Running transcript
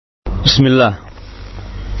Bismillah.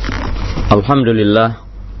 Alhamdulillah.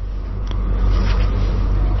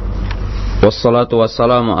 Wassalatu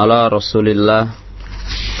wassalamu ala Rasulillah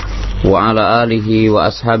wa ala alihi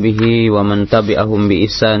wa ashabihi wa man tabi'ahum bi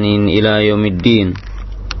ihsanin ila yaumiddin.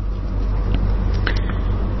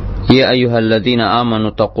 Ya ayyuhalladzina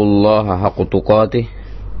amanu taqullaha haqqa tuqatih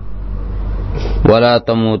wa la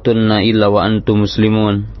tamutunna illa wa antum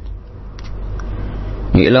muslimun.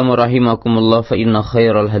 I'lamu rahimakumullah fa inna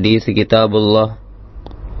khairal hadithi kitabullah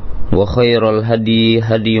wa khairal hadi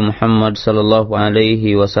hadi Muhammad sallallahu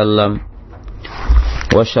alaihi wasallam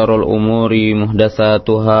wa syarrul umuri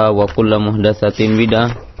muhdatsatuha wa kullu muhdatsatin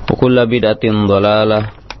bid'ah wa kullu bid'atin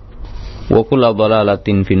dhalalah wa kullu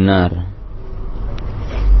dhalalatin finnar.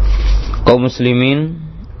 Kaum muslimin,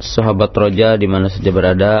 sahabat roja di mana saja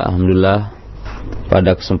berada, alhamdulillah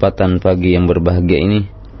pada kesempatan pagi yang berbahagia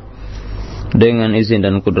ini dengan izin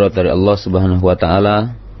dan kudrat dari Allah Subhanahu wa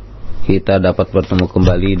taala kita dapat bertemu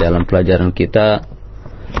kembali dalam pelajaran kita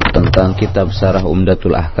tentang kitab Syarah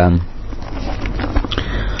Umdatul Ahkam.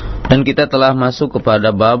 Dan kita telah masuk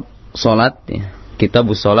kepada bab salat,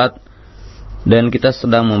 kitab salat, dan kita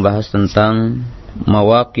sedang membahas tentang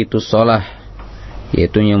mawaqitus shalah,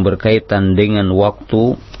 yaitu yang berkaitan dengan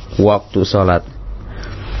waktu salat.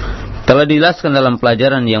 Telah dijelaskan dalam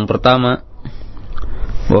pelajaran yang pertama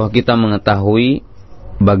bahwa kita mengetahui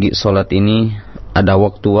bagi salat ini ada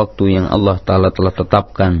waktu-waktu yang Allah Ta'ala telah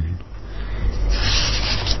tetapkan.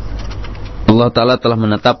 Allah Ta'ala telah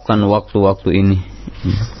menetapkan waktu-waktu ini,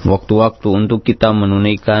 waktu-waktu untuk kita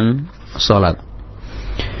menunaikan salat.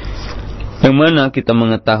 Yang mana kita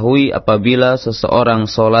mengetahui apabila seseorang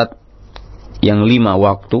salat yang 5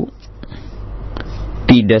 waktu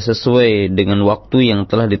tidak sesuai dengan waktu yang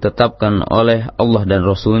telah ditetapkan oleh Allah dan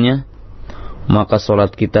Rasulnya, maka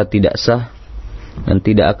salat kita tidak sah dan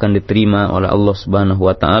tidak akan diterima oleh Allah Subhanahu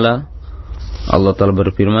wa taala. Allah Ta'ala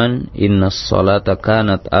berfirman, "Innas salata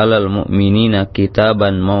kanat 'alal mu'minina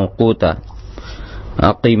kitaban mawquta.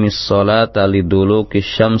 Aqimis salata liduluki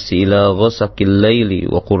syamsi ila ghasaqil laili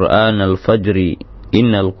wa qur'anal fajri.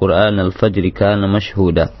 Innal qur'anal fajri kana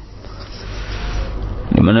mashhuda."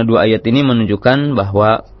 Di mana dua ayat ini menunjukkan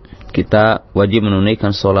bahwa kita wajib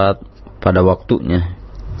menunaikan salat pada waktunya.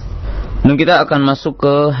 Dan kita akan masuk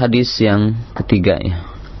ke hadis yang ketiga, ya.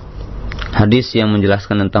 Hadis yang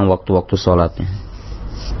menjelaskan tentang waktu-waktu salatnya.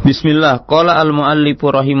 Bismillah. Qala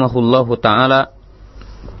al-muallifu rahimahullahu ta'ala.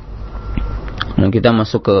 Dan kita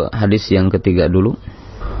masuk ke hadis yang ketiga dulu.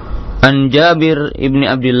 An Jabir ibni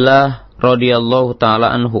Abdullah radhiyallahu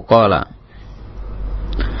ta'ala anhu qala,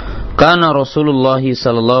 kana Rasulullah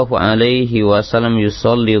sallallahu alaihi wasallam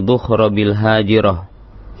yusalli dhuhra bil hajirah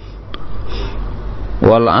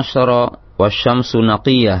wal ashra wasyamsu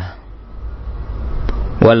naqiyah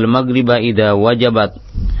wal maghriba idza wajabat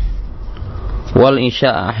wal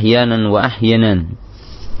isya ahyanan wa ahyanan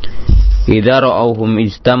idza ra'awhum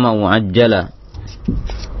ijtama'u ajjala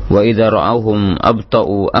wa idza ra'awhum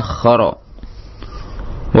abta'u akhkhara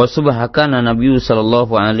wa subhakana nabiyyu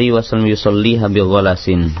sallallahu alaihi wasallam yusalliha bi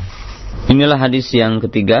ghalasin. Inilah hadis yang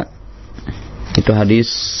ketiga, itu hadis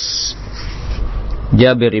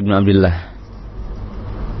Jabir ibn Abdullah.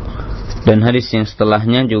 Dan hadis yang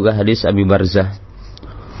setelahnya juga hadis Abi Barzah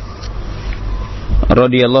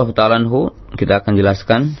radhiyallahu ta'ala anhu. Kita akan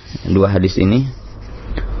jelaskan dua hadis ini.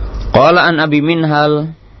 Qala an Abi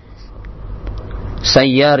Minhal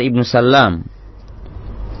Sayyar ibn Salam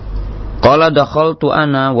qala dakhaltu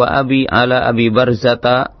ana wa abi ala Abi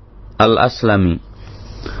Barzata al-Aslami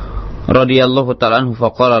radhiyallahu ta'ala anhu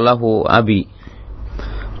faqala lahu abi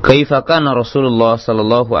kaifa kana Rasulullah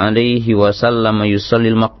sallallahu alaihi wasallam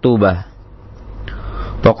yusalli al-maktubah.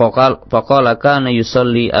 Faqala kana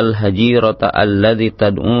yusalli al-hajirata alladhi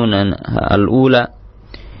tad'una al-ula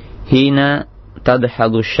hina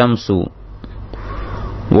tadhadu syamsu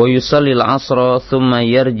wa yusalli al-asra thumma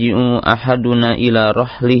yarji'u ahaduna ila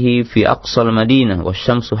rahlihi fi aqsal madinah wa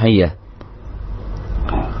syamsu hayyah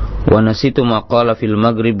wa nasitu ma qala fil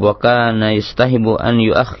maghrib wa kana yastahibu an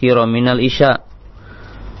yuakhkhira minal isya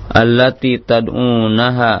allati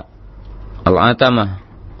tad'unaha al-atamah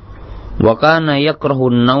wa kana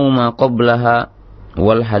yakrahu an-nauma qablaha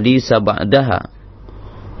wal haditha ba'daha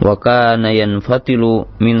wa kana yanfatilu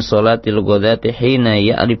min salatil ghadati hina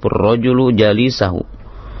ya'rifu ar-rajulu jalisahu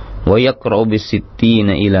wa yaqra'u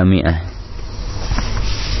bis-sittina ila mi'ah.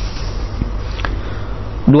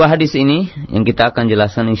 Dua hadis ini yang kita akan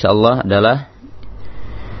jelaskan insyaallah adalah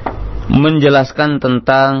menjelaskan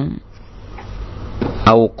tentang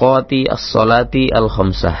awqati as-salati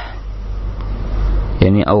al-khamsah,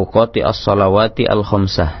 yakni awqati as-salawati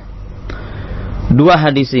al-khamsah. Dua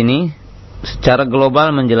hadis ini secara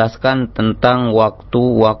global menjelaskan tentang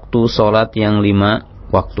waktu-waktu sholat yang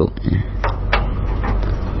 5 waktu.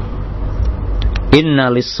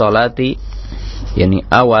 Inna lis sholati, yani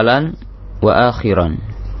awalan wa akhiran.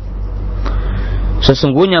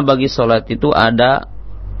 Sesungguhnya bagi sholat itu ada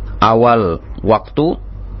awal waktu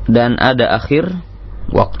dan ada akhir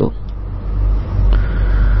waktu.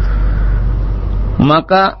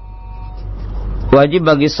 Maka wajib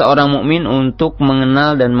bagi seorang mukmin untuk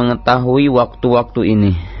mengenal dan mengetahui waktu-waktu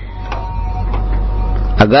ini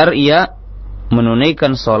agar ia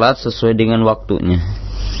menunaikan sholat sesuai dengan waktunya.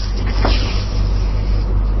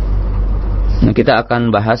 Nah, kita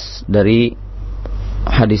akan bahas dari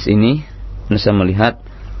hadis ini. Saya melihat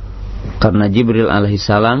karena Jibril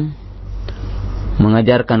alaihissalam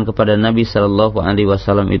mengajarkan kepada Nabi sallallahu alaihi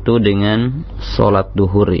wasallam itu dengan sholat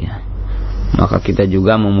duhur, ya. Maka kita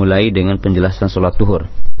juga memulai dengan penjelasan sholat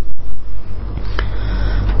duhur.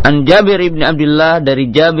 An Jabir ibn Abdullah,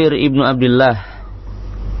 dari Jabir ibn Abdullah,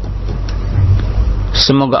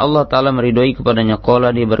 semoga Allah Ta'ala meridhoi kepadanya,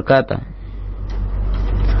 qala, dia berkata,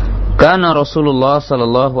 kana Rasulullah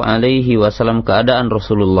sallallahu alaihi wasallam, keadaan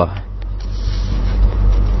Rasulullah,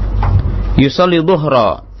 yusalli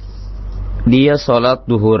duhra, dia salat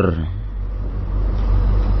duhur,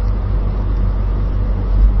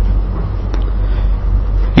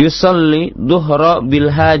 yusalli duhra bil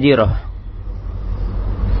hajirah,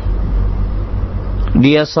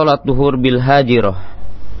 dia salat duhur bil hajirah.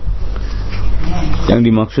 Yang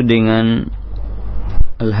dimaksud dengan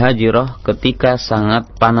al-hajirah ketika sangat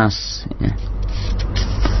panas, ya.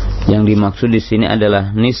 Yang dimaksud di sini adalah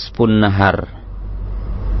nisfun nahar,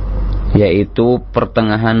 yaitu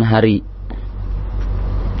pertengahan hari.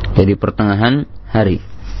 Jadi pertengahan hari,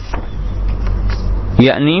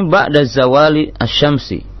 yakni ba'da zawali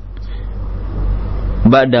asy-syamsi,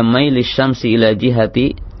 ba'da maili syamsi ila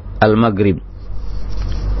jihati al-maghrib.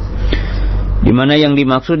 Di mana yang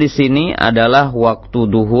dimaksud di sini adalah waktu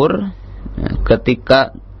duhur, ya,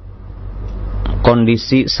 ketika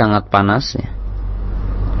kondisi sangat panas, ya.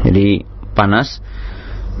 Jadi panas,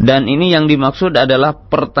 dan ini yang dimaksud adalah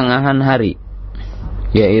pertengahan hari,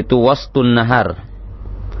 yaitu wastun nahar,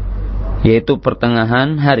 yaitu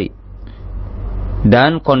pertengahan hari,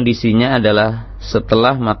 dan kondisinya adalah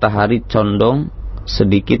setelah matahari condong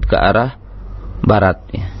sedikit ke arah barat,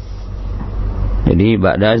 ya. Jadi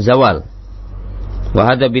ba'da zawal. Wa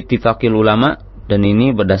hadza bi ittifaqil ulama, dan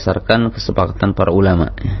ini berdasarkan kesepakatan para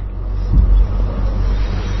ulama.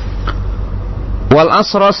 Wal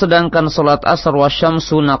asra, sedangkan salat asar, wa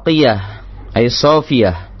syamsu naqiyah ay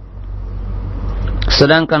safiyah,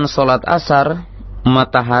 sedangkan salat asar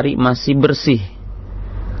matahari masih bersih,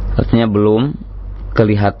 artinya belum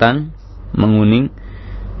kelihatan menguning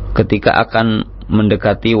ketika akan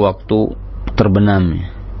mendekati waktu terbenam,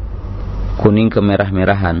 kuning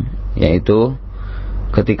kemerah-merahan, yaitu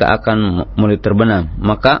ketika akan mulai terbenam,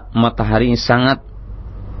 maka matahari sangat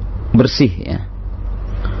bersih, ya,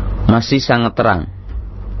 masih sangat terang.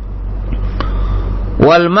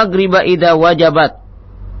 Wal maghriba idza wajabat,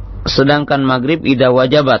 sedangkan maghrib idza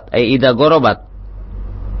wajabat ay idza gharabat,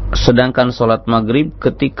 sedangkan salat maghrib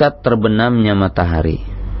ketika terbenamnya matahari,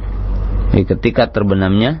 ketika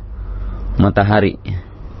terbenamnya matahari.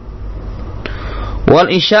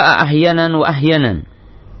 Wal isya'a ahyanan wa ahyanan,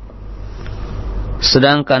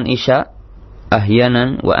 sedangkan isya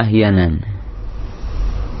ahyanan wa ahyanan.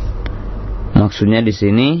 Maksudnya di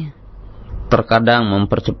sini terkadang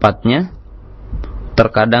mempercepatnya,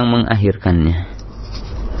 terkadang mengakhirkannya.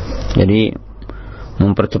 Jadi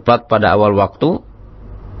mempercepat pada awal waktu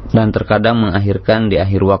dan terkadang mengakhirkan di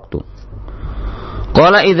akhir waktu.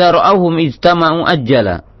 Qala idza ra'awhum ijtama'u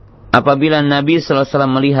ajjala, apabila Nabi sallallahu alaihi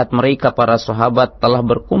wasallam melihat mereka para sahabat telah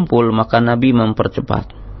berkumpul, maka Nabi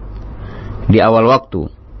mempercepat di awal waktu.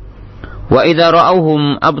 Wa idza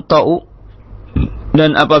ra'awhum abta'u,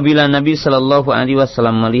 dan apabila Nabi sallallahu alaihi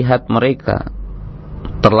wasallam melihat mereka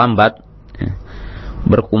terlambat, ya,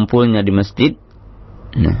 berkumpulnya di masjid,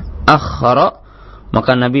 ya, akhara,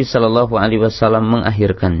 maka Nabi sallallahu alaihi wasallam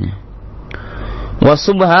mengakhirkannya. Wa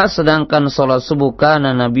subha, sedangkan salat subuh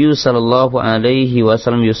kana Nabi sallallahu alaihi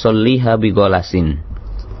wasallam yusalliha bi ghalasin,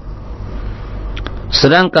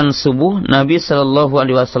 sedangkan subuh Nabi sallallahu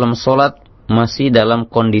alaihi wasallam salat masih dalam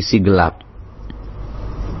kondisi gelap.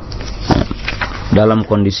 Dalam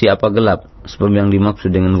kondisi apa gelap? Sebab yang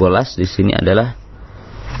dimaksud dengan golas di sini adalah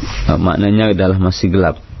maknanya adalah masih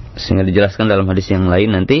gelap. Sehingga dijelaskan dalam hadis yang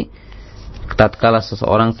lain nanti, tatkala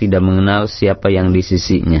seseorang tidak mengenal siapa yang di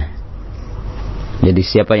sisinya, jadi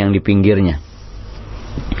siapa yang di pinggirnya.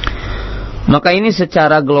 Maka ini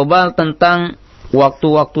secara global tentang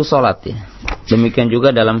waktu-waktu sholat, ya. Demikian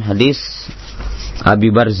juga dalam hadis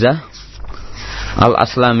Abi Barzah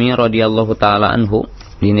Al-Aslami radhiyallahu taala anhu,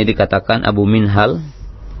 ini dikatakan Abu Minhal,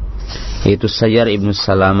 yaitu Sayyar ibnu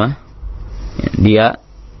Salamah. Dia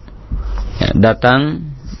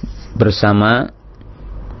datang bersama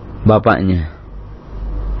bapaknya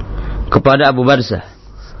kepada Abu Barzah.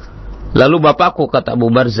 Lalu bapakku, kata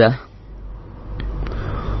Abu Barzah,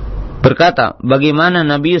 berkata, bagaimana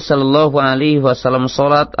Nabi sallallahu alaihi wasallam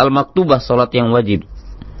salat al-maktubah, salat yang wajib?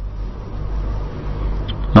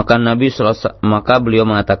 Maka beliau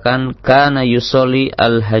mengatakan, kana yusolli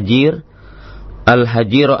al-hajir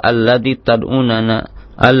allati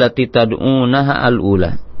tad'unaha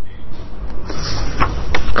al-ula.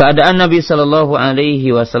 Keadaan Nabi sallallahu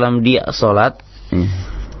alaihi wasallam dia salat,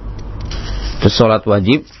 itu salat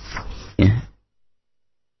wajib,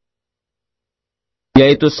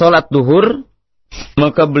 yaitu salat duhur,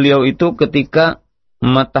 maka beliau itu ketika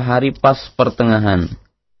matahari pas pertengahan.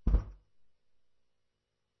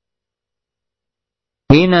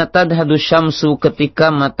 Hina tadhadu syamsu,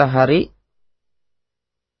 ketika matahari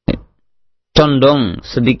condong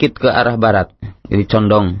sedikit ke arah barat. Jadi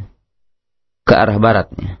condong ke arah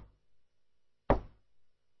baratnya.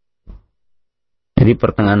 Jadi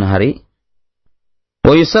pertengahan hari.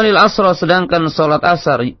 Wa yusallil asra, sedangkan salat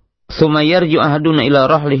asar, tsumma yarji'u ahaduna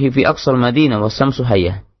ila rahlihi fi aqsal Madinah wa syamsu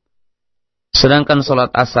hayyah. Sedangkan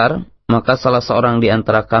salat asar, maka salah seorang di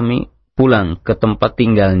antara kami pulang ke tempat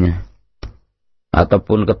tinggalnya,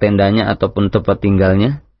 ataupun ke tendanya, ataupun tempat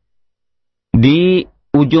tinggalnya di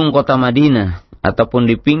ujung kota Madinah,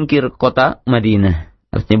 ataupun di pinggir kota Madinah.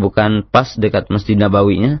 Artinya bukan pas dekat Masjid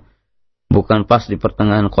Nabawinya, bukan pas di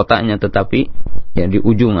pertengahan kotanya, tetapi ya di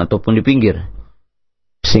ujung ataupun di pinggir,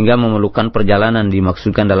 sehingga memerlukan perjalanan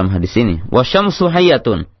dimaksudkan dalam hadis ini. Wasyamsu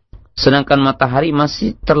hayyatun, sedangkan matahari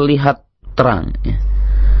masih terlihat terang, ya.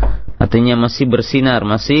 Artinya masih bersinar,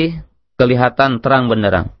 masih kelihatan terang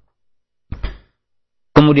benderang.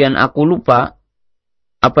 Kemudian aku lupa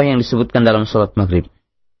apa yang disebutkan dalam salat maghrib.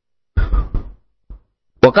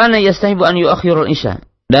 Wa kana yastahibu an yu'akhirul isya,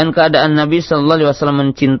 dan keadaan Nabi sallallahu alaihi wasallam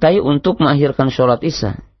mencintai untuk mengakhirkan salat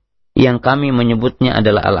isya, yang kami menyebutnya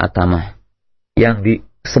adalah al-atamah. Yang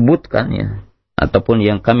disebutkan ya, ataupun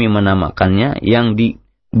yang kami menamakannya, yang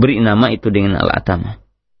diberi nama itu dengan al-atamah.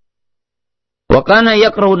 Wa kana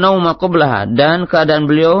yakrahu nauma qablaha, dan keadaan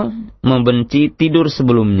beliau membenci tidur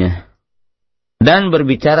sebelumnya dan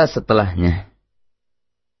berbicara setelahnya.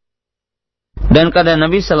 Dan keadaan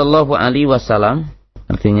Nabi sallallahu alaihi wasallam,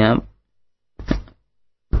 artinya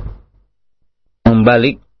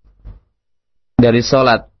membalik dari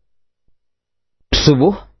salat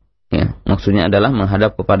subuh, ya, maksudnya adalah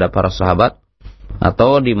menghadap kepada para sahabat,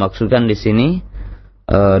 atau dimaksudkan di sini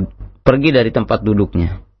pergi dari tempat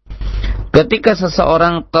duduknya. Ketika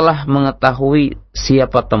seseorang telah mengetahui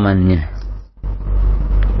siapa temannya,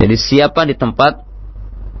 jadi siapa di tempat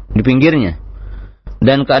di pinggirnya,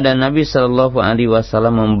 dan keadaan Nabi sallallahu alaihi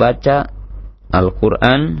wasallam membaca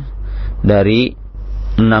Al-Quran dari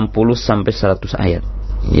 60 sampai 100 ayat.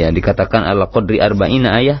 Ya, dikatakan ala qadri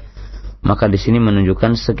arba'ina ayat, maka di sini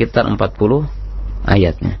menunjukkan sekitar 40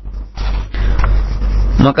 ayatnya.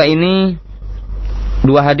 Maka ini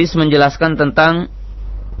dua hadis menjelaskan tentang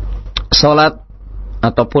salat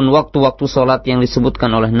ataupun waktu-waktu salat yang disebutkan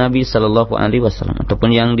oleh Nabi sallallahu alaihi wasallam, ataupun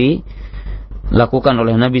yang dilakukan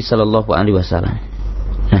oleh Nabi sallallahu alaihi wasallam.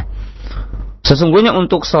 Nah, sesungguhnya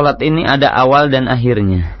untuk salat ini ada awal dan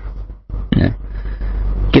akhirnya. Nah,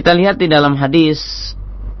 kita lihat di dalam hadis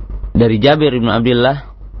dari Jabir bin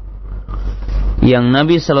Abdullah, yang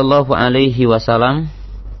Nabi sallallahu alaihi wasallam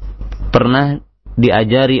pernah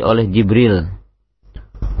diajari oleh Jibril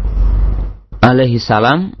alaihi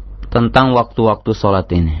salam tentang waktu-waktu salat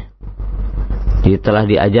ini. Jadi telah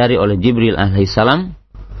diajari oleh Jibril alaihi salam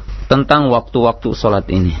tentang waktu-waktu salat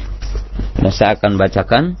ini. Nah, saya akan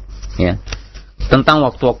bacakan ya tentang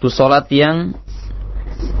waktu-waktu salat yang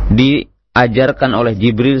diajarkan oleh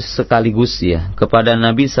Jibril sekaligus ya kepada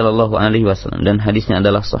Nabi sallallahu alaihi wasallam, dan hadisnya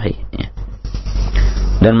adalah sahih ya.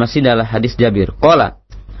 Dan masih dalam hadis Jabir. Qala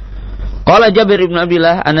Jabir bin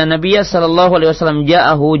Abdullah, anna Nabiyya sallallahu alaihi wasallam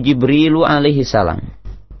ja'ahu Jibrilu alaihi salam.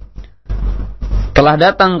 Telah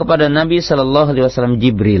datang kepada Nabi sallallahu alaihi wasallam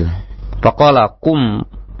Jibril. Faqala qum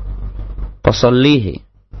fasallihi.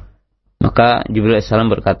 Maka Jibril alaihi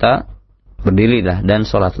salam berkata, berdirilah dan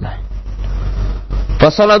salatlah.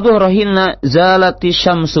 Fasalat duhur hina zalati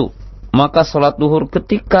syamsu. Maka salat duhur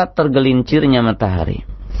ketika tergelincirnya matahari.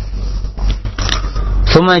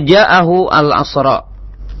 Tsumma ja'ahu al-asra.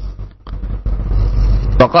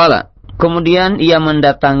 Faqala, kemudian ia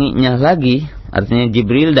mendatanginya lagi, artinya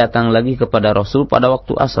Jibril datang lagi kepada Rasul pada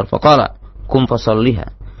waktu asar. Faqala qum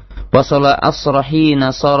fasalliha. wa shalla asra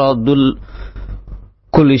hina saradul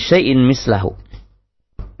kulli syai'in mislahu.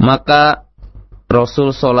 Maka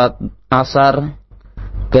Rasul salat asar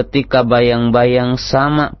ketika bayang-bayang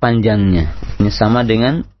sama panjangnya. Ini sama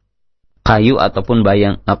dengan kayu ataupun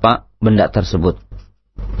bayang benda tersebut.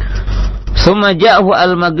 Summa ja'ahu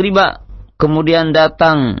al-maghriba, kemudian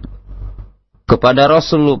datang kepada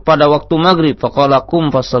Rasul pada waktu maghrib, faqala qum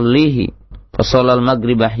fasallihi, fasallal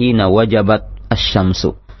maghriba hina wajabat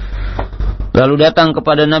asy-syamsu. Lalu datang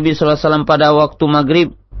kepada Nabi sallallahu alaihi wasallam pada waktu maghrib,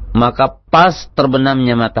 maka pas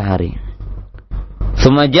terbenamnya matahari.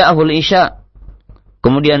 Summa ja'ahu al-isya,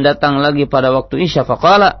 kemudian datang lagi pada waktu isya,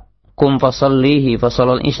 faqala qum fasallihi,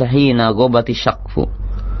 fasallal isya hina ghabati syaqfu.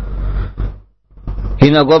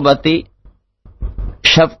 Hina ghabati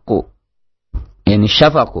syafqu, yani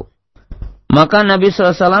syafaku. Maka Nabi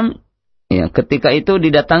sallallahu alaihi wasallam ketika itu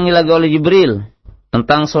didatangi lagi oleh Jibril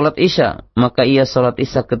tentang salat isya, maka ia salat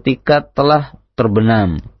isya ketika telah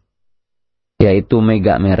terbenam, yaitu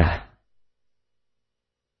mega merah.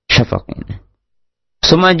 Syafaq ini.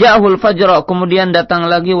 Summa ja'ahul fajr, kemudian datang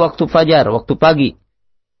lagi waktu fajar, waktu pagi,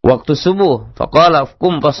 waktu subuh. Faqala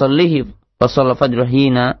qum fasallihi, fasalla fajr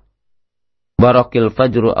hina barakil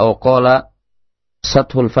fajr aw qala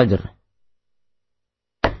sathul fajr.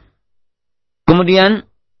 Kemudian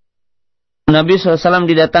Nabi SAW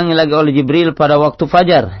didatangi lagi oleh Jibril pada waktu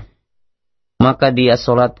fajar. Maka dia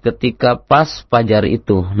sholat ketika pas fajar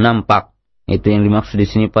itu nampak. Itu yang dimaksud di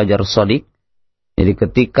sini fajar shadiq. Jadi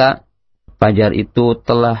ketika fajar itu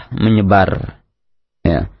telah menyebar.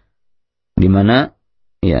 Ya. Di mana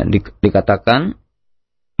dikatakan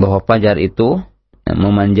bahwa fajar itu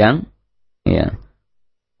memanjang. Ya.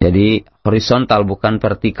 Jadi horizontal bukan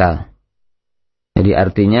vertikal. Jadi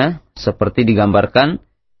artinya seperti digambarkan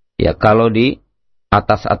kalau di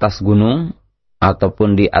atas gunung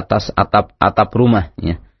ataupun di atas atap rumah.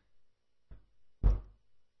 Ya.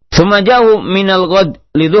 Sumajau minal ghad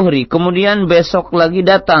lidzuhri, kemudian besok lagi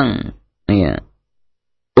datang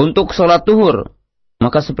untuk sholat zuhur.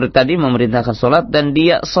 Maka seperti tadi memerintahkan sholat dan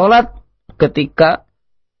dia sholat ketika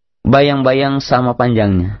bayang-bayang sama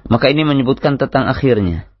panjangnya. Maka ini menyebutkan tentang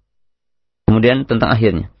akhirnya. Kemudian tentang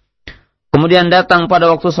akhirnya. Kemudian datang pada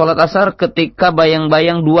waktu sholat asar ketika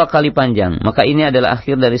bayang-bayang 2 kali panjang. Maka ini adalah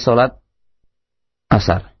akhir dari sholat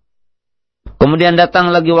asar. Kemudian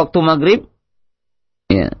datang lagi waktu maghrib.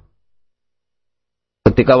 Ya.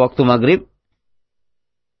 Ketika waktu maghrib.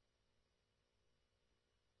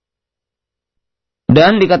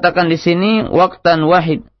 Dan dikatakan di sini waqtan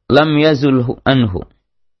wahid lam yazulhu anhu.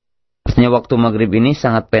 Artinya waktu maghrib ini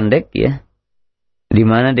sangat pendek ya. Di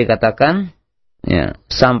mana dikatakan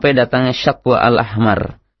sampai datangnya syaqwa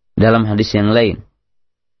al-ahmar dalam hadis yang lain.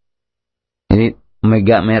 Jadi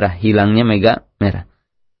mega merah, hilangnya mega merah.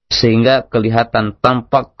 Sehingga kelihatan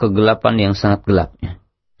tampak kegelapan yang sangat gelapnya.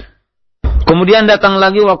 Kemudian datang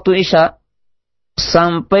lagi waktu isya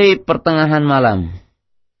sampai pertengahan malam.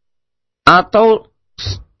 Atau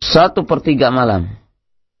 1/3 malam.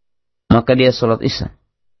 Maka dia sholat isya.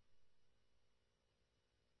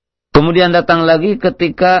 Kemudian datang lagi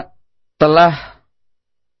ketika telah,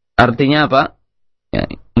 artinya apa?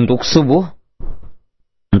 Untuk subuh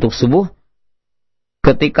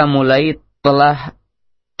ketika mulai telah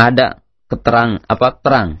ada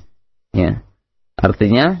terang. Ya.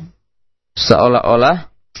 Artinya seolah-olah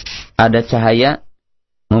ada cahaya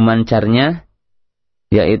memancarnya,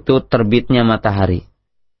 yaitu terbitnya matahari.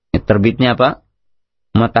 Terbitnya apa?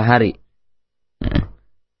 Matahari.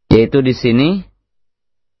 Yaitu di sini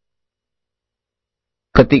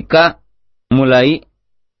ketika mulai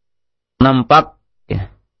nampak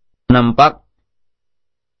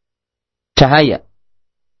cahaya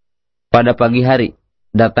pada pagi hari,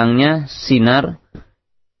 datangnya sinar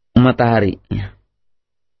matahari.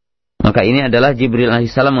 Maka ini adalah Jibril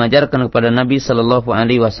alaihissalam mengajarkan kepada Nabi sallallahu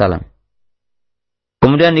alaihi wasallam.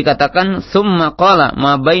 Kemudian dikatakan summa qala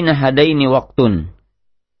ma baina hadaini waqtun.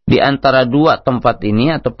 Di antara 2 tempat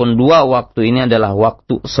ini ataupun 2 waktu ini adalah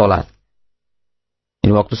waktu salat.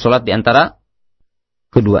 Ini waktu salat di antara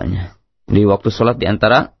keduanya. Di waktu salat di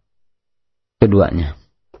antara keduanya.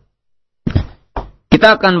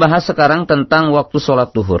 Kita akan bahas sekarang tentang waktu salat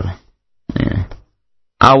zuhur.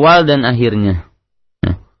 Awal dan akhirnya.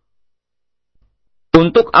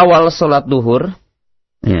 Untuk awal salat zuhur,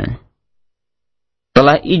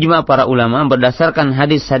 telah ijma para ulama berdasarkan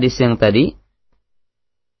hadis-hadis yang tadi,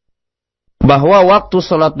 bahwa waktu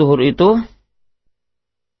salat zuhur itu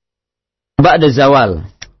ba'da zawal,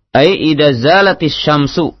 ai idza zalatis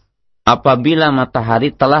syamsu, apabila matahari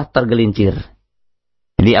telah tergelincir.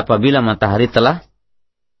 Jadi apabila matahari telah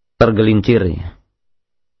tergelincir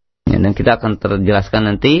dan kita akan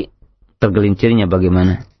terjelaskan nanti tergelincirnya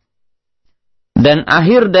bagaimana. Dan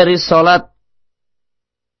akhir dari sholat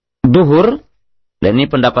duhur, dan ini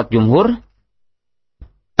pendapat jumhur,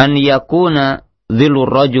 an yakuna dhilur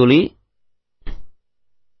rajuli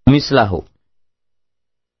mislahu.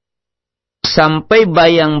 Sampai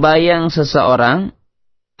bayang-bayang seseorang,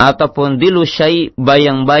 ataupun dilu syai,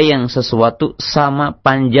 bayang-bayang sesuatu, sama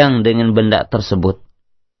panjang dengan benda tersebut.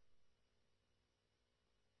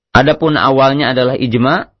 Adapun awalnya adalah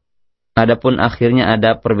ijma', adapun akhirnya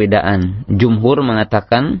ada perbedaan. Jumhur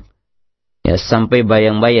mengatakan, ya, sampai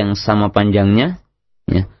bayang-bayang sama panjangnya.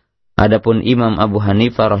 Ya. Adapun Imam Abu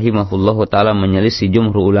Hanifah rahimahullahu ta'ala menyelisih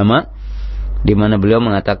jumhur ulama, di mana beliau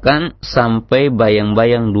mengatakan sampai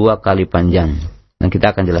bayang-bayang 2 kali panjang. Nah,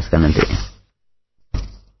 kita akan jelaskan nanti.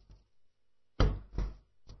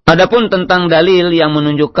 Adapun tentang dalil yang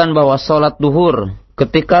menunjukkan bahwa sholat duhur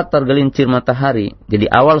ketika tergelincir matahari,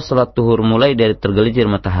 jadi awal sholat duhur mulai dari tergelincir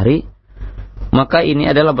matahari, maka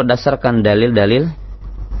ini adalah berdasarkan dalil-dalil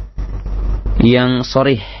yang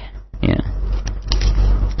sharih, ya.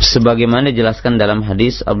 Sebagaimana dijelaskan dalam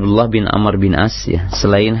hadis Abdullah bin Amr bin As, ya,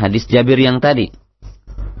 selain hadis Jabir yang tadi.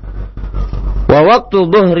 Wa waqtu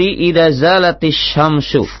dhuhri idza zalatis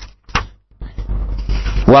syamsu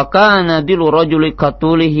wa kana dilu rajuli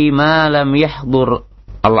katulihi ma lam yahdhur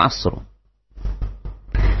al-'asr.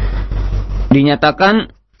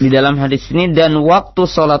 Dinyatakan di dalam hadis ini, dan waktu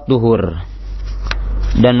salat duhur.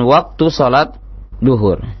 Dan waktu salat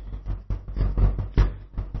duhur.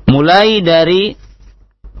 Mulai dari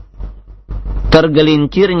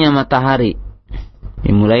tergelincirnya matahari.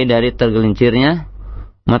 Mulai dari tergelincirnya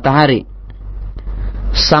matahari.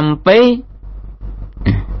 Sampai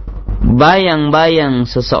bayang-bayang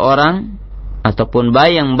seseorang ataupun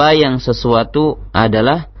bayang-bayang sesuatu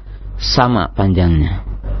adalah sama panjangnya.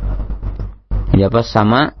 Jadi apa?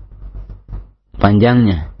 Sama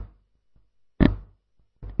panjangnya.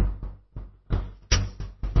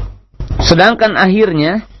 Sedangkan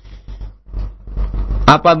akhirnya,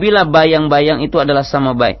 apabila bayang-bayang itu adalah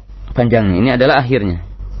sama panjangnya, ini adalah akhirnya.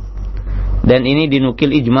 Dan ini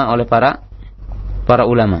dinukil ijma oleh para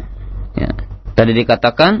ulama. Ya. Tadi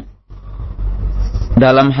dikatakan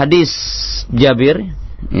dalam hadis Jabir,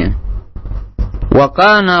 ya, wa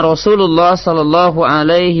kana Rasulullah sallallahu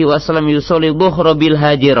alaihi wasallam yusolli dhuhra bil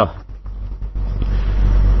hajirah.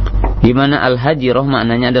 Di mana al-hajirah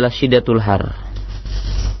maknanya adalah syiddatul har.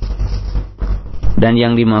 Dan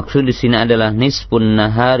yang dimaksud di sini adalah nisfun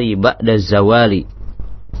nahari ba'da zawali.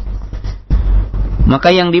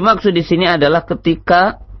 Maka yang dimaksud di sini adalah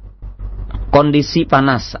ketika kondisi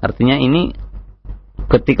panas. Artinya ini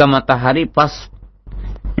ketika matahari pas,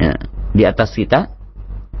 ya, di atas kita,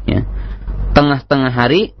 ya, tengah-tengah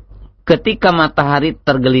hari, ketika matahari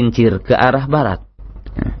tergelincir ke arah barat,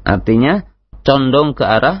 ya, artinya condong ke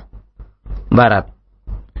arah barat.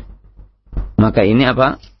 Maka ini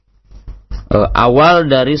apa?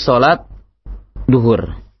 Awal dari sholat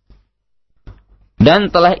duhur.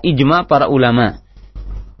 Dan telah ijma para ulama.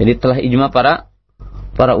 Jadi telah ijma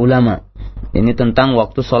para ulama. Ini tentang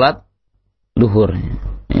waktu sholat duhur,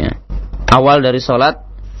 ya. Awal dari sholat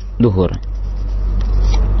duhur.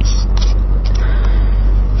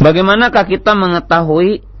 Bagaimanakah kita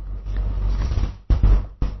mengetahui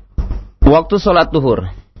waktu sholat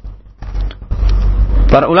duhur?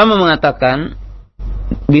 Para ulama mengatakan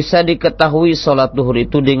bisa diketahui sholat duhur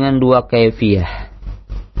itu dengan 2 kaifiyah.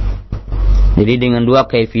 Jadi dengan 2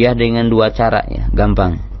 kaifiyah, dengan 2 cara, ya,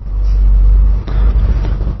 gampang.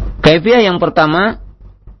 Kaifiyah yang pertama,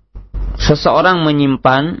 seseorang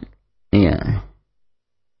menyimpan, ya,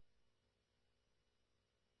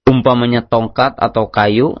 umpamanya tongkat atau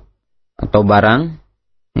kayu atau barang,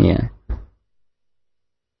 ya,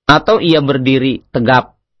 atau ia berdiri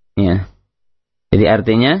tegap, ya. Jadi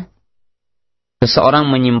artinya seseorang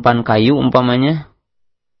menyimpan kayu, umpamanya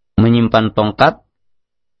menyimpan tongkat,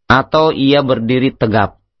 atau ia berdiri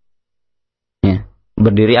tegap, ya.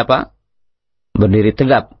 Berdiri apa? Berdiri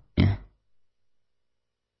tegap, ya.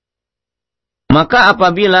 Maka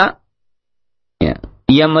apabila, ya,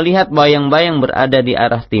 ia melihat bayang-bayang berada di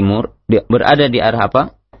arah timur, berada di arah apa?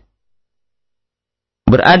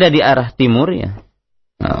 Berada di arah timur, ya.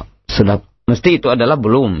 Nah, sudah mesti itu adalah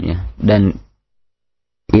belum, ya. Dan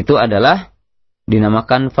itu adalah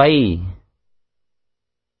dinamakan fai,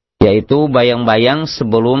 yaitu bayang-bayang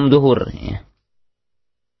sebelum duhur, ya.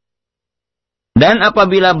 Dan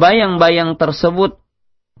apabila bayang-bayang tersebut,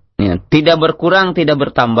 ya, tidak berkurang, tidak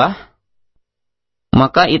bertambah,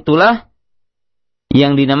 maka itulah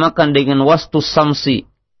yang dinamakan dengan wastus samsi,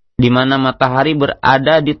 di mana matahari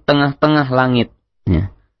berada di tengah-tengah langit,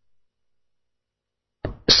 ya.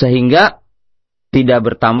 Sehingga tidak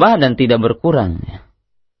bertambah dan tidak berkurang.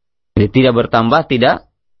 Jadi tidak bertambah, tidak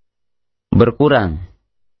berkurang.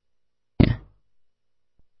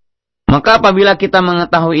 Maka apabila kita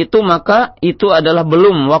mengetahui itu, maka itu adalah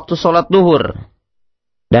belum waktu sholat duhur.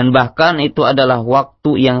 Dan bahkan itu adalah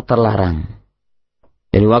waktu yang terlarang.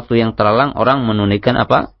 Jadi waktu yang terlarang orang menunaikan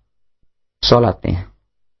apa? Sholat ya.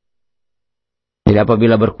 Jadi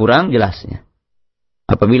apabila berkurang, jelasnya.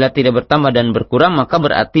 Apabila tidak bertambah dan berkurang, maka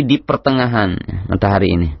berarti di pertengahan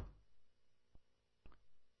matahari ini.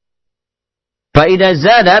 Faidah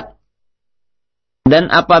zadat,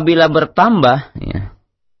 dan apabila bertambah, ya,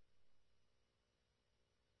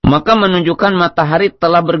 maka menunjukkan matahari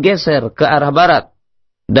telah bergeser ke arah barat.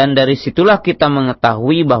 Dan dari situlah kita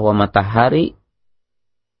mengetahui bahwa matahari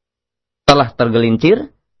telah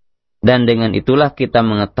tergelincir. Dan dengan itulah kita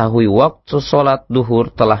mengetahui waktu sholat duhur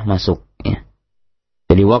telah masuk. Ya.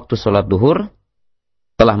 Jadi waktu sholat duhur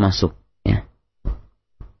telah masuk. Ya.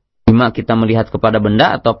 Ima kita melihat kepada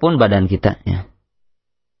benda ataupun badan kita. Ya.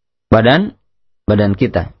 Badan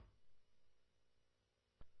kita.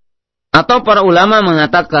 Atau para ulama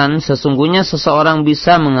mengatakan sesungguhnya seseorang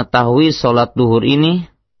bisa mengetahui sholat duhur ini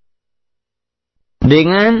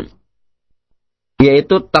dengan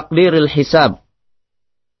yaitu takdiril hisab,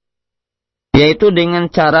 yaitu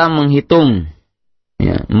dengan cara menghitung,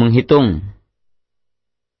 ya, menghitung.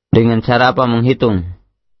 Dengan cara apa menghitung?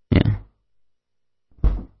 Ya.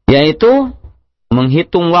 Yaitu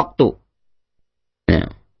menghitung waktu.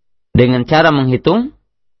 Ya. Dengan cara menghitung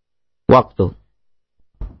waktu.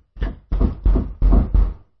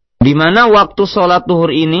 Di mana waktu sholat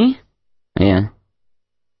duhur ini ya,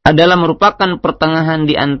 adalah merupakan pertengahan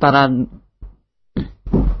di antara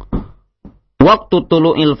waktu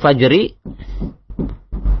tulu'il fajri,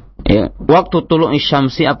 ya, waktu tulu'il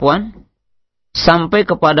syamsi sampai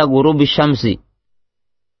kepada ghurubis syamsi.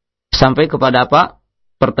 Sampai kepada apa?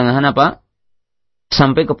 Pertengahan apa?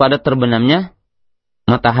 Sampai kepada terbenamnya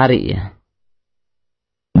matahari ya.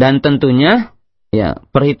 Dan tentunya ya,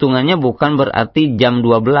 perhitungannya bukan berarti jam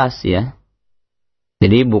 12 ya.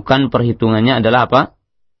 Jadi bukan perhitungannya adalah apa?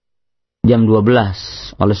 Jam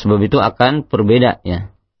 12. Oleh sebab itu akan berbeda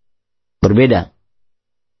ya. Berbeda.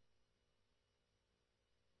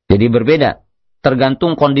 Jadi berbeda.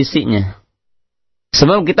 Tergantung kondisinya.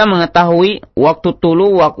 Sebab kita mengetahui waktu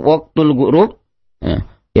tulu, waktu ghurub. Ya.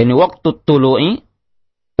 Yani waktu tulu'i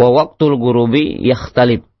wa waktu ghurubi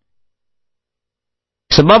yakhtalib.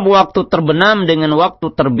 Sebab waktu terbenam dengan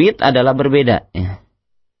waktu terbit adalah berbeda. Ya.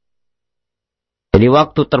 Jadi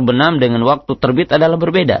waktu terbenam dengan waktu terbit adalah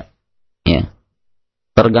berbeda. Ya.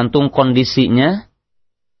 Tergantung kondisinya.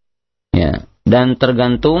 Ya. Dan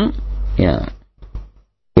tergantung ya,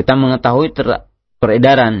 kita mengetahui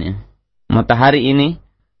peredaran ya, matahari ini.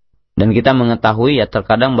 Dan kita mengetahui ya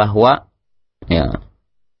terkadang bahwa ya,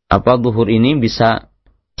 duhur ini bisa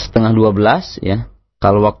 11:30 ya.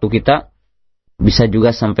 Kalau waktu kita bisa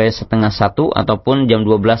juga sampai 12:30 ataupun jam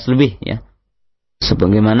 12 lebih ya.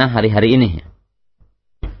 Sebagaimana hari-hari ini.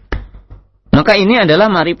 Maka ini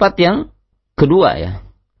adalah marifat yang kedua ya.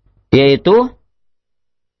 Yaitu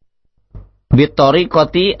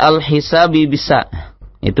bitariqati al-hisabi bisa.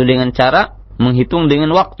 Itu dengan cara menghitung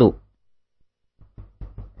dengan waktu.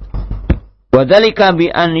 Wa dzalika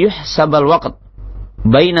bi an yuhsabal waqt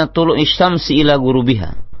baina tulu'i syamsi ila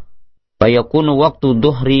ghurubiha. Fayakunu waktu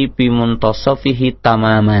duhri fi muntasafihi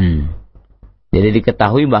tamaman. Jadi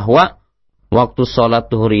diketahui bahwa waktu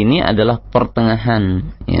sholat duhur ini adalah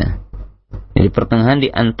pertengahan. Ya. Jadi pertengahan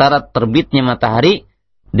di antara terbitnya matahari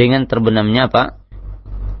dengan terbenamnya apa?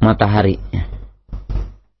 Matahari. Ya.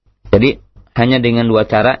 Jadi hanya dengan dua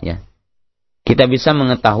cara ya, kita bisa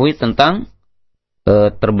mengetahui tentang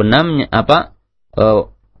terbenamnya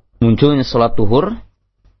munculnya sholat duhur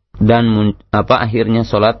dan akhirnya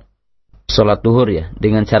sholat duhur ya,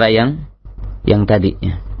 dengan cara yang tadi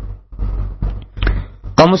ya.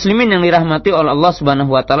 Kaum muslimin yang dirahmati oleh Allah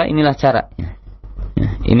Subhanahu wa taala, inilah cara ya.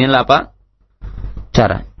 Inilah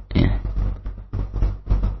cara ya.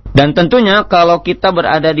 Dan tentunya kalau kita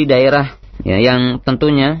berada di daerah ya, yang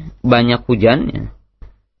tentunya banyak hujan ya,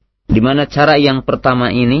 di mana cara yang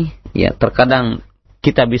pertama ini ya terkadang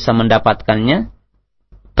kita bisa mendapatkannya,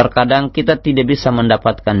 terkadang kita tidak bisa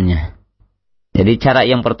mendapatkannya. Jadi cara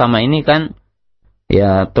yang pertama ini kan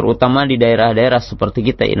ya terutama di daerah-daerah seperti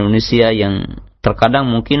kita Indonesia yang terkadang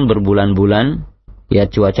mungkin berbulan-bulan ya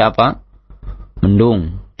cuaca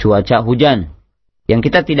mendung, cuaca hujan. Yang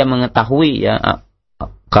kita tidak mengetahui ya,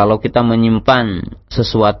 kalau kita menyimpan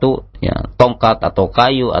sesuatu ya, tongkat atau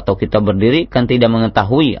kayu atau kita berdiri kan tidak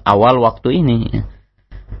mengetahui awal waktu ini ya.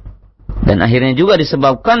 Dan akhirnya juga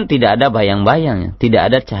disebabkan tidak ada bayang-bayang ya, tidak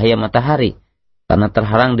ada cahaya matahari. karena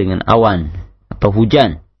terhalang dengan awan atau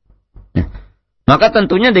hujan. Nah, maka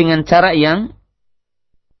tentunya dengan cara yang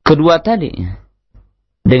kedua tadi.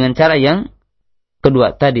 Dengan cara yang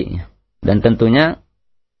kedua tadi. Dan tentunya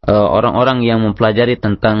orang-orang yang mempelajari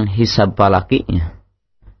tentang hisab falaki,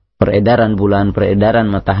 peredaran bulan,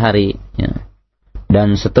 peredaran matahari,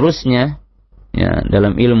 dan seterusnya,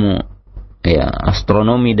 dalam ilmu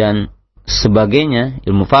astronomi dan sebagainya,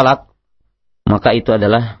 ilmu falak, maka itu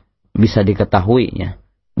adalah bisa diketahui,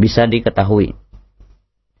 bisa diketahui.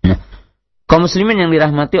 Nah, kaum muslimin yang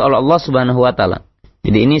dirahmati oleh Allah Subhanahu wa taala.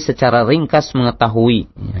 Jadi ini secara ringkas mengetahui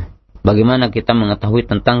bagaimana kita mengetahui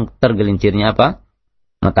tentang tergelincirnya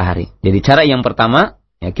matahari. Jadi cara yang pertama,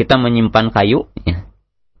 kita menyimpan kayu,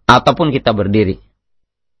 ataupun kita berdiri.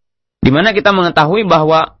 Di mana kita mengetahui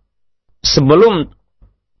bahwa sebelum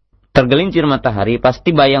tergelincir matahari, pasti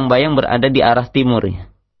bayang-bayang berada di arah timur.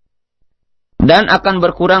 Dan akan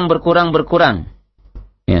berkurang.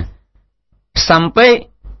 Sampai,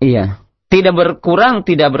 tidak berkurang,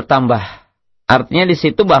 tidak bertambah. Artinya di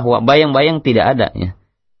situ bahwa bayang-bayang tidak ada.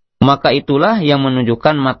 Maka itulah yang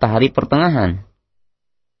menunjukkan matahari pertengahan.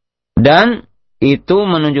 Dan itu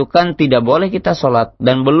menunjukkan tidak boleh kita sholat.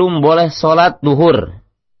 Dan belum boleh sholat duhur.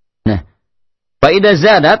 Nah, faidah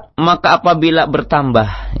zadat, maka apabila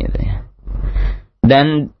bertambah.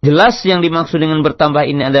 Dan jelas yang dimaksud dengan bertambah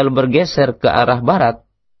ini adalah bergeser ke arah barat.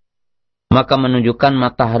 Maka menunjukkan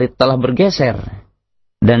matahari telah bergeser.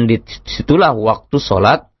 Dan disitulah waktu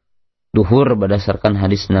sholat duhur berdasarkan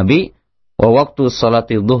hadis Nabi. Wa waktu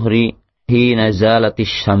sholatil duhri hina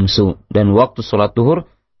zalatis syamsu. Dan waktu sholat duhur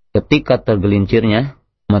ketika tergelincirnya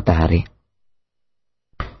matahari.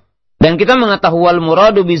 Dan kita mengetahui wal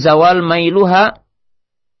muradu bizawal mailuha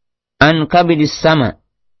an kabidis sama.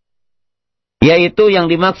 Yaitu yang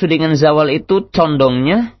dimaksud dengan zawal itu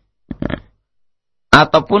condongnya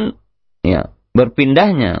ataupun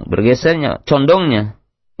berpindahnya, bergesernya, condongnya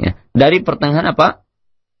dari pertengahan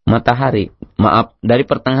matahari. Maaf, dari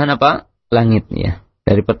pertengahan langit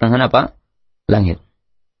Dari pertengahan langit.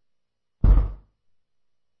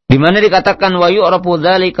 Di mana dikatakan wa yu'rafu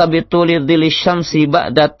dzalika bituli dhilli syamsi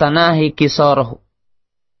ba'da tanahi kisarahu.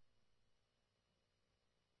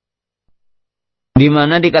 Di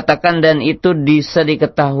mana dikatakan dan itu bisa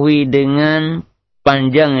diketahui dengan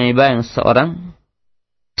panjangnya bayang seorang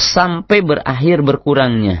sampai berakhir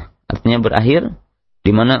berkurangnya. Artinya berakhir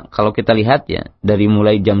di mana kalau kita lihat dari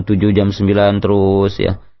mulai jam 7, jam 9 terus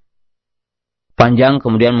panjang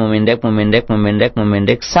kemudian memendek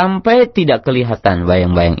sampai tidak kelihatan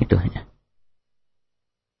bayang-bayang itu.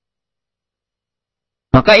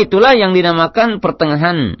 Maka itulah yang dinamakan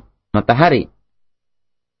pertengahan matahari.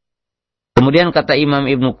 Kemudian kata Imam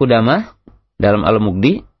Ibnu Qudamah dalam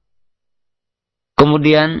Al-Mughni,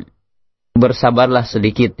 kemudian bersabarlah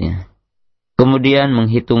sedikitnya. Kemudian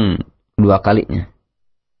menghitung 2 kalinya.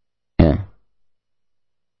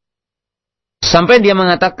 Sampai dia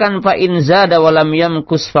mengatakan fa in zada wa lam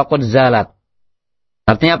yamkus faqad zalat.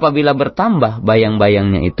 Artinya apabila bertambah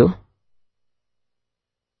bayang-bayangnya itu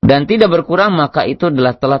dan tidak berkurang maka itu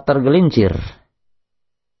adalah telah tergelincir.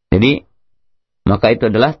 Jadi maka itu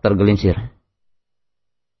adalah tergelincir.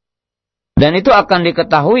 Dan itu akan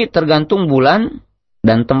diketahui tergantung bulan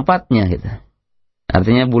dan tempatnya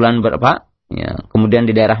Artinya bulan berapa? Kemudian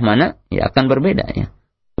di daerah mana? Akan berbeda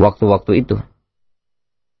waktu-waktu itu.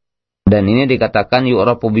 Dan ini dikatakan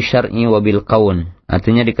yu'rafu bisyar'i wa bil qaun.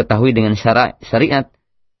 Artinya diketahui dengan syariat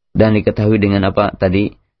dan diketahui dengan apa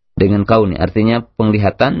tadi? Dengan kaun. Artinya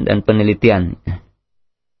penglihatan dan penelitian.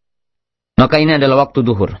 Maka ini adalah waktu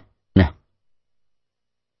duhur. Nah.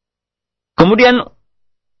 Kemudian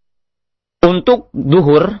untuk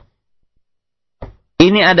duhur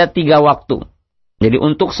ini ada 3 waktu. Jadi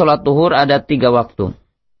untuk sholat duhur ada 3 waktu.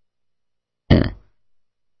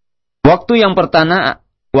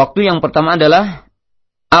 Waktu yang pertama adalah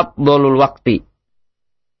afdolul wakti.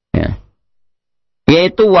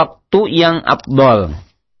 Yaitu waktu yang afdol.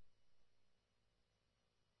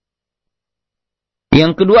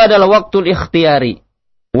 Yang kedua adalah waktu ikhtiyari.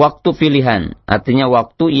 Waktu pilihan. Artinya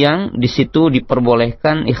waktu yang di situ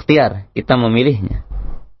diperbolehkan ikhtiar. Kita memilihnya.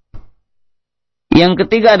 Yang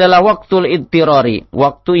ketiga adalah waktu idtirari.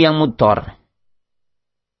 Waktu yang mudhar.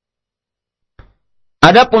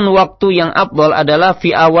 Adapun waktu yang afdal adalah fi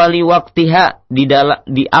awali waktiha,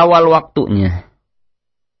 di awal waktunya.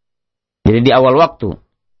 Jadi di awal waktu.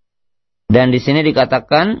 Dan di sini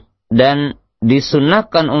dikatakan dan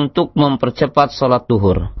disunnahkan untuk mempercepat sholat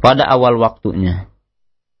duhur pada awal waktunya.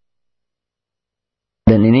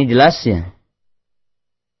 Dan ini jelas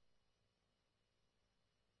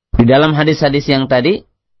Di dalam hadis-hadis yang tadi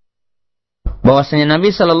bahwasanya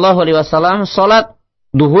Nabi sallallahu alaihi wasallam salat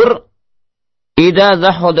duhur idza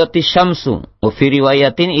zahadatis syamsu, wa fi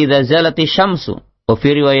riwayatin idza zalatis syamsu, wa fi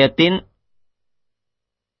riwayatin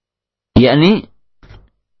yakni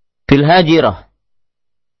fil hajirah.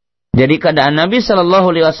 Jadi keadaan Nabi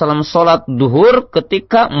sallallahu alaihi wasallam salat duhur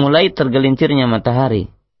ketika mulai tergelincirnya matahari.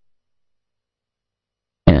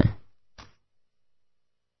 Ya.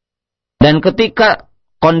 Dan ketika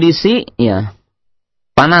kondisi ya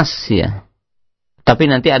panas ya. Tapi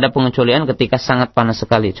nanti ada pengecualian ketika sangat panas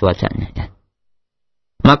sekali cuacanya ya.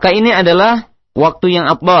 Maka ini adalah waktu yang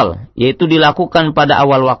afdal, yaitu dilakukan pada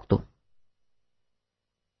awal waktu.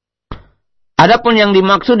 Adapun yang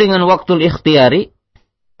dimaksud dengan waktu ikhtiyari,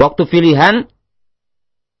 waktu pilihan,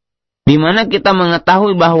 di mana kita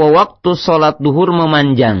mengetahui bahwa waktu sholat duhur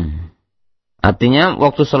memanjang. Artinya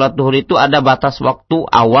waktu sholat duhur itu ada batas waktu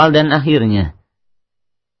awal dan akhirnya.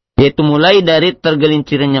 Yaitu mulai dari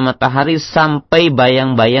tergelincirnya matahari sampai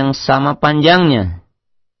bayang-bayang sama panjangnya.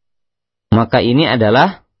 Maka ini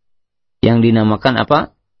adalah yang dinamakan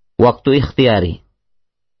apa? Waktu ikhtiyari.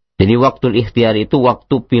 Jadi waktu ikhtiyari itu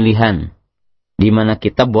waktu pilihan, di mana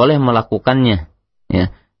kita boleh melakukannya.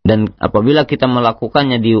 Ya. Dan apabila kita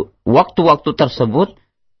melakukannya di waktu-waktu tersebut,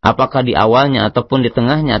 apakah di awalnya ataupun di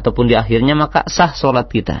tengahnya ataupun di akhirnya, maka sah sholat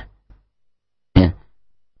kita. Ya.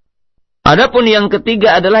 Adapun yang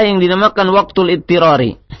ketiga adalah yang dinamakan waktu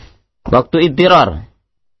idtirari. Waktu idtirar.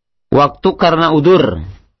 Waktu karena udur.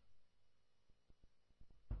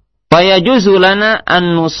 Fayajuzu lana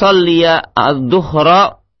an nusalliya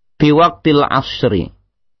ad-duhra fi waqtil asri.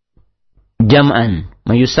 Jam'an.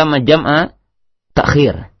 Mayusama jam'a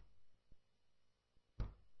takhir.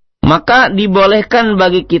 Maka dibolehkan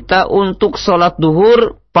bagi kita untuk sholat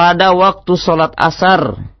duhur pada waktu sholat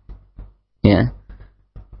asar. Ya.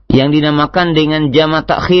 Yang dinamakan dengan jama'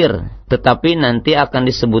 takhir. Tetapi nanti akan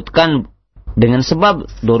disebutkan dengan sebab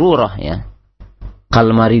darurah ya.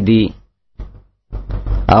 Kal maridi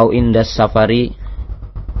au indas safari.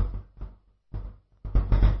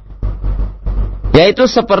 Yaitu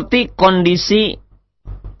seperti kondisi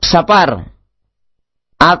safar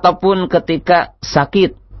ataupun ketika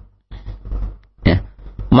sakit. Ya.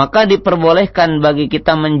 Maka diperbolehkan bagi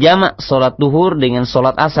kita menjamak sholat duhur dengan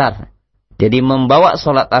sholat asar. Jadi membawa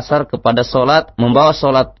sholat asar kepada sholat, membawa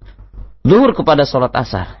sholat duhur kepada sholat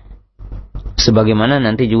asar. Sebagaimana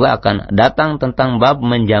nanti juga akan datang tentang bab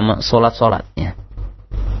menjamak sholat-sholatnya.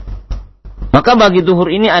 Maka bagi duhur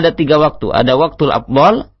ini ada 3 waktu. Ada waktu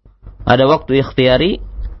afdal, ada waktu ikhtiyari,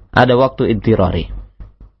 ada waktu idtirari.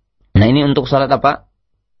 Nah ini untuk sholat apa?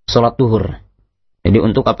 Sholat duhur. Jadi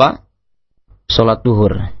untuk apa? Sholat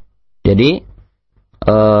duhur. Jadi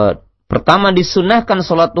pertama disunahkan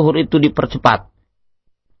sholat duhur itu dipercepat.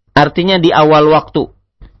 Artinya di awal waktu.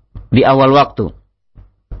 Di awal waktu.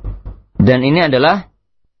 Dan ini adalah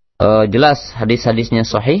jelas hadis-hadisnya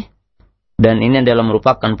sahih. Dan ini adalah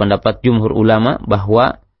merupakan pendapat jumhur ulama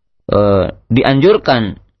bahwa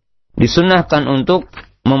dianjurkan, disunahkan untuk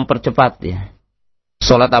mempercepat ya.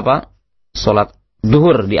 Sholat apa? Sholat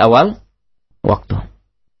duhur di awal waktu.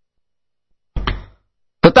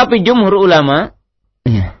 Tetapi jumhur ulama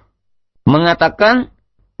ya, mengatakan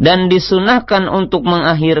dan disunahkan untuk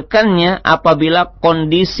mengakhirkannya apabila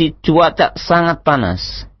kondisi cuaca sangat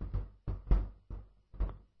panas.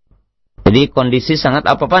 Jadi kondisi sangat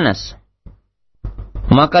apa panas?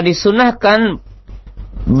 Maka disunahkan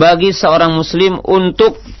bagi seorang muslim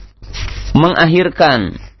untuk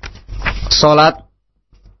mengakhirkan sholat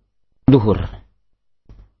duhur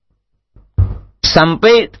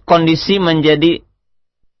sampai kondisi menjadi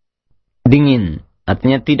dingin,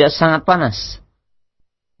 artinya tidak sangat panas.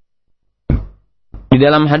 Di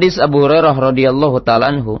dalam hadis Abu Hurairah radhiyallahu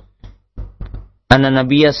taala anhu, anna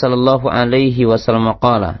Nabiyya sallallahu alaihi wasallam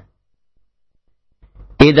qala,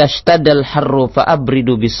 "Idza ishtadal harru fa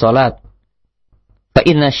abridu bis salat, fa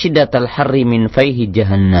inna shiddatal harri min fayhi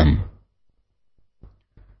jahannam."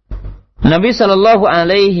 Nabi sallallahu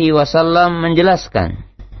alaihi wasallam menjelaskan,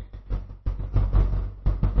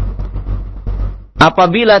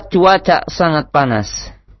 apabila cuaca sangat panas,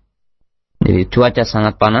 jadi cuaca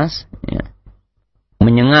sangat panas, ya,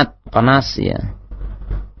 menyengat panas, ya,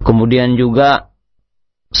 kemudian juga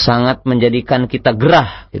sangat menjadikan kita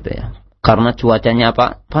gerah, gitu ya, karena cuacanya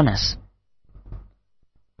apa? Panas.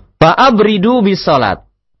 Fa'abridu bis salat,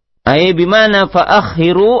 ay bimana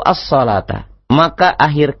fa'akhiru as-salata, maka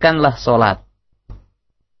akhirkanlah salat.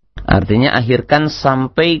 Artinya akhirkan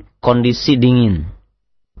sampai kondisi dingin.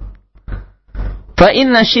 Fa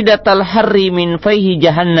inna shiddatal harri min fayhi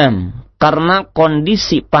jahannam, karena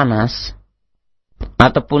kondisi panas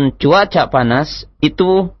ataupun cuaca panas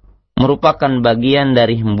itu merupakan bagian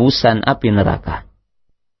dari hembusan api neraka.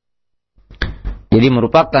 Jadi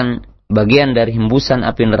merupakan bagian dari hembusan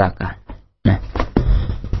api neraka. Nah,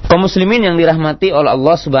 kaum muslimin yang dirahmati oleh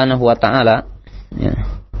Allah Subhanahu wa taala, ya.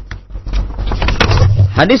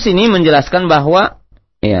 Hadis ini menjelaskan bahwa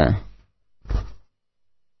ya,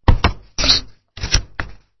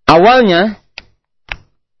 awalnya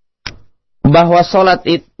bahwa salat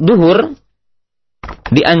duhur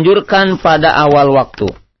dianjurkan pada awal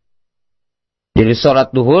waktu. Jadi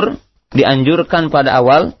salat duhur dianjurkan pada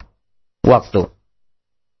awal waktu.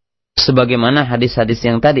 Sebagaimana hadis-hadis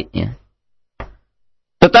yang tadi, ya.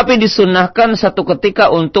 Tetapi disunnahkan satu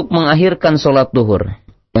ketika untuk mengakhirkan salat duhur.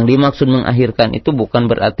 Yang dimaksud mengakhirkan itu bukan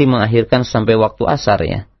berarti mengakhirkan sampai waktu asar,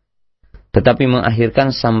 ya. Tetapi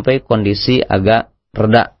mengakhirkan sampai kondisi agak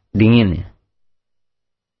reda, dingin, ya.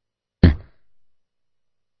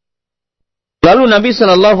 Lalu Nabi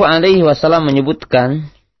Shallallahu Alaihi Wasallam menyebutkan,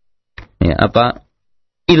 ya, apa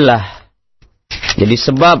illah, jadi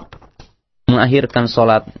sebab mengakhirkan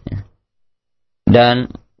sholat, ya,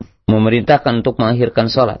 dan memerintahkan untuk mengakhirkan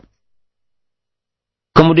sholat.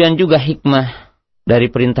 Kemudian juga hikmah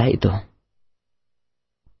dari perintah itu.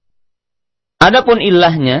 Adapun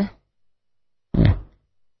ilahnya, ya,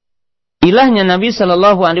 ilahnya Nabi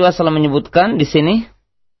Shallallahu Alaihi Wasallam menyebutkan di sini,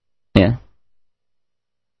 ya,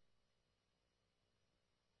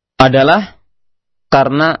 adalah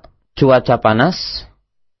karena cuaca panas,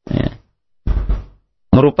 ya,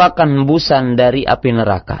 merupakan hembusan dari api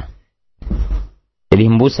neraka. Jadi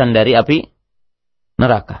hembusan dari api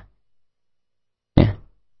neraka. Ya.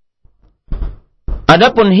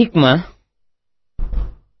 Adapun hikmah,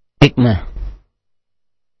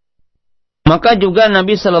 maka juga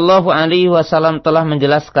Nabi Shallallahu Alaihi Wasallam telah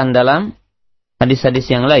menjelaskan dalam hadis-hadis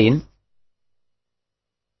yang lain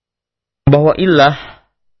bahwa illah,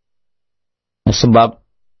 sebab,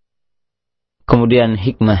 kemudian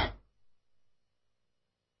hikmah,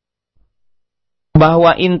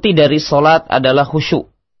 bahwa inti dari solat adalah khusyuk.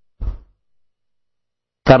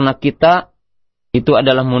 Karena kita itu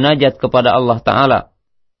adalah munajat kepada Allah Ta'ala,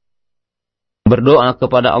 berdoa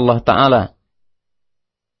kepada Allah Ta'ala,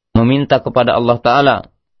 meminta kepada Allah Ta'ala,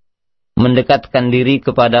 mendekatkan diri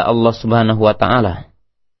kepada Allah Subhanahu wa Ta'ala.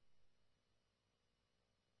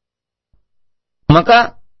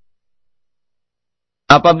 Maka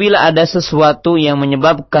apabila ada sesuatu yang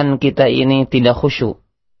menyebabkan kita ini tidak khusyuk,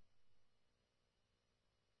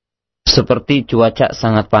 seperti cuaca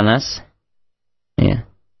sangat panas, ya,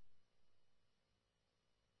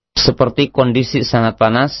 seperti kondisi sangat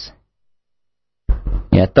panas,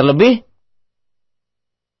 ya, terlebih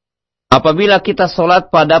apabila kita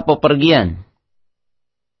sholat pada pepergian,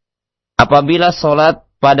 apabila sholat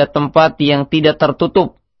pada tempat yang tidak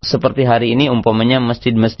tertutup, seperti hari ini umpamanya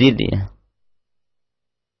masjid-masjid, ya.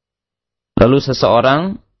 Lalu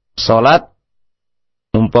seseorang sholat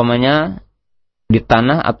umpamanya di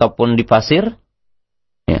tanah ataupun di pasir,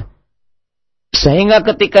 ya, sehingga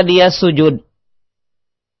ketika dia sujud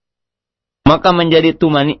maka menjadi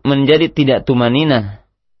tidak tumanina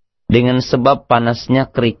dengan sebab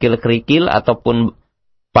panasnya kerikil-kerikil ataupun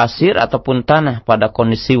pasir ataupun tanah pada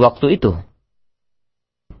kondisi waktu itu.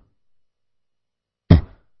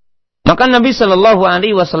 Maka Nabi Shallallahu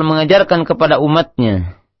Alaihi Wasallam mengajarkan kepada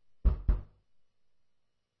umatnya,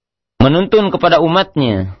 menuntun kepada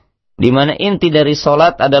umatnya, di mana inti dari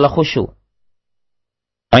solat adalah khusyuk.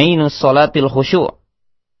 Ainus solatil khusyuk.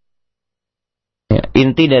 Ya,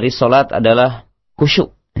 inti dari solat adalah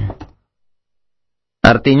khusyuk.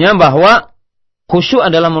 Artinya bahwa khusyuk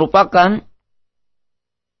adalah merupakan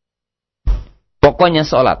pokoknya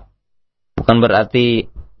solat. Bukan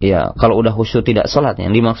berarti, ya, kalau udah khusyuk tidak solat.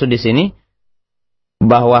 Yang dimaksud di sini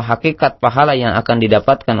bahwa hakikat pahala yang akan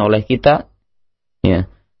didapatkan oleh kita,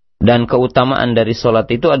 ya, dan keutamaan dari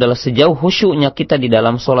solat itu adalah sejauh khusyuknya kita di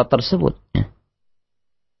dalam solat tersebut. Ya.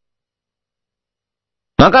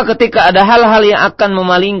 Maka ketika ada hal-hal yang akan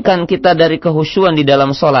memalingkan kita dari kehusyuan di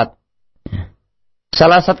dalam solat, ya,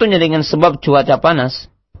 salah satunya dengan sebab cuaca panas,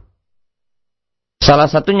 salah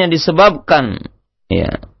satunya disebabkan,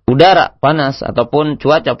 ya, udara panas ataupun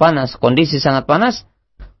cuaca panas, kondisi sangat panas,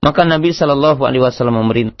 maka Nabi Shallallahu Alaihi Wasallam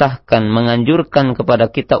memerintahkan, menganjurkan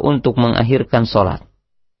kepada kita untuk mengakhirkan solat.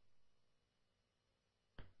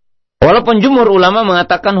 Walaupun jumhur ulama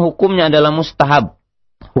mengatakan hukumnya adalah mustahab.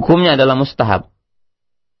 Hukumnya adalah mustahab.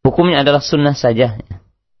 Hukumnya adalah sunnah saja.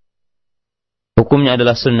 Hukumnya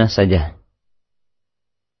adalah sunnah saja.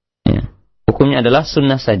 Ya. Hukumnya adalah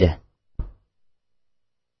sunnah saja.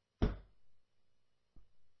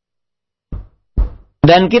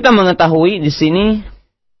 Dan kita mengetahui di sini,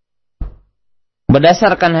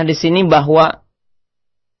 berdasarkan hadis ini, bahwa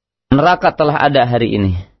neraka telah ada hari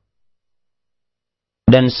ini.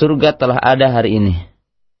 Dan surga telah ada hari ini.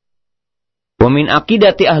 Wa min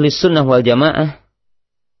aqidati ahli sunnah wal jamaah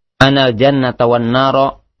anal jannata wan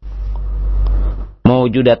nara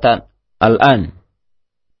mawjudatan al-an.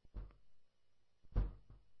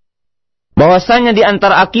 Bahwasanya di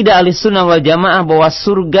antara akidah ahli sunnah wal jamaah bahwa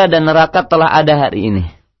surga dan neraka telah ada hari ini.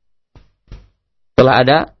 Telah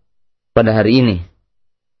ada pada hari ini.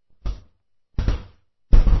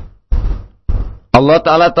 Allah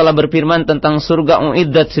Ta'ala telah berfirman tentang surga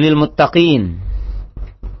uiddat lil muttaqin.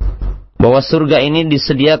 Bahwa surga ini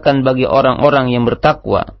disediakan bagi orang-orang yang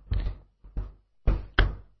bertakwa.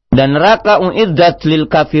 Dan neraka uiddat lil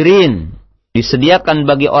kafirin. Disediakan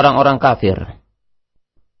bagi orang-orang kafir.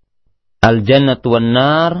 Al-jannatu wan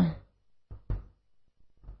nar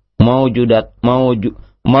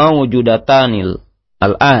mawjudatanil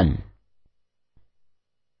al-an.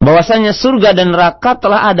 Bahwasanya surga dan neraka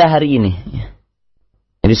telah ada hari ini.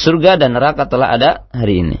 Jadi surga dan neraka telah ada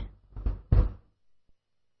hari ini.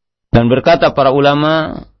 Dan berkata para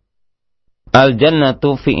ulama,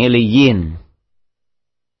 al-jannatu fi iliyyin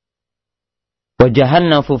wa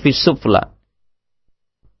jahannamu fi sufla.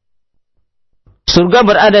 Surga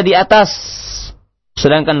berada di atas,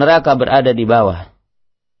 sedangkan neraka berada di bawah.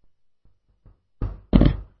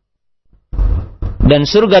 Dan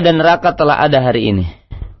surga dan neraka telah ada hari ini.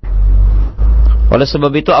 Oleh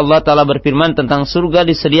sebab itu Allah Ta'ala berfirman tentang surga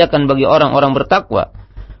disediakan bagi orang-orang bertakwa.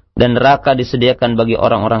 Dan neraka disediakan bagi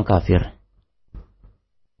orang-orang kafir.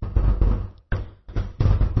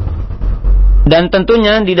 Dan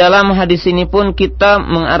tentunya di dalam hadis ini pun kita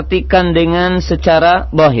mengartikan dengan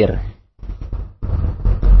secara zahir.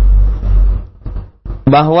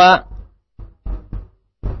 Bahwa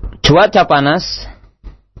cuaca panas,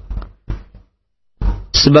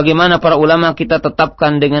 sebagaimana para ulama kita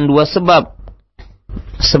tetapkan dengan dua sebab.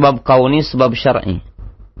 Sebab kauni, sebab syar'i.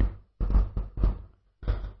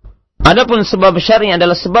 Adapun sebab syar'i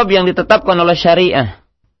adalah sebab yang ditetapkan oleh syariah.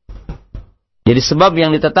 Jadi sebab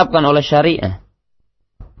yang ditetapkan oleh syariah.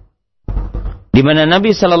 Di mana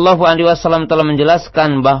Nabi SAW telah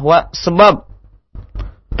menjelaskan bahwa sebab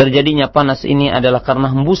terjadinya panas ini adalah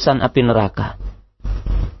karena hembusan api neraka.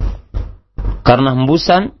 Karena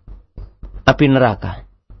hembusan api neraka.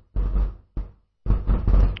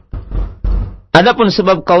 Adapun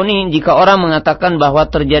sebab kauni, jika orang mengatakan bahwa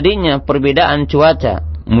terjadinya perbedaan cuaca,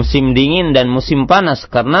 musim dingin dan musim panas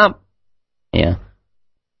karena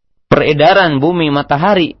peredaran bumi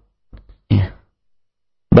matahari,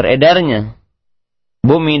 beredarnya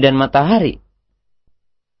bumi dan matahari,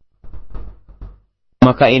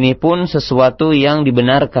 maka ini pun sesuatu yang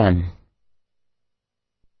dibenarkan.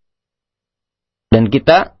 Dan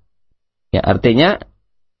kita artinya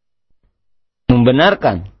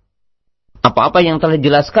membenarkan apa-apa yang telah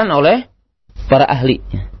dijelaskan oleh para ahli.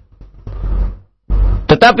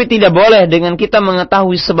 Tetapi tidak boleh dengan kita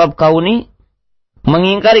mengetahui sebab kauni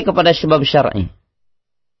mengingkari kepada sebab syar'i.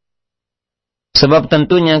 Sebab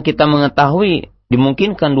tentunya kita mengetahui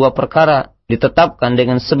dimungkinkan dua perkara ditetapkan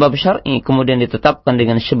dengan sebab syar'i kemudian ditetapkan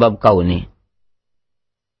dengan sebab kauni.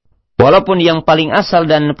 Walaupun yang paling asal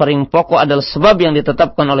dan paling pokok adalah sebab yang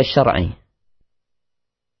ditetapkan oleh syar'i.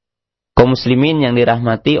 Kaum muslimin yang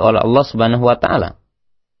dirahmati oleh Allah Subhanahu wa taala.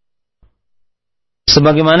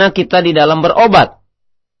 Sebagaimana kita di dalam berobat.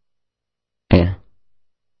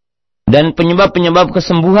 Dan penyebab-penyebab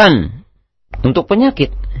kesembuhan untuk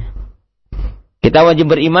penyakit. Kita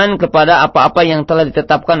wajib beriman kepada apa-apa yang telah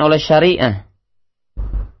ditetapkan oleh syariah.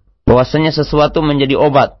 Bahwasanya sesuatu menjadi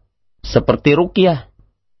obat. Seperti ruqyah.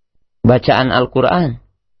 Bacaan Al-Quran.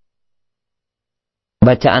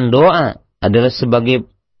 Bacaan doa adalah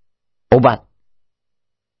sebagai obat.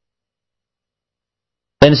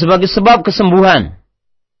 Dan sebagai sebab kesembuhan.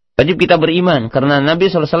 Wajib kita beriman. Karena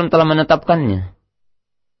Nabi SAW telah menetapkannya.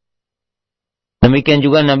 Demikian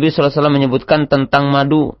juga Nabi SAW menyebutkan tentang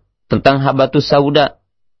madu. Tentang habatus sauda.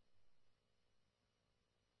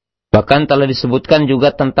 Bahkan telah disebutkan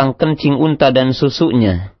juga tentang kencing unta dan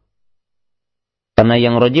susunya. Karena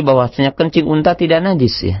yang rajih bahwasanya kencing unta tidak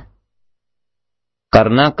najis ya.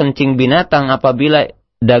 Karena kencing binatang apabila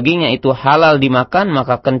dagingnya itu halal dimakan,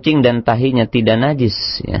 maka kencing dan tahinya tidak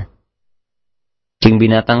najis ya. Kencing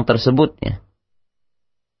binatang tersebut ya.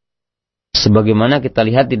 Sebagaimana kita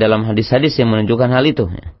lihat di dalam hadis-hadis yang menunjukkan hal itu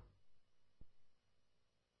ya.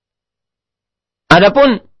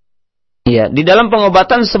 Adapun di dalam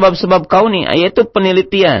pengobatan sebab-sebab kauni, yaitu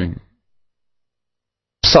penelitian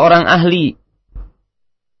seorang ahli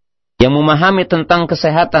yang memahami tentang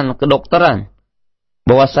kesehatan, kedokteran,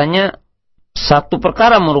 bahwasanya satu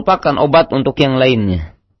perkara merupakan obat untuk yang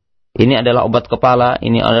lainnya. Ini adalah obat kepala,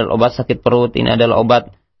 ini adalah obat sakit perut, ini adalah obat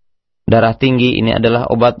darah tinggi, ini adalah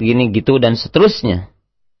obat gini gitu dan seterusnya.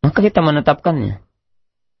 Maka kita menetapkannya.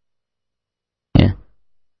 Ya.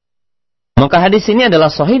 Maka hadis ini adalah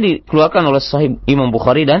sahih, dikeluarkan oleh Sahih Imam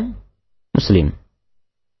Bukhari dan Muslim.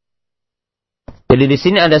 Jadi di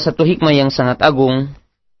sini ada satu hikmah yang sangat agung.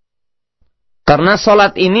 Karena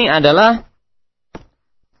sholat ini adalah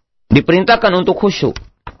diperintahkan untuk khusyuk.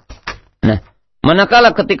 Nah,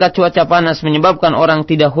 manakala ketika cuaca panas menyebabkan orang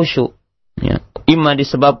tidak khusyuk, ya, imma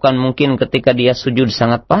disebabkan mungkin ketika dia sujud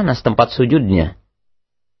sangat panas tempat sujudnya,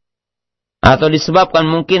 atau disebabkan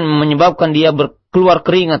mungkin menyebabkan dia keluar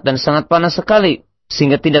keringat dan sangat panas sekali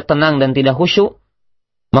sehingga tidak tenang dan tidak khusyuk,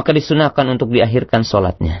 maka disunahkan untuk diakhirkan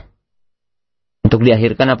sholatnya. Untuk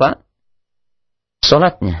diakhirkan apa?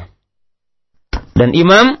 Sholatnya. Dan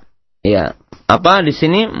imam, ya, di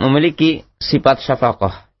sini memiliki sifat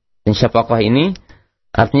syafaqah. Dan syafaqah ini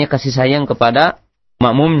artinya kasih sayang kepada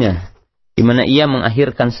makmumnya, di mana ia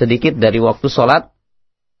mengakhirkan sedikit dari waktu sholat,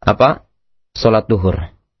 sholat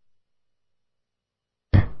duhur.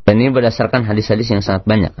 Dan ini berdasarkan hadis-hadis yang sangat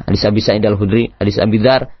banyak. Hadis Abi Sa'id al-Khudri, hadis Abi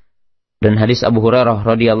Dzar, dan hadis Abu Hurairah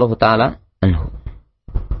radhiyallahu taala anhu.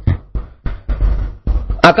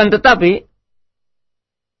 Akan tetapi,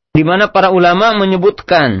 di mana para ulama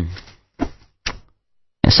menyebutkan,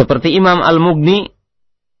 seperti Imam Al-Mughni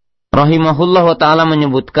rahimahullah ta'ala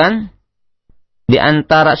menyebutkan, di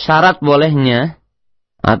antara syarat bolehnya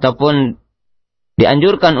ataupun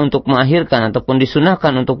dianjurkan untuk mengakhirkan ataupun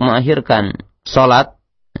disunahkan untuk mengakhirkan sholat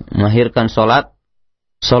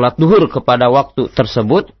duhur kepada waktu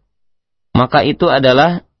tersebut, maka itu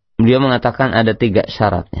adalah, beliau mengatakan ada 3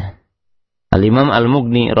 syaratnya. Al-Imam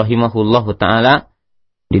Al-Mughni rahimahullah ta'ala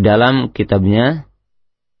di dalam kitabnya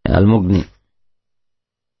Al-Mughni,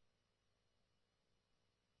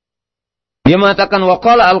 dia mengatakan,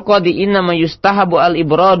 waqala al-qadi innama yustahabu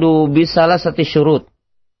al-ibradu bisalasati syurut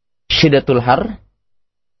syiddatul har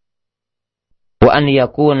wa an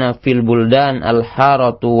yakuna fil buldan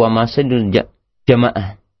al-haratu wa masjidul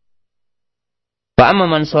jamaah. Fa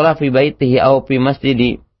amma man shalla fi baitihi aw fi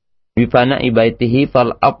masjidi bi fana'i baitihi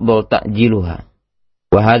fal afdal ta'jiluha.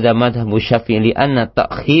 Wa hadha madhhabu Syafi'i li anna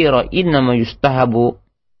ta'khira innama yustahabu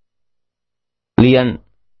lian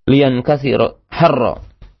katsira harra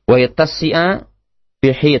wa yatassi'a fi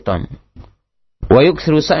hitan wa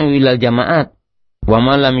yuksiru sa'yu ila jama'at wa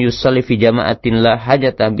ma lam yusalli fi jama'atin la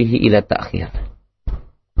hajata bihi ila ta'khir.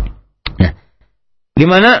 Nah, di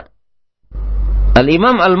mana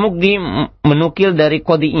Al-Imam Al-Mughni menukil dari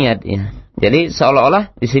Qadhi Iyad, ya. Jadi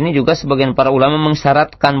seolah-olah di sini juga sebagian para ulama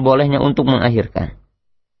mensyaratkan bolehnya untuk mengakhirkan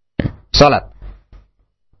salat.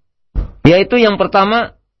 Yaitu yang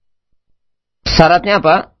pertama, syaratnya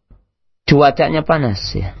apa? Cuacanya panas,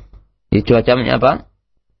 ya. Jadi cuacanya apa?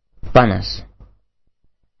 Panas.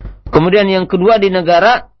 Kemudian yang kedua, di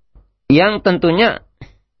negara yang tentunya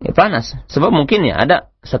panas. Sebab mungkin ya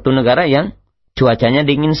ada satu negara yang cuacanya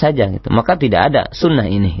dingin saja, gitu. Maka tidak ada sunnah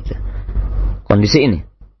ini, gitu. Kondisi ini.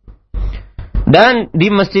 Dan di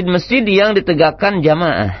masjid-masjid yang ditegakkan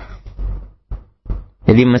jamaah.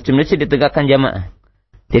 Jadi masjid-masjid ditegakkan jamaah.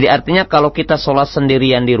 Jadi artinya kalau kita sholat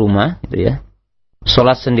sendirian di rumah, gitu ya.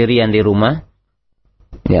 Sholat sendirian di rumah,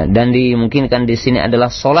 ya, dan dimungkinkan di sini adalah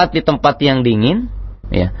sholat di tempat yang dingin,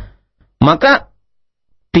 ya. Maka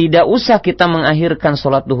tidak usah kita mengakhirkan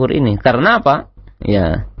sholat duhur ini. Karena apa?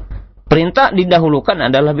 Ya, perintah didahulukan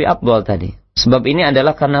adalah lebih afdal tadi. Sebab ini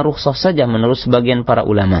adalah karena rukhsah saja menurut sebagian para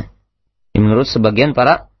ulama. Menurut sebagian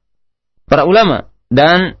para ulama.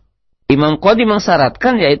 Dan Imam Qadhi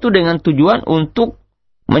mensyaratkan, yaitu dengan tujuan untuk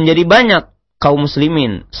menjadi banyak kaum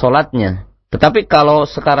muslimin sholatnya. Tetapi kalau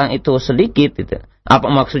sekarang itu sedikit, gitu, apa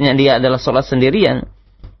maksudnya dia adalah sholat sendirian?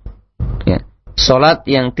 Ya, sholat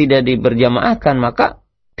yang tidak diberjamaahkan, maka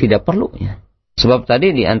tidak perlu. Ya. Sebab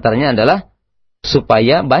tadi diantaranya adalah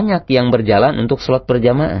supaya banyak yang berjalan untuk sholat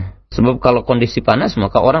berjamaah. Sebab kalau kondisi panas,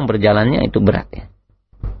 maka orang berjalannya itu berat. Ya.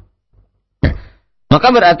 Nah,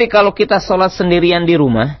 maka berarti kalau kita sholat sendirian di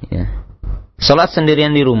rumah, ya, sholat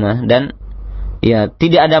sendirian di rumah dan ya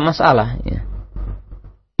tidak ada masalah. Ya.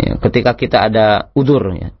 Ya, ketika kita ada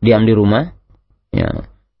udzur, ya, diam di rumah, ya,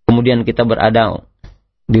 kemudian kita berada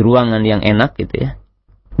di ruangan yang enak, gitu ya,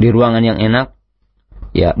 di ruangan yang enak,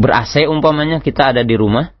 ya, ber-AC umpamanya kita ada di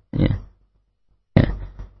rumah, ya. Ya.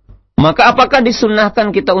 Maka apakah disunnahkan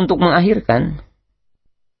kita untuk mengakhirkan?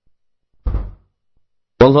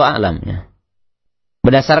 Wallahu a'lam, ya.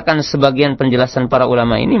 Berdasarkan sebagian penjelasan para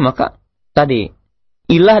ulama ini, maka tadi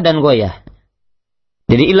ilah dan goyah.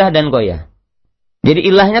 Jadi ilah dan goyah.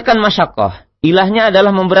 Jadi ilahnya kan masyaqqah. Ilahnya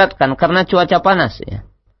adalah memberatkan karena cuaca panas, ya.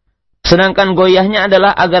 Sedangkan goyahnya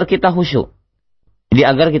adalah agar kita khusyuk. Jadi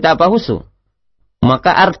agar kita apa? Khusyuk.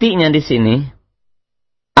 Maka artinya di sini,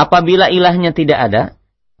 apabila ilahnya tidak ada,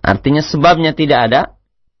 artinya sebabnya tidak ada,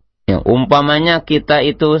 ya, umpamanya kita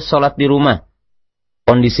itu sholat di rumah,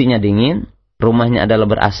 kondisinya dingin, rumahnya adalah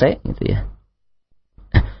ber-AC, gitu ya.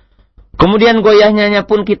 Kemudian goyahnya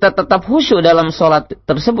pun kita tetap khusyuk dalam sholat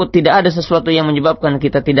tersebut, tidak ada sesuatu yang menyebabkan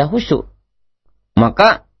kita tidak khusyuk.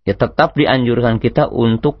 Maka ya tetap dianjurkan kita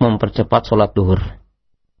untuk mempercepat sholat duhur.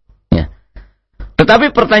 Ya.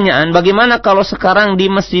 Tetapi pertanyaan, bagaimana kalau sekarang di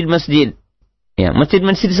masjid-masjid? Ya,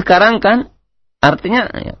 masjid-masjid sekarang kan, artinya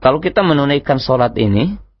ya, kalau kita menunaikan sholat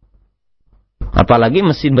ini, apalagi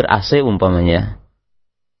masjid ber-AC umpamanya,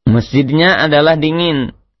 masjidnya adalah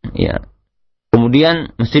dingin, ya.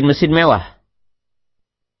 Kemudian masjid-masjid mewah.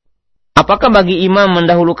 Apakah bagi imam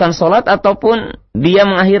mendahulukan sholat ataupun dia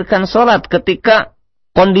mengakhirkan sholat ketika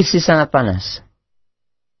kondisi sangat panas?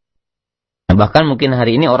 Nah, bahkan mungkin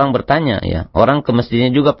hari ini orang bertanya, ya, orang ke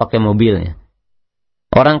masjidnya juga pakai mobilnya.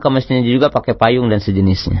 Orang ke masjidnya juga pakai payung dan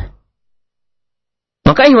sejenisnya.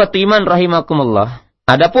 Maka ihwatu iman rahimakumullah,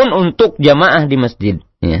 adapun untuk jamaah di masjid,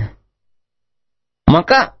 ya,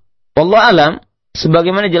 maka wallahu alam,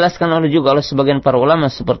 sebagaimana dijelaskan oleh sebagian para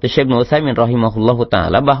ulama seperti Syekh Ibnu Utsaimin rahimahullahu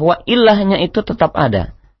taala, bahwa ilahnya itu tetap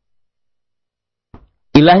ada.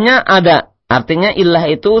 Ilahnya ada, artinya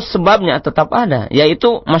ilah itu sebabnya tetap ada,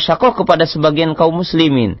 yaitu masyaqqah kepada sebagian kaum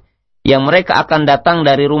muslimin yang mereka akan datang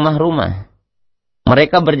dari rumah-rumah.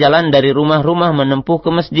 Mereka berjalan dari rumah-rumah menempuh ke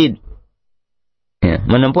masjid. Ya,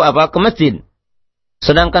 menempuh apa? Ke masjid.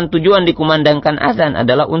 Sedangkan tujuan dikumandangkan azan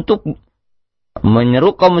adalah untuk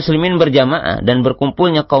menyeru kaum muslimin berjamaah dan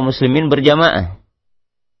berkumpulnya kaum muslimin berjamaah.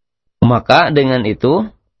 Maka dengan itu,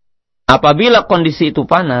 apabila kondisi itu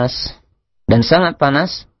panas dan sangat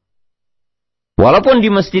panas, walaupun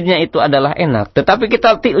di masjidnya itu adalah enak, tetapi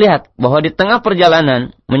kita lihat bahwa di tengah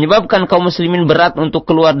perjalanan menyebabkan kaum muslimin berat untuk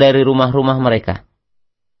keluar dari rumah-rumah mereka.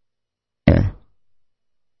 Ya.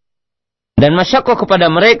 Dan masyaqqah kepada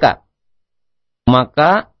mereka,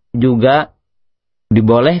 maka juga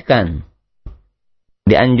dibolehkan,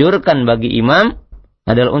 dianjurkan bagi imam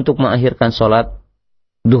adalah untuk mengakhirkan sholat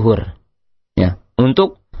duhur, ya,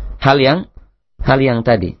 untuk hal yang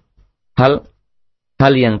tadi, hal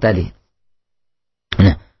yang tadi.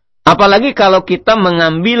 Nah, apalagi kalau kita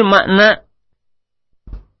mengambil makna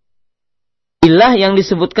ilah yang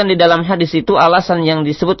disebutkan di dalam hadis itu, alasan yang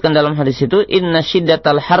disebutkan dalam hadis itu, inna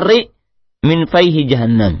syiddatal harri min faihi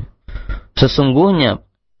jahannam. Sesungguhnya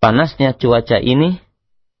panasnya cuaca ini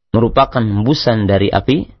merupakan hembusan dari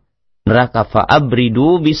api neraka,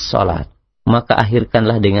 fa'abridu bis salat. Maka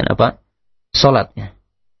akhirkanlah dengan apa? Salatnya.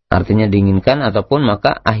 Artinya dinginkan ataupun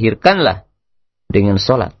maka akhirkanlah dengan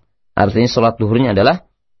salat. Artinya salat duhurnya adalah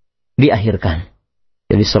diakhirkan.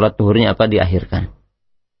 Jadi salat duhurnya apa? Diakhirkan.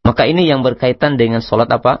 Maka ini yang berkaitan dengan salat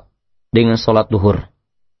apa? Dengan salat duhur.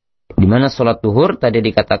 Di mana salat duhur tadi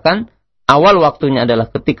dikatakan awal waktunya adalah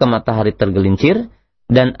ketika matahari tergelincir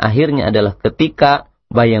dan akhirnya adalah ketika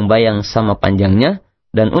bayang-bayang sama panjangnya.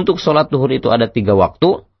 Dan untuk sholat duhur itu ada 3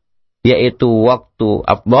 waktu, yaitu waktu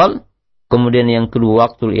afdal, kemudian yang kedua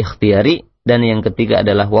waktu ikhtiyari, dan yang ketiga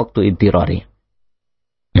adalah waktu idtirari.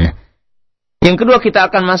 Nah, yang kedua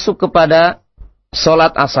kita akan masuk kepada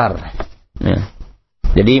sholat asar. Nah,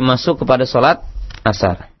 jadi masuk kepada sholat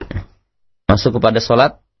asar. Masuk kepada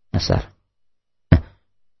sholat asar. Nah,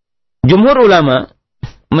 jumhur ulama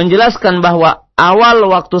menjelaskan bahwa awal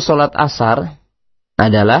waktu sholat asar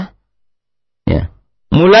adalah ya,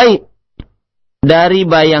 mulai dari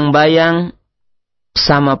bayang-bayang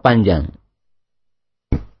sama panjang.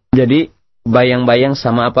 Jadi bayang-bayang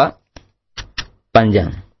sama apa?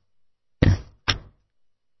 Panjang. Ya.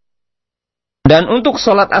 Dan untuk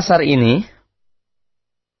sholat asar ini,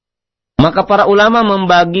 maka para ulama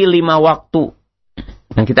membagi 5 waktu.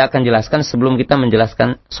 Dan kita akan jelaskan sebelum kita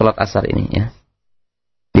menjelaskan sholat asar ini, ya.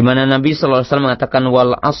 Di mana Nabi SAW mengatakan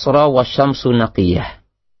wal asra wasyamsu naqiyah.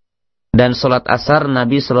 Dan sholat asar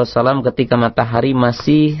Nabi SAW ketika matahari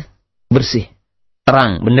masih bersih,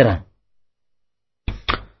 terang, benderang.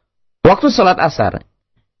 Waktu sholat asar.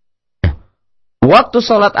 Waktu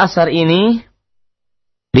sholat asar ini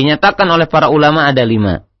dinyatakan oleh para ulama ada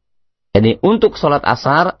 5. Jadi untuk sholat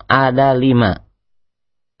asar ada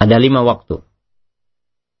 5. Ada 5 waktu.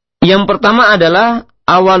 Yang pertama adalah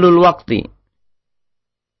awalul waktu.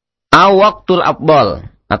 Waktul afdal,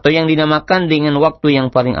 atau yang dinamakan dengan waktu yang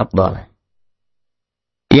paling afdal.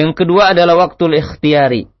 Yang kedua adalah waktul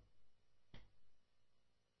ikhtiyari.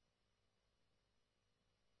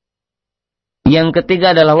 Yang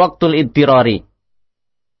ketiga adalah waktul idtirari.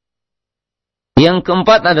 Yang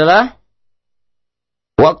keempat adalah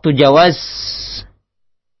waktu jawaz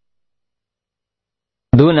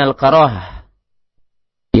dunal karohah.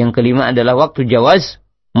 Yang kelima adalah waktu jawaz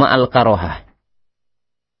ma'al karohah.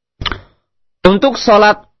 Untuk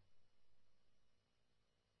sholat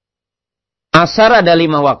asar ada 5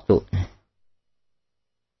 waktu.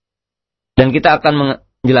 Dan kita akan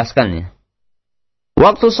menjelaskannya.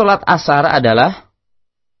 Waktu sholat asar adalah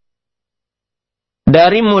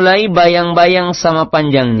dari mulai bayang-bayang sama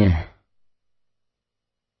panjangnya.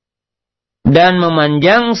 Dan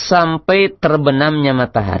memanjang sampai terbenamnya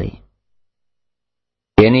matahari.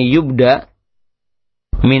 Yani yubda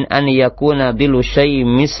min an yakuna dilu syai'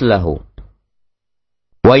 mislahu.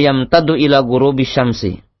 Wa yamtadu ila ghurubi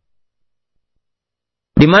syamsi.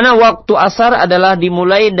 Di mana waktu asar adalah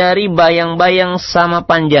dimulai dari bayang-bayang sama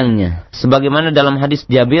panjangnya. Sebagaimana dalam hadis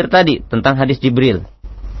Jabir tadi, tentang hadis Jibril.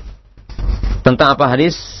 Tentang apa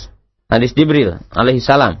hadis? Hadis Jibril alaihi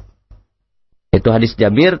salam. Itu hadis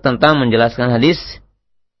Jabir tentang menjelaskan hadis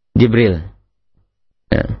Jibril.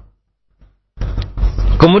 Ya.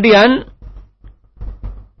 Kemudian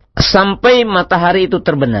sampai matahari itu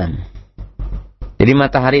terbenam. Jadi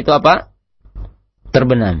matahari itu apa?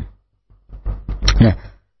 Terbenam. Nah,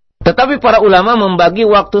 tetapi para ulama membagi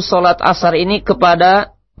waktu sholat asar ini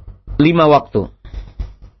kepada 5 waktu.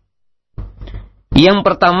 Yang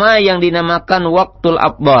pertama yang dinamakan waktul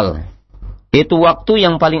afdal. Itu waktu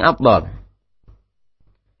yang paling afdal.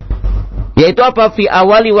 Yaitu apa? Fi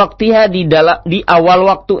awali waktiha, di awal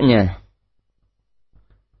waktunya.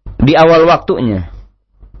 Di awal waktunya.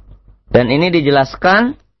 Dan ini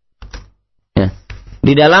dijelaskan ya,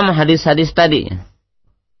 di dalam hadis-hadis tadi.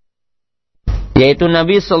 Yaitu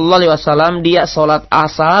Nabi SAW dia sholat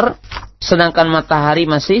asar sedangkan matahari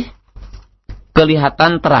masih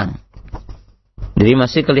kelihatan terang. Jadi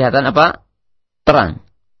masih kelihatan apa? Terang.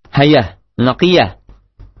 Hayah, naqiyah.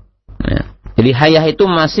 Ya. Jadi hayah itu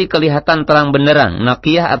masih kelihatan terang benderang.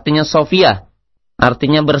 Naqiyah artinya sofiyah,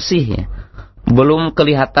 artinya bersih. Ya. Belum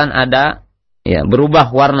kelihatan ada ya berubah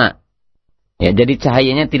warna. Ya, jadi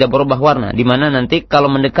cahayanya tidak berubah warna. Di mana nanti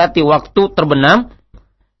kalau mendekati waktu terbenam,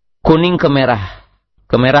 kuning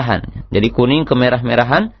kemerahan. Jadi kuning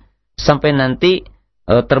kemerah-merahan sampai nanti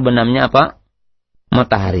terbenamnya apa?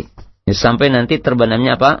 Matahari. Ya, sampai nanti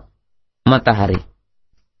terbenamnya apa? Matahari.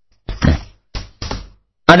 Nah.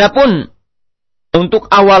 Adapun untuk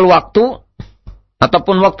awal waktu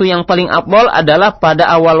ataupun waktu yang paling afdal adalah pada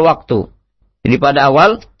awal waktu. Jadi pada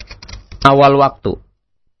awal waktu.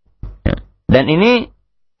 Ya. Dan ini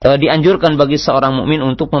dianjurkan bagi seorang mukmin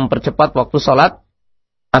untuk mempercepat waktu salat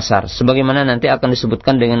asar, sebagaimana nanti akan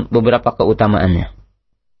disebutkan dengan beberapa keutamaannya.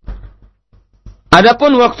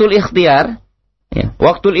 Adapun waktul ikhtiar, ya,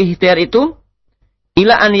 waktul ikhtiar itu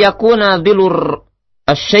ila an yakuna dilur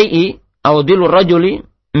asy-syai'i atau dilur rajuli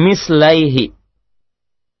mislaihi.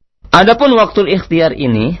 Adapun waktul ikhtiar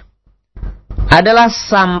ini adalah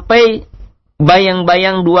sampai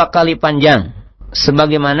bayang-bayang 2 kali panjang,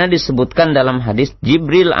 sebagaimana disebutkan dalam hadis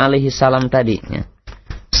Jibril alaihi salam tadi. Ya.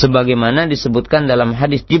 Sebagaimana disebutkan dalam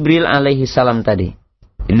hadis Jibril alaihi salam tadi.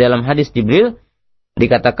 Di dalam hadis Jibril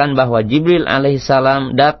dikatakan bahwa Jibril alaihi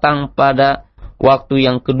salam datang pada waktu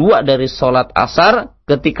yang kedua dari sholat asar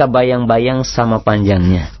ketika bayang-bayang sama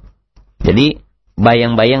panjangnya. Jadi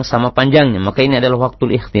bayang-bayang sama panjangnya, maka ini adalah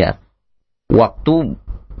waktu ikhtiar. Waktu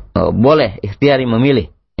boleh ikhtiari memilih.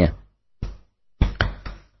 Ya.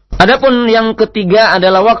 Adapun yang ketiga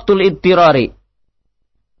adalah waktu ittirari.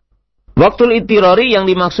 Waktu ittirari yang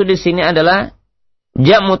dimaksud di sini adalah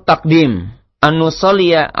jam'ut taqdim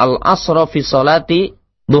an-nusalliya al-asra fi sholati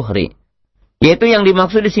duhri. Yaitu yang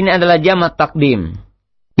dimaksud di sini adalah jamak takdim,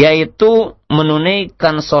 yaitu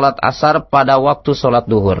menunaikan sholat asar pada waktu sholat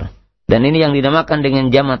duhur. Dan ini yang dinamakan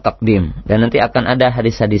dengan jamak takdim. Dan nanti akan ada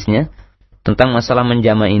hadis-hadisnya tentang masalah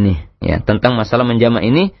menjama ini. Ya, tentang masalah menjama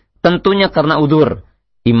ini tentunya karena udzur,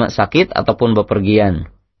 ima sakit ataupun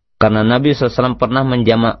bepergian. Karena Nabi SAW pernah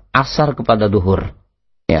menjama asar kepada duhur.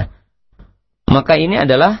 Ya. Maka ini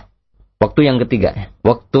adalah waktu yang ketiga,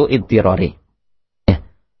 waktu ittirari.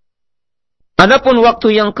 Adapun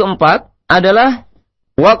waktu yang keempat adalah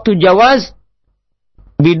waktu jawaz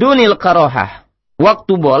bidunil karohah.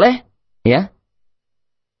 Waktu boleh, ya,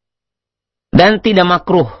 dan tidak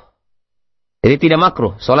makruh. Jadi tidak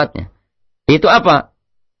makruh sholatnya. Itu apa?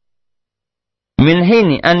 Min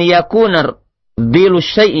hini an yakunar dilu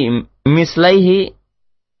syai'i mislaihi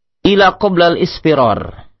ila qabla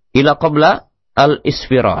al-isfirar. Ila qabla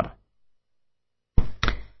al-isfirar.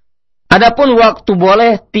 Adapun waktu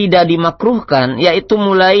boleh tidak dimakruhkan, yaitu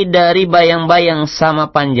mulai dari bayang-bayang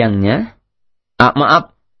sama panjangnya.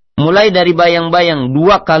 Mulai dari bayang-bayang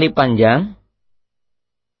 2 kali panjang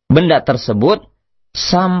benda tersebut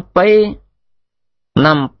sampai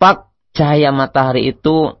nampak cahaya matahari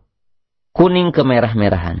itu kuning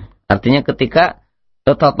kemerah-merahan. Artinya ketika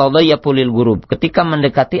tatatadayyafu lil ghurub, ketika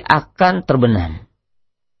mendekati akan terbenam.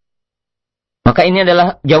 Maka ini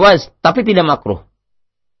adalah jawaz, tapi tidak makruh.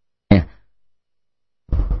 Ya.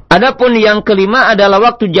 Adapun yang kelima adalah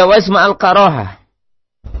waktu jawaz ma'al karahah.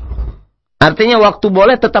 Artinya waktu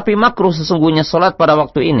boleh tetapi makruh sesungguhnya salat pada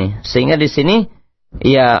waktu ini. Sehingga di sini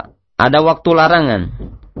ya ada waktu larangan.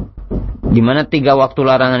 Di mana 3 waktu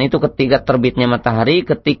larangan itu ketika terbitnya matahari,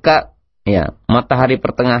 ketika ya matahari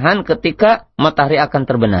pertengahan, ketika matahari akan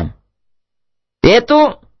terbenam. Yaitu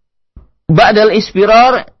ba'dal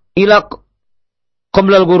isfirar ila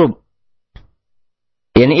qablal ghurub.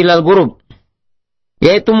 Yani ilal ghurub.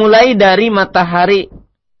 Yaitu mulai dari matahari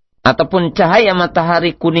ataupun cahaya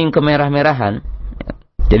matahari kuning kemerah-merahan.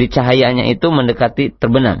 Jadi cahayanya itu mendekati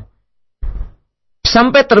terbenam.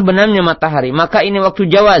 Sampai terbenamnya matahari, maka ini waktu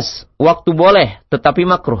jawaz, waktu boleh tetapi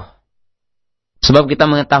makruh. Sebab kita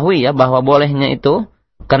mengetahui ya bahwa bolehnya itu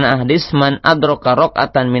karena hadis man adraka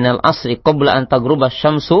raq'atan minal asri qabla an taghruba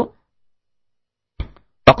syamsu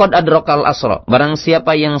faqad adrakal asra. Barang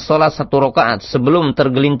siapa yang salat 1 rakaat sebelum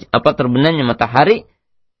terbenamnya matahari,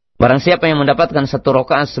 barang siapa yang mendapatkan 1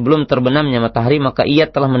 rakaat sebelum terbenamnya matahari, maka ia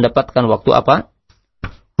telah mendapatkan waktu apa?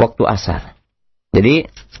 Waktu asar. Jadi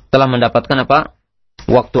telah mendapatkan apa?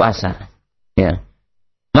 Waktu asar. Ya.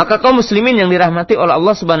 Maka kaum muslimin yang dirahmati oleh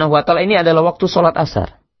Allah Subhanahu wa taala, ini adalah waktu salat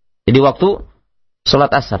asar. Jadi waktu salat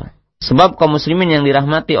asar. Sebab kaum muslimin yang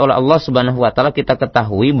dirahmati oleh Allah Subhanahu wa taala, kita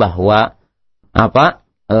ketahui bahwa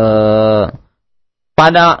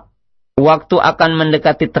pada waktu akan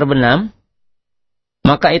mendekati terbenam,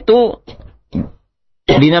 maka itu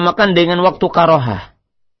dinamakan dengan waktu karohah,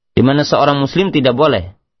 di mana seorang muslim tidak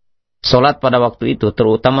boleh salat pada waktu itu,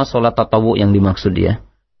 terutama salat tatawwu yang dimaksud dia.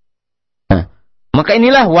 Nah, maka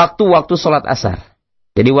inilah waktu-waktu salat asar.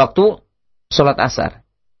 Jadi waktu salat asar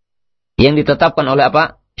yang ditetapkan oleh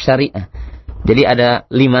apa? Syariah. Jadi ada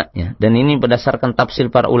 5 ya, dan ini berdasarkan tafsir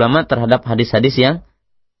para ulama terhadap hadis-hadis yang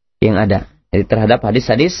ada. Jadi terhadap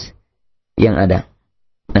hadis-hadis yang ada.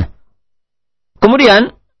 Nah,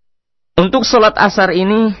 kemudian untuk salat asar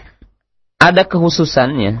ini ada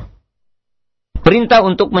kekhususannya. Perintah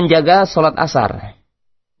untuk menjaga salat asar.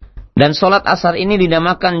 Dan salat asar ini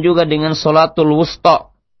dinamakan juga dengan salatul wusta.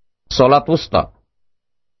 Salat wusta.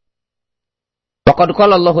 Faqad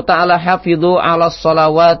qala Allah Ta'ala hafidhu 'ala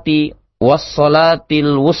sholawati was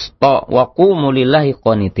salatil wusta wa qumu lillahi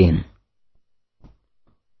qanitin.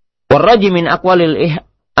 Warraji min aqwalil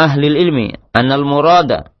ahlil ilmi annal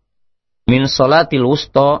murada min salatil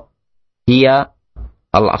wusta hiya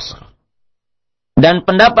al-asr. Dan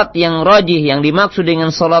pendapat yang rajih yang dimaksud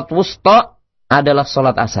dengan salat wusta adalah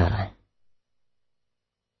salat asar.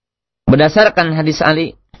 Berdasarkan hadis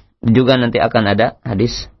Ali, juga nanti akan ada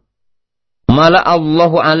hadis mala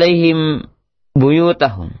Allahu alaihim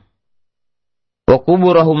buyutahum wa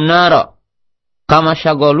kuburahum nara kama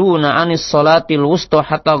syaghaluna anis salatil wusta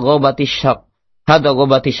hatta ghabati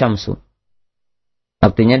syamsu.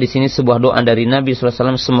 Artinya di sini sebuah doa dari Nabi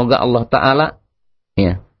SAW, semoga Allah Ta'ala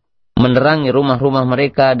ya, menerangi rumah-rumah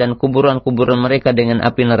mereka dan kuburan-kuburan mereka dengan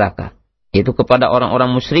api neraka. Itu kepada orang-orang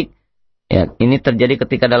musyrik. Ya, ini terjadi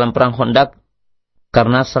ketika dalam perang Khandaq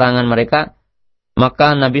karena serangan mereka,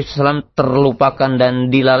 maka Nabi SAW terlupakan dan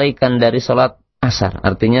dilalaikan dari salat asar.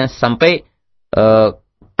 Artinya sampai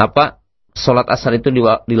salat asar itu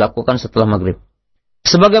dilakukan setelah maghrib.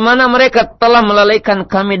 Sebagaimana mereka telah melalaikan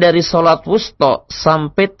kami dari salat wusta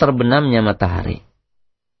sampai terbenamnya matahari.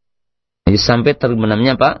 Jadi sampai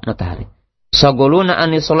terbenamnya matahari. Sagoluna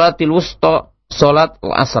ani salatil wusta, salat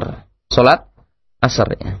asar. Salat asar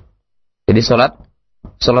ya. Jadi salat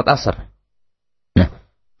asar. Nah,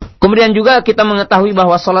 kemudian juga kita mengetahui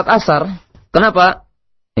bahwa salat asar, kenapa?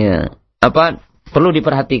 Ya, perlu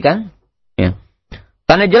diperhatikan? Ya.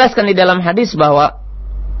 Karena jelaskan di dalam hadis bahwa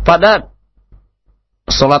pada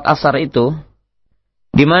salat asar itu,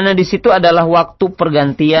 di mana di situ adalah waktu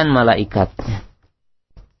pergantian malaikat.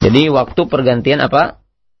 Jadi waktu pergantian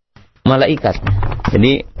malaikat.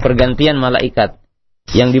 Jadi pergantian malaikat.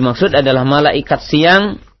 Yang dimaksud adalah malaikat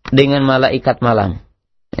siang dengan malaikat malam.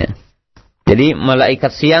 Ya. Jadi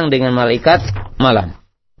malaikat siang dengan malaikat malam.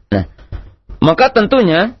 Nah, maka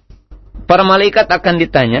tentunya para malaikat akan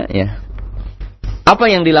ditanya, ya, apa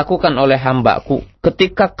yang dilakukan oleh hambaku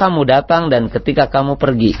ketika kamu datang dan ketika kamu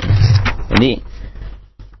pergi. Jadi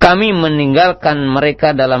kami meninggalkan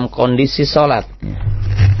mereka dalam kondisi sholat.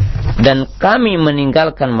 Dan kami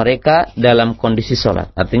meninggalkan mereka dalam kondisi sholat.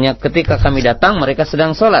 Artinya ketika kami datang mereka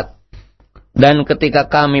sedang sholat. Dan ketika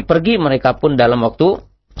kami pergi mereka pun dalam waktu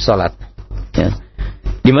sholat. Ya.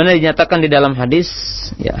 Di mana dinyatakan di dalam hadis,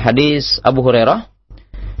 ya, hadis Abu Hurairah,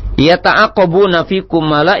 yata'aqabuna fikum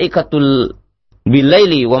malaikatul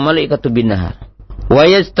bilaili wa malaikatul binnahar wa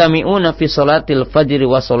yajtami'una fi salatil fajri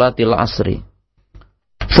wa salatil asri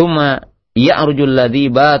thumma ya'rujul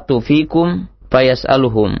ladzi batu fikum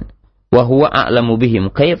fayas'aluhum wa huwa a'lamu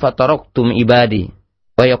bihim kaifa taraktum ibadi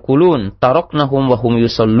wa yaqulun taraknahum wa hum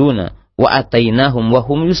yusalluna wa atainahum wa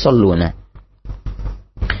hum yusalluna.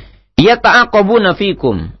 Yata'aqabuna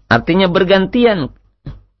fikum, artinya bergantian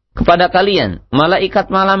kepada kalian malaikat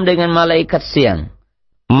malam dengan malaikat siang,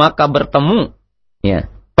 maka bertemu, ya,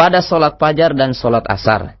 pada salat fajar dan salat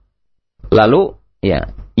asar. Lalu, ya,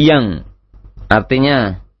 yang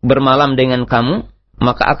artinya bermalam dengan kamu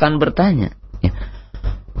maka akan bertanya, ya,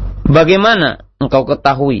 bagaimana engkau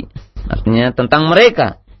ketahui, artinya tentang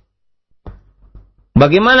mereka,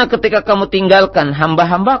 bagaimana ketika kamu tinggalkan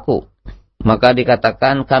hamba-hambaku? Maka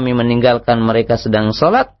dikatakan kami meninggalkan mereka sedang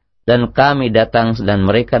sholat dan kami datang dan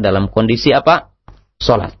mereka dalam kondisi apa?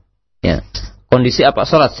 Sholat. Ya. Kondisi apa?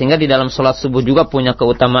 Sholat. Sehingga di dalam sholat subuh juga punya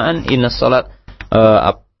keutamaan inna sholat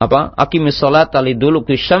aqimis sholat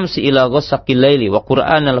liduluki syamsi ila ghasaqil laili wa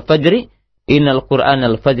qur'an al-fajri innal qur'an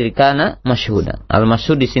al-fajri kana masyhuda.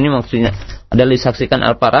 Al-masyhud di sini maksudnya adalah disaksikan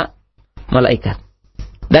para malaikat.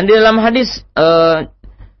 Dan di dalam hadis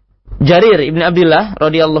Jarir ibn Abdullah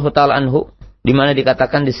radhiyallahu taala anhu, di mana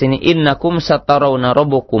dikatakan di sini innakum satarawna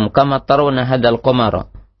rabbukum kama tarawna hadal qamara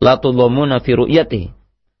la tudhamuna fi ru'yatihi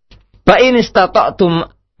fa in istata'tum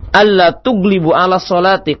alla tuglibu ala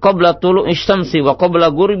salati qabla tulu'i syamsi wa qabla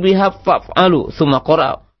ghurubiha fa'alu thumma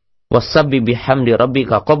qara wasabbi bihamdi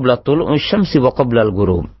rabbika qabla tulu'i syamsi wa qabla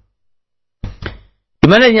al-ghurub. Di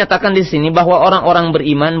mana dinyatakan di sini bahwa orang-orang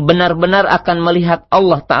beriman benar-benar akan melihat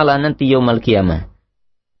Allah taala nanti yaumul qiyamah.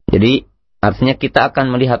 Jadi artinya kita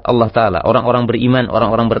akan melihat Allah Ta'ala, orang-orang beriman,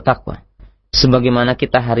 orang-orang bertakwa. Sebagaimana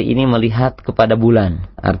kita hari ini melihat kepada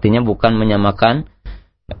bulan. Artinya bukan menyamakan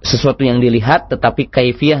sesuatu yang dilihat, tetapi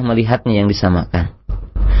kaifiyah melihatnya yang disamakan.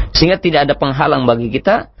 Sehingga tidak ada penghalang bagi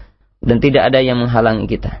kita, dan tidak ada yang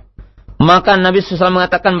menghalangi kita. Maka Nabi SAW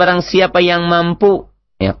mengatakan barang siapa yang mampu,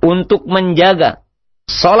 ya, untuk menjaga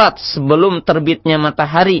salat sebelum terbitnya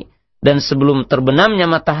matahari dan sebelum terbenamnya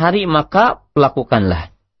matahari, maka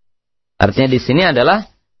lakukanlah. Artinya di sini adalah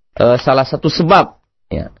salah satu sebab,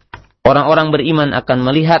 ya, orang-orang beriman akan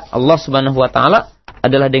melihat Allah Subhanahu wa taala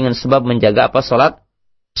adalah dengan sebab menjaga apa? Salat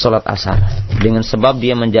asar. Dengan sebab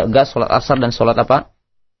dia menjaga salat asar dan salat apa?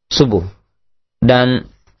 Subuh. Dan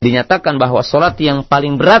dinyatakan bahwa salat yang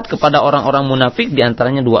paling berat kepada orang-orang munafik di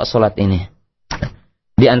antaranya dua salat ini.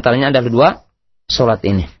 Di antaranya adalah dua salat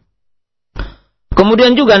ini.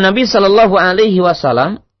 Kemudian juga Nabi sallallahu alaihi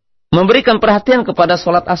wasallam memberikan perhatian kepada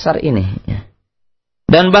sholat asar ini.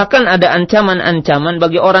 Dan bahkan ada ancaman-ancaman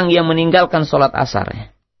bagi orang yang meninggalkan sholat asar.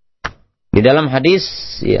 Di dalam hadis,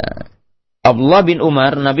 ya, Abdullah bin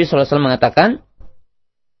Umar, Nabi SAW mengatakan,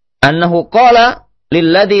 Annahu qala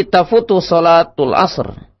lilladhi tafutu sholatul asr,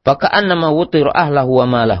 faka'annama wutiru ahlahu wa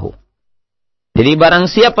malahu. Jadi barang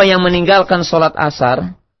siapa yang meninggalkan sholat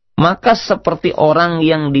asar, maka seperti orang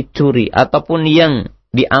yang dicuri, ataupun yang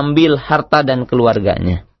diambil harta dan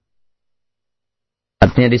keluarganya.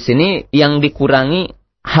 Artinya di sini yang dikurangi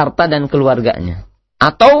harta dan keluarganya,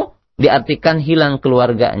 atau diartikan hilang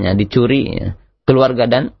keluarganya, dicuri, ya, keluarga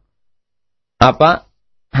dan apa?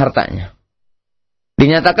 Hartanya.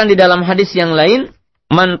 Dinyatakan di dalam hadis yang lain,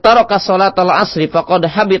 man taraka sholatal asri faqad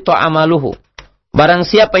habita amaluhu. Barang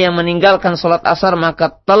siapa yang meninggalkan salat asar maka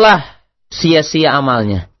telah sia-sia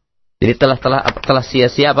amalnya. Jadi telah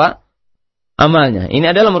sia-sia apa? Amalnya. Ini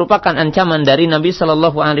adalah merupakan ancaman dari Nabi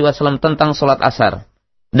sallallahu alaihi wasallam tentang salat asar.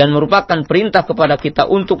 Dan merupakan perintah kepada kita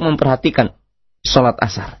untuk memperhatikan salat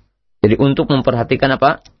asar. Jadi untuk memperhatikan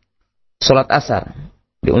apa? Salat asar.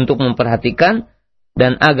 Jadi untuk memperhatikan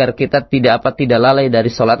dan agar kita tidak lalai dari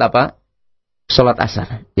salat apa? Salat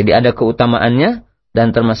asar. Jadi ada keutamaannya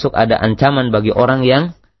dan termasuk ada ancaman bagi orang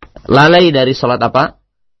yang lalai dari salat apa?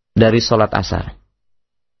 Dari salat asar.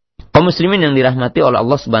 Kaum muslimin yang dirahmati oleh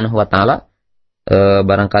Allah Subhanahu wa taala,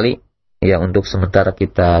 barangkali ya untuk sementara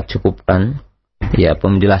kita cukupkan. Ya,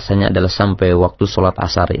 penjelasannya adalah sampai waktu sholat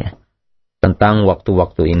asar, ya, tentang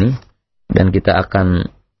waktu-waktu ini, dan kita akan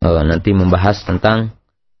nanti membahas tentang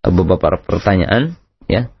beberapa pertanyaan,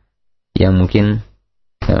 ya, yang mungkin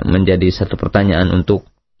menjadi satu pertanyaan untuk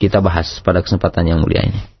kita bahas pada kesempatan yang mulia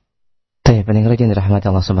ini. Baik, pendengar yang dirahmati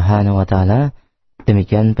Allah Subhanahu wa taala,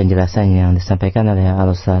 demikian penjelasan yang disampaikan oleh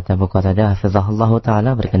Al-Ustaz Abu Qatadah hafizahullah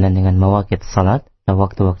taala berkenaan dengan mawaqit salat,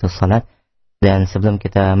 waktu-waktu salat. Dan sebelum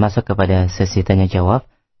kita masuk kepada sesi tanya jawab,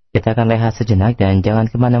 kita akan rehat sejenak dan jangan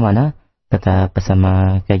kemana-mana. tetap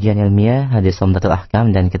bersama kajian ilmiah hadis Umdatul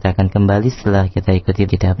Ahkam, dan kita akan kembali setelah kita ikuti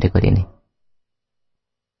jeda berikut ini.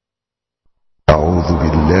 أعوذ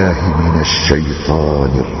بالله من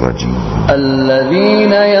الشيطان الرجيم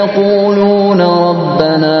الذين يقولون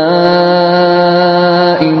ربنا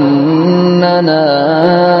إننا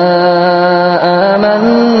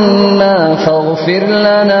آمنا فاغفر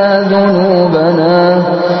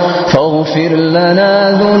لنا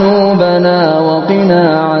ذنوبنا وقنا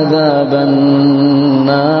عذاب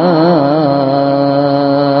النار.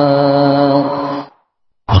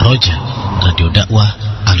 Roja, radio dakwah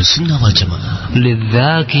Ahlussunnah wal Jamaah.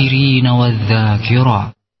 للذاكرين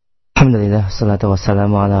والذاكرات. Alhamdulillah, salatu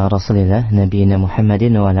wassalamu ala rasulillah nabiyina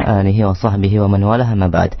Muhammadin wa ala alihi wa sahbihi wa man walaha ma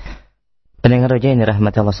ba'd. Pendengar Roja ini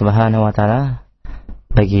rahmat Allah subhanahu wa ta'ala,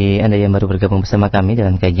 bagi Anda yang baru bergabung bersama kami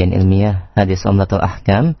dalam kajian ilmiah hadis Umdatul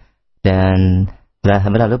Ahkam, dan telah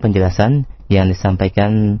berlalu penjelasan yang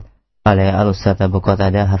disampaikan oleh Al-Ustaz Abu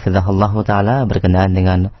Qatada hafizahullah ta'ala berkenaan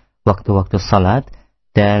dengan waktu-waktu salat,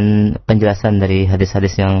 dan penjelasan dari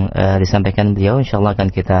hadis-hadis yang disampaikan beliau insyaallah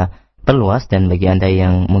akan kita perluas. Dan bagi Anda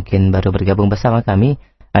yang mungkin baru bergabung bersama kami,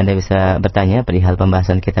 Anda bisa bertanya perihal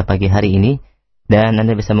pembahasan kita pagi hari ini, dan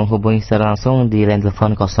Anda bisa menghubungi secara langsung di line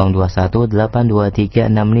telepon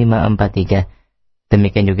 0218236543.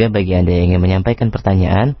 Demikian juga bagi Anda yang ingin menyampaikan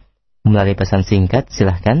pertanyaan melalui pesan singkat,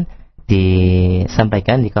 silahkan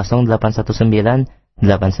disampaikan di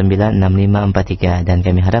 0819896543, dan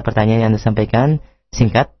kami harap pertanyaan yang Anda sampaikan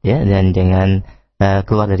singkat ya, dan jangan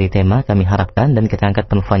keluar dari tema, kami harapkan, dan kita angkat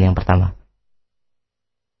penelpon yang pertama.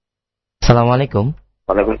 Assalamualaikum.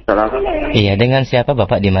 Waalaikumsalam. Iya, dengan siapa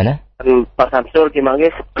Bapak, di mana? Pak Samsul di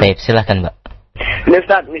Manggis. Baik, silahkan Pak. Ini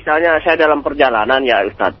Ustaz, misalnya saya dalam perjalanan ya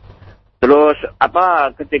Ustaz. Terus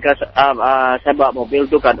ketika saya bawa mobil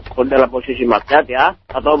itu kan dalam posisi macet ya,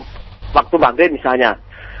 atau waktu maghrib misalnya.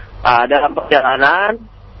 Dalam perjalanan,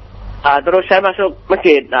 terus saya masuk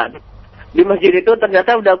masjid. Nah, di masjid itu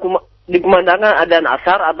ternyata udah dikumandangkan adzan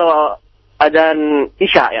asar atau adzan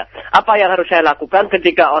isya ya. Apa yang harus saya lakukan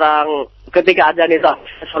ketika adzan itu,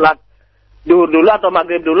 sholat duhur dulu atau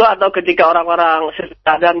maghrib dulu, atau ketika orang-orang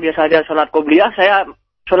adzan biasanya sholat qobliyah, saya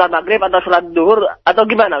sholat maghrib atau sholat duhur, atau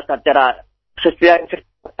gimana Ustaz cara sesuai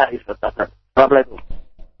Ustaz? Assalamualaikum.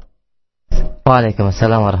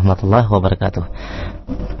 Waalaikumsalam warahmatullahi wabarakatuh.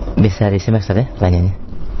 Bisa disimak Ustaz ya pertanyaannya?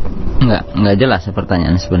 Enggak jelas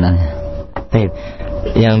pertanyaan sebenarnya. Baik,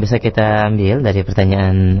 yang bisa kita ambil dari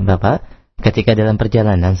pertanyaan Bapak, ketika dalam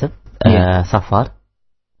perjalanan safar,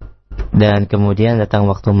 dan kemudian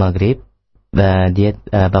datang waktu maghrib,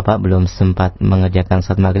 Bapak belum sempat mengerjakan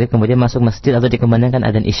sholat maghrib, kemudian masuk masjid atau dikumandangkan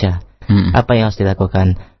adzan isya. Apa yang harus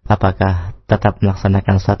dilakukan? Apakah tetap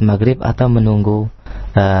melaksanakan sholat maghrib atau menunggu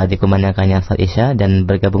dikumandangkannya sholat isya dan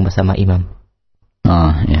bergabung bersama imam?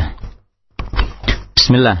 Oh ya.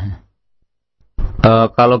 Bismillah.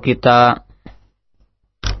 Kalau kita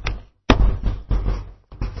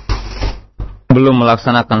belum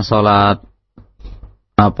melaksanakan sholat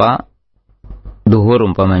duhur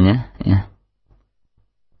umpamanya ya,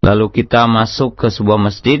 lalu kita masuk ke sebuah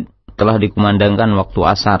masjid, telah dikumandangkan waktu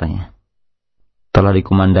asar ya,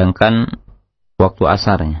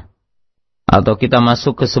 atau kita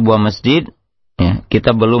masuk ke sebuah masjid ya,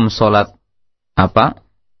 kita belum sholat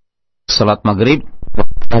maghrib,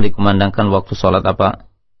 telah dikumandangkan waktu sholat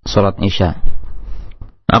isya.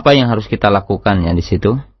 Apa yang harus kita lakukan ya di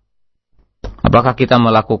situ? Apakah kita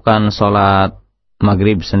melakukan sholat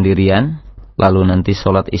maghrib sendirian, lalu nanti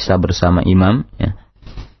sholat isya bersama imam ya,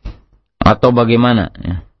 atau bagaimana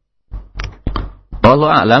ya?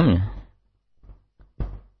 Wallahu a'lam ya,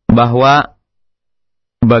 bahwa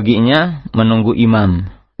baginya menunggu imam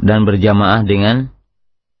dan berjamaah dengan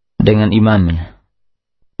imam ya.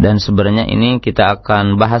 Dan sebenarnya ini kita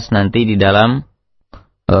akan bahas nanti di dalam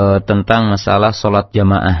tentang masalah sholat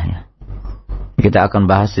jamaah ya. Kita akan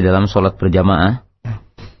bahas di dalam sholat berjamaah.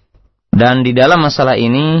 Dan di dalam masalah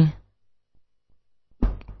ini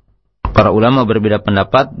para ulama berbeda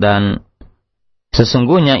pendapat, dan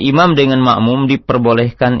sesungguhnya imam dengan makmum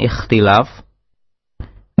diperbolehkan ikhtilaf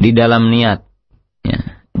di dalam niat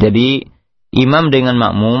ya. Jadi imam dengan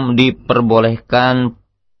makmum diperbolehkan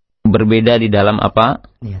berbeda di dalam niat.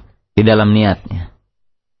 Di dalam niat ya.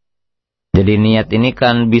 Jadi niat ini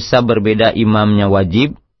kan bisa berbeda, imamnya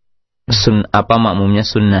wajib, makmumnya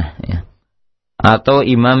sunnah ya. Atau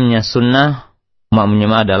imamnya sunnah,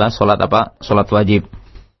 makmumnya adalah sholat wajib.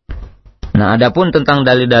 Nah, adapun tentang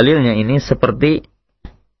dalil-dalilnya ini seperti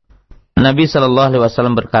Nabi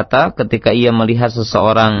SAW berkata ketika ia melihat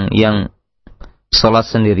seseorang yang sholat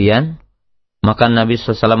sendirian, maka Nabi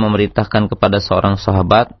SAW memerintahkan kepada seorang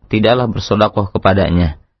sahabat, tidaklah bersedekah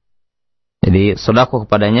kepadanya. Jadi sedekah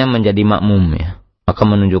kepadanya menjadi makmum ya. Maka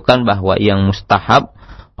menunjukkan bahwa yang mustahab,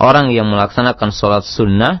 orang yang melaksanakan sholat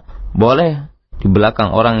sunnah boleh di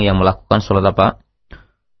belakang orang yang melakukan sholat apa?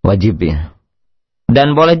 Wajib ya.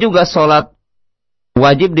 Dan boleh juga sholat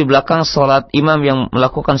wajib di belakang sholat imam yang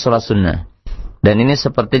melakukan sholat sunnah. Dan ini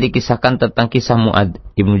seperti dikisahkan tentang kisah Mu'ad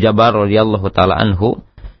Ibnu Jabal radhiyallahu taala anhu,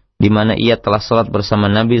 di mana ia telah sholat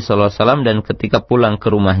bersama Nabi SAW dan ketika pulang ke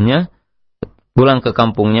rumahnya, pulang ke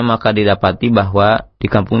kampungnya, maka didapati bahwa di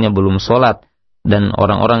kampungnya belum sholat dan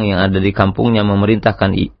orang-orang yang ada di kampungnya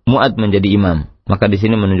memerintahkan Mu'ad menjadi imam. Maka di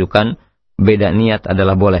sini menunjukkan beda niat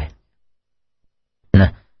adalah boleh.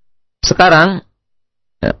 Nah, sekarang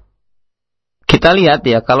kita lihat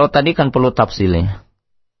ya, kalau tadi kan perlu tafsilnya.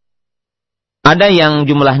 Ada yang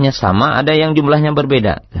jumlahnya sama, ada yang jumlahnya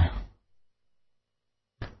berbeda.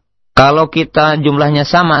 Kalau kita jumlahnya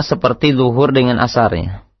sama seperti zuhur dengan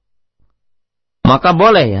asarnya, maka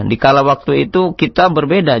boleh ya, di kala waktu itu kita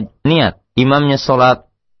berbeda niat. Imamnya sholat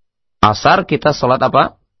asar, kita sholat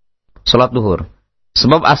apa? Sholat zuhur.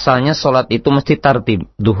 Sebab asalnya sholat itu mesti tartib.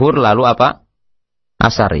 Zuhur lalu apa?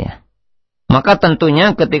 Asar ya. Maka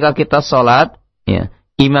tentunya ketika kita sholat, ya,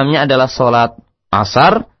 imamnya adalah sholat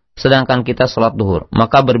asar, sedangkan kita sholat zuhur.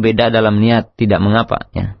 Maka berbeda dalam niat, tidak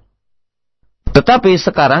mengapa ya. Tetapi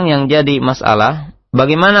sekarang yang jadi masalah,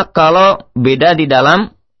 bagaimana kalau beda di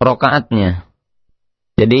dalam rokaatnya?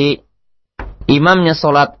 Jadi imamnya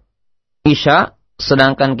sholat isya,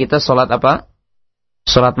 sedangkan kita sholat apa?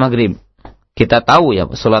 Sholat maghrib. Kita tahu ya,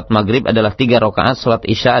 sholat maghrib adalah 3 rakaat, sholat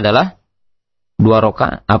isya adalah 2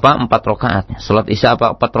 rakaat, 4 rakaat. Sholat isya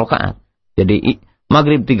 4 rakaat. Jadi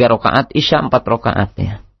maghrib 3 rakaat, isya 4 rakaat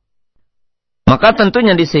ya. Maka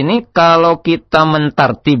tentunya di sini kalau kita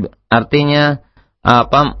mentartib, artinya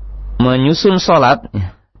menyusun sholat,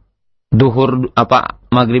 duhur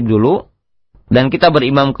maghrib dulu, dan kita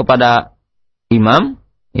berimam kepada imam,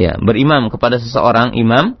 ya, berimam kepada seseorang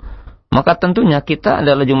imam, maka tentunya kita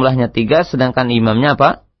adalah jumlahnya 3, sedangkan imamnya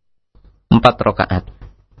 4 rakaat.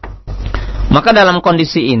 Maka dalam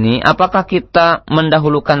kondisi ini, apakah kita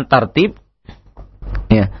mendahulukan tartib,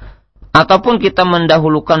 ya, ataupun kita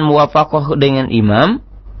mendahulukan muwafaqah dengan imam,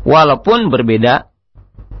 walaupun berbeda,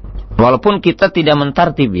 walaupun kita tidak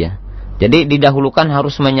mentartib ya. Jadi didahulukan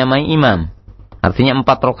harus menyamai imam. Artinya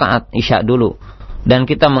 4 rakaat isya dulu. Dan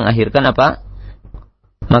kita mengakhirkan apa?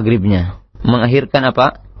 Maghribnya. Mengakhirkan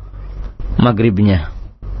apa? Maghribnya.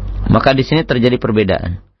 Maka di sini terjadi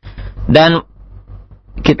perbedaan. Dan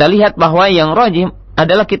kita lihat bahwa yang rajih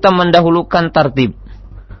adalah kita mendahulukan tartib.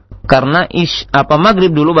 Karena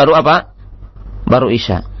maghrib dulu baru apa? Baru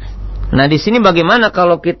isya. Nah di sini bagaimana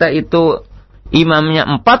kalau kita itu imamnya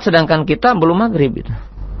 4 sedangkan kita belum maghrib?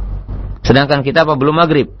 Sedangkan kita belum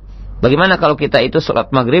maghrib? Bagaimana kalau kita itu sholat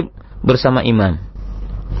maghrib bersama imam?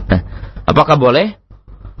 Nah, apakah boleh?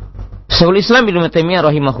 Syekhul Islam Ibnu Taimiyah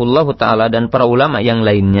rahimahullahu taala dan para ulama yang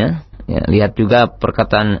lainnya, ya, lihat juga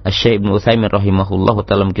perkataan Syekh Ibnu Utsaimin rahimahullahu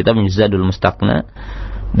taala dalam kitab Zadul Mustaqna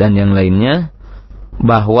dan yang lainnya,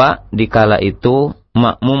 bahwa dikala itu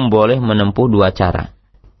makmum boleh menempuh 2 cara.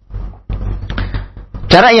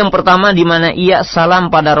 Cara yang pertama di mana ia salam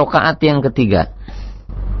pada rakaat yang ketiga.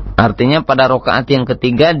 Artinya pada rakaat yang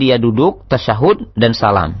ketiga dia duduk, tasyahud dan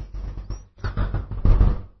salam.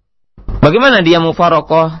 Bagaimana dia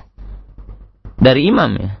mufaraqah dari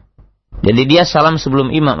imam ya? Jadi dia salam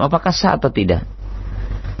sebelum imam, apakah sah atau tidak?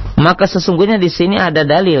 Maka sesungguhnya di sini ada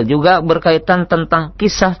dalil juga berkaitan tentang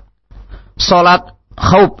kisah salat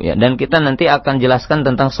khauf ya, dan kita nanti akan jelaskan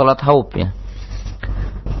tentang salat khauf ya.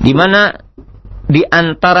 Di mana di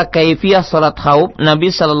antara kaifiyah salat khauf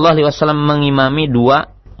Nabi sallallahu alaihi wasallam mengimami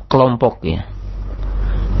 2 kelompok ya.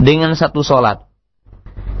 Dengan satu salat.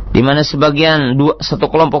 Di mana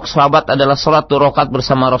satu kelompok sahabat adalah salat 2 rakaat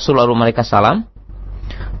bersama Rasul lalu mereka salam.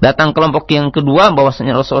 Datang kelompok yang kedua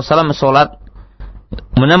bahwasanya Rasulullah SAW salat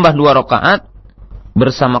menambah 2 rakaat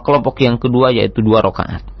bersama kelompok yang kedua yaitu 2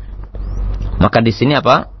 rakaat. Maka di sini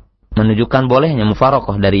apa? Menunjukkan bolehnya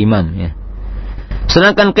mufaraqah dari imam ya.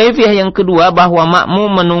 Sedangkan kaifiyah yang kedua bahwa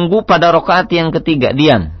makmum menunggu pada rakaat yang ketiga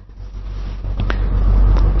diam.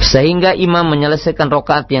 Sehingga imam menyelesaikan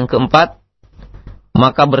rakaat yang keempat,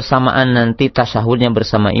 maka bersamaan nanti tasyahudnya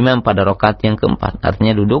bersama imam pada rakaat yang keempat.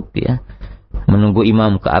 Artinya duduk ya, menunggu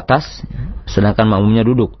imam ke atas, sedangkan makmumnya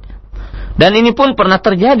duduk. Dan ini pun pernah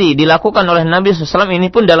terjadi, dilakukan oleh Nabi SAW, ini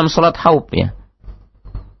pun dalam sholat khauf ya.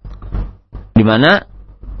 Di mana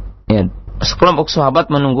ya, sekelompok sahabat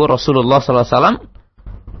menunggu Rasulullah SAW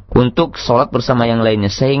untuk sholat bersama yang lainnya,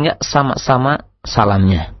 sehingga sama-sama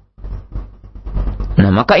salamnya. Nah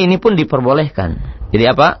maka ini pun diperbolehkan. Jadi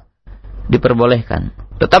apa? Diperbolehkan.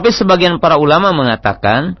 Tetapi sebagian para ulama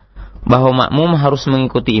mengatakan bahwa makmum harus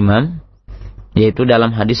mengikuti imam, yaitu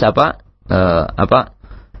dalam hadis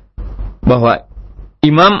bahwa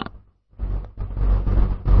imam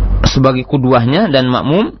sebagai kuduahnya dan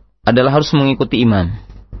makmum adalah harus mengikuti imam.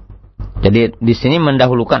 Jadi di sini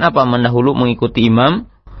mendahulukan mengikuti imam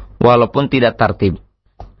walaupun tidak tartib.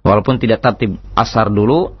 Walaupun tidak tartib, asar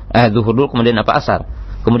dulu, zuhur dulu, kemudian asar.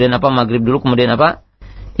 Kemudian maghrib dulu, kemudian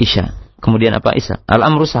isya. Kemudian isya.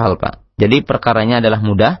 Al-amru sahal, Pak. Jadi perkaranya adalah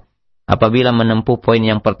mudah apabila menempuh poin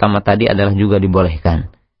yang pertama tadi adalah juga dibolehkan.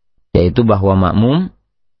 Yaitu bahwa makmum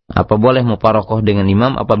boleh muparokoh dengan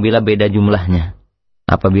imam apabila beda jumlahnya.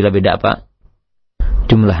 Apabila beda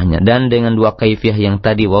jumlahnya. Dan dengan dua kaifiyah yang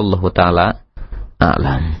tadi, wallahu ta'ala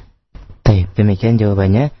a'lam. Baik, demikian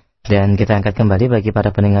jawabannya. Dan kita angkat kembali bagi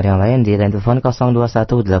para pendengar yang lain di line telepon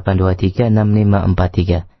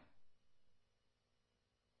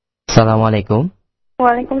 0218236543. Assalamualaikum.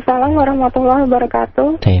 Waalaikumsalam warahmatullahi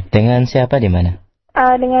wabarakatuh. Baik, dengan siapa di mana?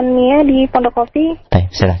 Dengan Nia di Pondok Kopi.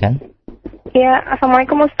 Baik, silakan. Ya,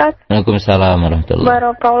 assalamualaikum Ustaz. Waalaikumsalam warahmatullahi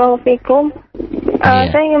wabarakatuh. Barakallahu fikum.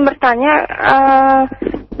 Saya ingin bertanya,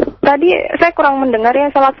 tadi saya kurang mendengar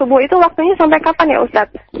ya, salat subuh itu waktunya sampai kapan ya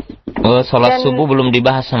Ustaz? Oh, salat subuh belum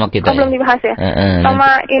dibahas sama kita. Belum dibahas ya.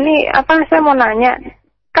 Sama ini saya mau nanya,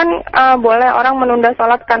 kan boleh orang menunda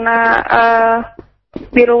salat karena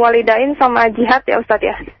biru walidain sama jihad ya Ustaz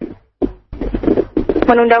ya?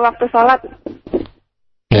 Menunda waktu salat.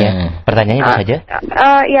 Iya, pertanyaannya itu saja.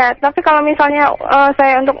 Ya, tapi kalau misalnya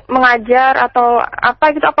saya untuk mengajar atau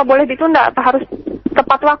gitu, apa boleh ditunda? Apa harus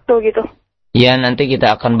tepat waktu gitu? Ya, nanti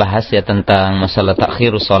kita akan bahas ya tentang masalah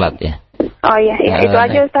takhirus salat ya. Oh iya, itu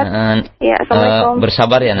aja Ustaz. Ya, assalamualaikum.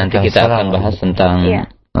 Bersabar ya, nanti kita akan bahas tentang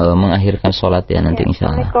mengakhirkan salat ya nanti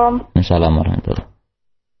insyaallah. Assalamualaikum warahmatullahi wabarakatuh.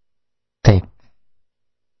 Baik.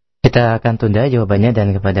 Kita akan tunda jawabannya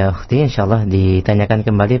dan kepada ukhti insyaallah ditanyakan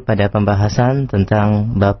kembali pada pembahasan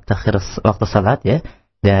tentang bab takhir waktu salat ya.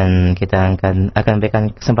 Dan kita akan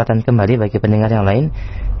berikan kesempatan kembali bagi pendengar yang lain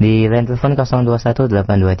di line telepon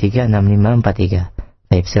 0218236543.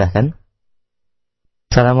 Baik, silakan.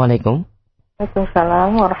 Assalamualaikum.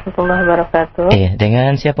 Waalaikumsalam warahmatullahi wabarakatuh. Iya,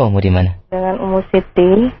 dengan siapa Umu di mana? Dengan Umu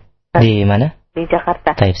Siti. Di mana? Di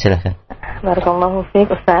Jakarta. Baik, silakan. Barakallahu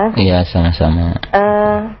fiik Ustaz. Iya, sama-sama.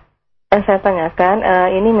 Yang saya tanyakan,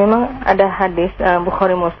 ini memang ada hadis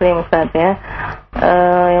Bukhari Muslim Ustaz ya,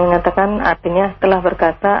 yang mengatakan artinya telah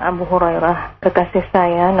berkata Abu Hurairah, kekasih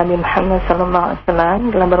saya Nabi Muhammad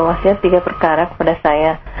SAW telah berwasiat 3 perkara kepada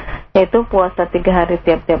saya, yaitu puasa 3 hari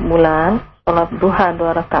tiap-tiap bulan, sholat duha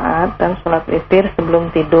 2 rakaat, dan sholat witir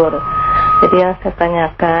sebelum tidur. Jadi yang saya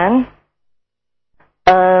tanyakan,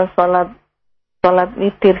 sholat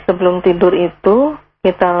witir sebelum tidur itu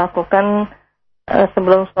kita lakukan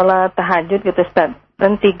sebelum sholat tahajud gitu Ustaz,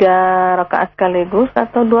 dan 3 rakaat sekaligus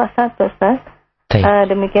atau 2-1 Ustaz.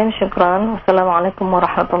 Demikian, syukran. Wassalamualaikum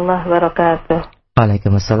warahmatullahi wabarakatuh.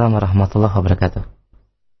 Waalaikumsalam warahmatullahi wabarakatuh.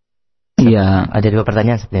 Iya. Ada 2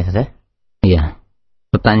 pertanyaan sebenarnya Ustaz. Iya.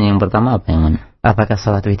 Pertanyaan yang pertama apa yang mana? Apakah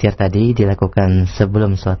sholat witir tadi dilakukan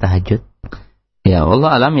sebelum sholat tahajud? Ya,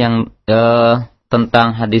 Allah alam yang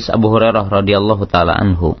tentang hadis Abu Hurairah radhiyallahu taala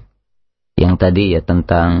anhu yang tadi ya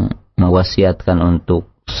tentang mewasiatkan untuk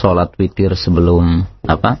sholat witir sebelum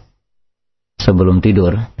sebelum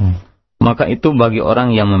tidur. Maka itu bagi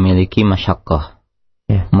orang yang memiliki masyaqqah,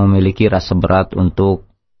 memiliki rasa berat untuk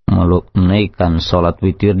menaikkan sholat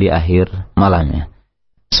witir di akhir malamnya.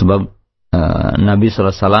 Sebab Nabi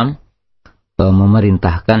SAW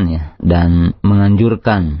memerintahkannya dan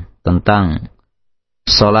menganjurkan tentang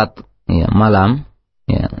sholat malam,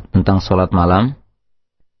 tentang sholat malam.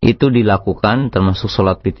 Itu dilakukan termasuk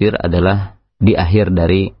sholat witir adalah di akhir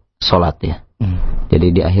dari sholat ya.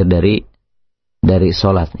 Jadi di akhir dari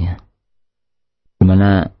sholatnya.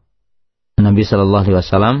 Dimana Nabi SAW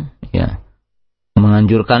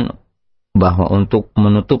menganjurkan bahwa untuk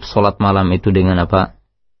menutup sholat malam itu dengan apa?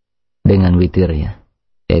 Dengan witir ya.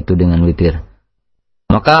 Yaitu dengan witir.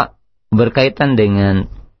 Maka berkaitan dengan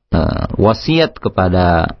wasiat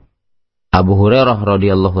kepada Abu Hurairah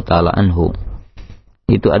radhiyallahu taala anhu,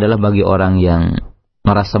 itu adalah bagi orang yang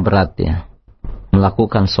merasa berat ya,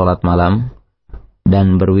 melakukan sholat malam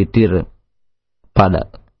dan berwitir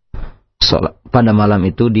pada malam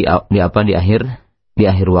itu di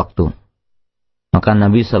akhir waktu. Maka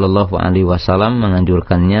Nabi Shallallahu Alaihi Wasallam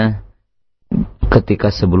menganjurkannya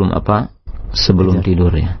ketika sebelum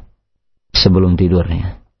tidur ya,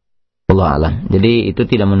 Allah alam. Jadi itu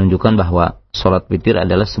tidak menunjukkan bahwa sholat witir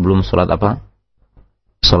adalah sebelum sholat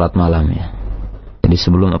malam ya. Jadi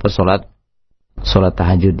sebelum sholat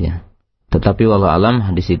tahajud ya. Tetapi wallahu alam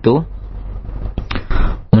hadis itu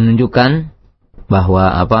menunjukkan bahwa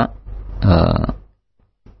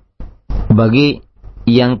bagi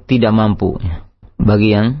yang tidak mampu, ya. Bagi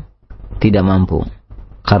yang tidak mampu.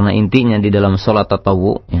 Karena intinya di dalam sholat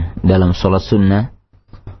tatawwu, ya, dalam sholat sunnah,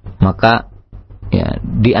 maka ya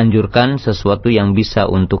dianjurkan sesuatu yang bisa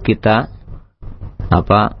untuk kita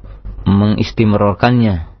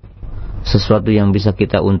mengistimrorkannya, sesuatu yang bisa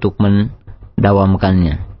kita untuk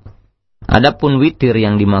mendawamkannya. Adapun witir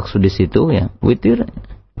yang dimaksud di situ, ya witir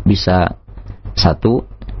bisa 1,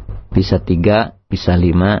 bisa 3, bisa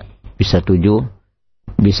 5, bisa 7,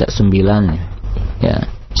 bisa 9, ya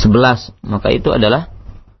 11, maka itu adalah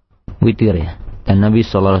witir, ya. Dan Nabi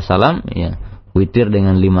sallallahu alaihi wasallam ya witir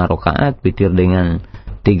dengan 5 rakaat, witir dengan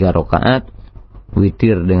 3 rakaat,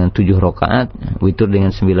 witir dengan 7 rakaat, witir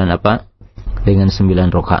dengan 9 dengan 9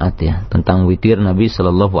 rakaat, ya. Tentang witir Nabi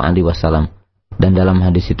sallallahu alaihi wasallam. Dan dalam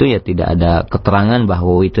hadis itu ya tidak ada keterangan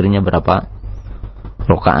bahwa witirnya berapa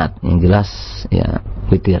rakaat. Yang jelas ya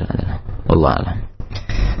witir adalah wallahu a'lam.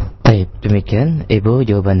 Baik, demikian Ibu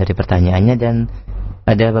jawaban dari pertanyaannya, dan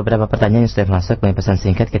ada beberapa pertanyaan yang sudah masuk melalui pesan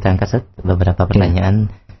singkat. Kita angkat beberapa pertanyaan.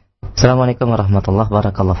 Assalamualaikum warahmatullahi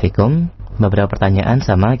wabarakatuh. Beberapa pertanyaan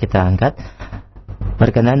sama kita angkat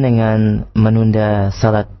berkenaan dengan menunda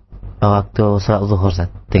salat waktu salat zuhur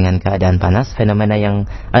dengan keadaan panas. Fenomena yang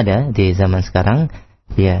ada di zaman sekarang,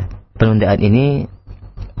 ya penundaan ini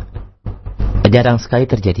jarang sekali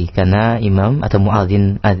terjadi karena imam atau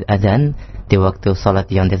muadzin azan di waktu salat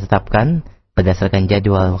yang ditetapkan berdasarkan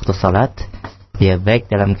jadwal waktu salat, ya baik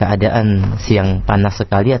dalam keadaan siang panas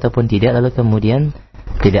sekali ataupun tidak, lalu kemudian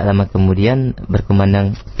tidak lama kemudian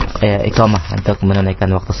berkumandang iqamah untuk menunaikan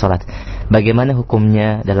waktu salat. Bagaimana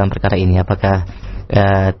hukumnya dalam perkara ini? Apakah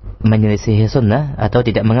menyelisihi sunnah atau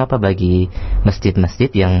tidak? Mengapa bagi masjid-masjid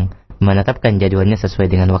yang menetapkan jadwalnya sesuai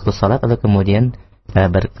dengan waktu salat lalu kemudian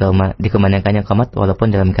dikumandangkannya iqamat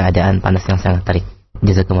walaupun dalam keadaan panas yang sangat terik?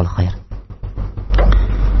 Jazakumullah khair.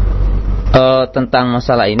 Tentang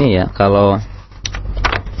masalah ini ya, kalau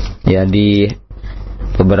ya di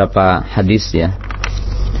beberapa hadis ya,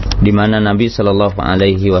 di mana Nabi Shallallahu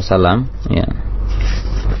Alaihi Wasallam ya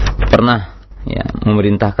pernah ya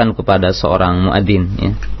memerintahkan kepada seorang muadzin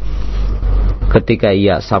ya, ketika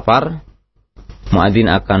ia safar, muadzin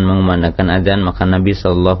akan mengumandangkan azan, maka Nabi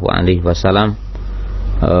Shallallahu Alaihi Wasallam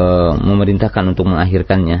memerintahkan untuk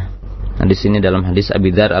mengakhirkannya. Nah, di sini dalam hadis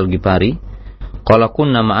Abi Dzar Al-Ghifari, qala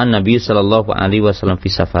kunna ma'an Nabi Shallallahu Alaihi Wasallam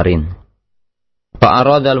fi safarin, fa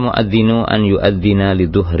arada al-muadzinu an yu'adzina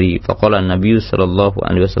lidhuhri, fa qala an-nabiy sallallahu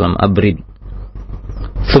alaihi wasallam abrid,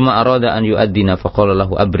 thumma arada an yu'adzina fa qala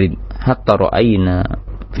lahu abrid hatta ra'ayna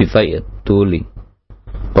fi fayt tuli,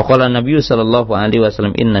 fa qala an-nabiy sallallahu alaihi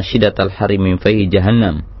wasallam inna shiddatal harri min fayhi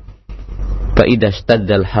jahannam, fa idza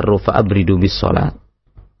ishtadda al-harru fa abridu bis salat.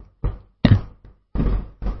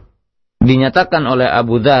 Dinyatakan oleh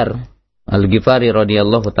Abu Dzar Al-Ghifari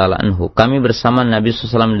radhiyallahu ta'ala anhu, kami bersama Nabi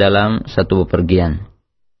SAW dalam satu bepergian.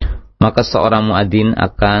 Maka seorang muadzin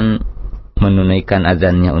akan menunaikan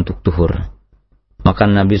azannya untuk zuhur. Maka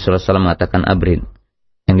Nabi SAW mengatakan abrid,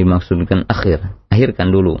 yang dimaksudkan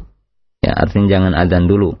akhirkan dulu. Ya, artinya jangan azan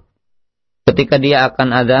dulu. Ketika dia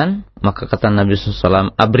akan azan, maka kata Nabi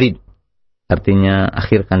SAW abrid, artinya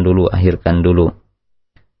akhirkan dulu.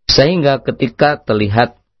 Sehingga ketika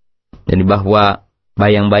terlihat jadi bahwa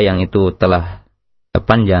bayang-bayang itu telah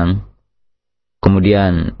panjang,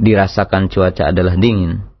 kemudian dirasakan cuaca adalah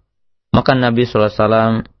dingin, maka Nabi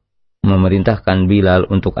SAW memerintahkan Bilal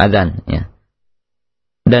untuk adzan ya.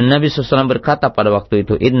 Dan Nabi SAW berkata pada waktu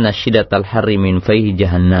itu, inna shiddatal harri min fayhi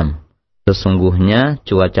jahannam, sesungguhnya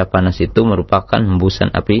cuaca panas itu merupakan hembusan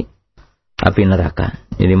api neraka.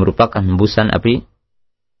 Jadi merupakan hembusan api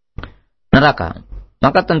neraka.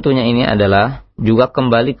 Maka tentunya ini adalah juga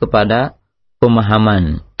kembali kepada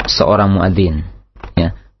pemahaman seorang muadzin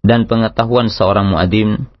ya, dan pengetahuan seorang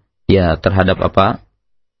muadzin ya terhadap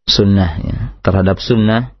sunnah ya, terhadap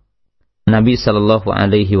sunnah Nabi Sallallahu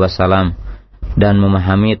Alaihi Wasallam, dan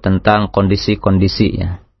memahami tentang kondisi-kondisi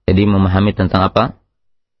ya. Jadi memahami tentang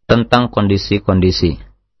tentang kondisi-kondisi.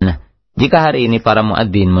 Nah, jika hari ini para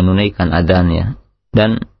muadzin menunaikan adzan ya,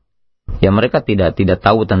 dan ya mereka tidak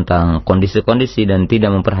tahu tentang kondisi-kondisi dan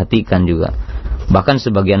tidak memperhatikan juga. Bahkan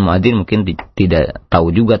sebagian muadzin mungkin tidak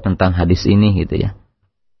tahu juga tentang hadis ini gitu ya.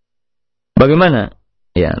 Bagaimana?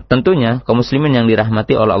 Ya, tentunya kaum muslimin yang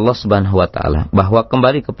dirahmati oleh Allah Subhanahu wa taala, bahwa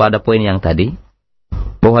kembali kepada poin yang tadi,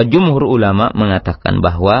 bahwa jumhur ulama mengatakan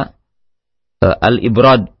bahwa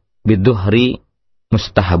al-ibrad bidzuhri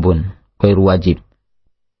mustahabun, ghairu wajib.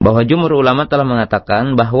 Bahwa jumhur ulama telah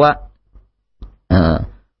mengatakan bahwa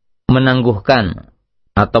menangguhkan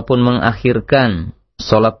ataupun mengakhirkan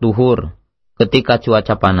salat zuhur ketika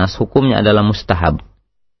cuaca panas hukumnya adalah mustahab.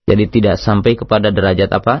 Jadi tidak sampai kepada derajat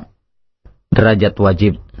apa? Derajat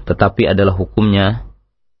wajib, tetapi adalah hukumnya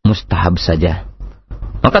mustahab saja.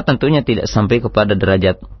 Maka tentunya tidak sampai kepada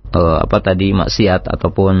derajat maksiat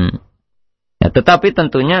ataupun ya, tetapi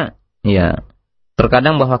tentunya ya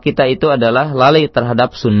terkadang bahwa kita itu adalah lalai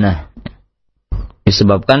terhadap sunnah.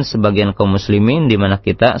 Disebabkan sebagian kaum muslimin di mana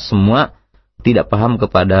kita semua tidak paham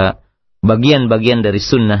kepada bagian-bagian dari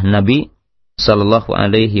sunnah Nabi sallallahu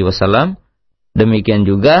alaihi wasallam. Demikian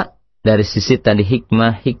juga dari sisi tadi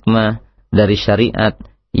hikmah dari syariat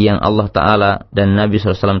yang Allah Ta'ala dan Nabi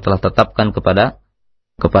SAW telah tetapkan kepada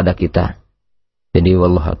kita. Jadi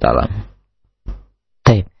wallahu ta'ala.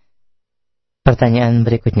 Baik. Pertanyaan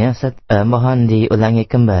berikutnya, Ustaz, mohon diulangi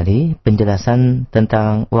kembali penjelasan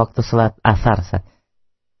tentang waktu salat asar, Ustaz.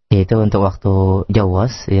 Yaitu untuk waktu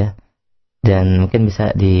jawas ya. Dan mungkin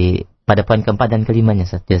bisa pada poin keempat dan kelimanya,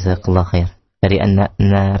 Ustaz. Jazakallahu khair. Dari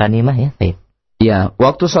Ranimah ya. Baik. Ya,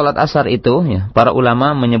 waktu sholat asar itu ya, para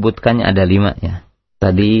ulama menyebutkannya ada 5 ya.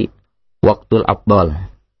 Tadi waktul afdal.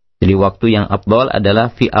 Jadi waktu yang afdal adalah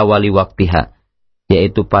fi awali waktiha,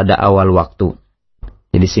 yaitu pada awal waktu.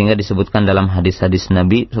 Jadi sehingga disebutkan dalam hadis-hadis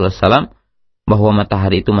Nabi sallallahu alaihi wasallam bahwa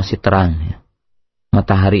matahari itu masih terang ya.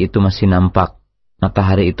 Matahari itu masih nampak.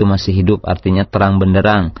 Matahari itu masih hidup, artinya terang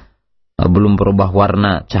benderang. Belum berubah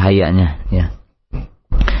warna cahayanya ya.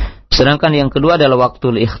 Sedangkan yang kedua adalah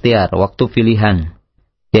waktu ikhtiar, waktu pilihan.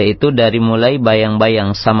 Yaitu dari mulai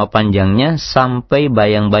bayang-bayang sama panjangnya sampai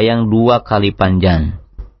bayang-bayang 2 kali panjang.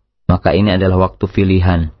 Maka ini adalah waktu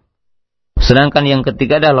pilihan. Sedangkan yang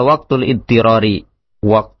ketiga adalah waktu idtirari,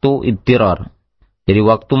 waktu idtirar. Jadi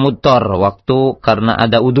waktu mudtar, waktu karena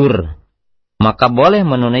ada udur. Maka boleh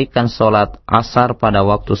menunaikan sholat asar pada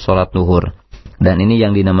waktu sholat zuhur. Dan ini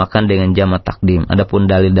yang dinamakan dengan jamak takdim. Adapun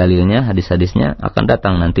dalil-dalilnya, hadis-hadisnya akan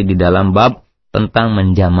datang nanti di dalam bab tentang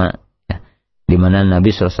menjamak. Ya. Di mana Nabi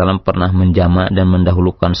SAW pernah menjamak dan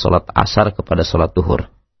mendahulukan sholat asar kepada sholat zuhur.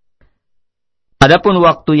 Adapun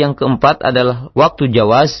waktu yang keempat adalah waktu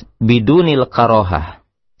jawaz bidunil karohah.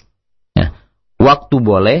 Ya. Waktu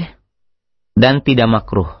boleh dan tidak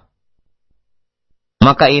makruh.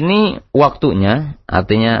 Maka ini waktunya,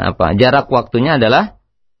 artinya apa? Jarak waktunya adalah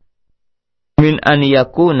min an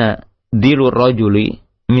yakuna dilu rajuli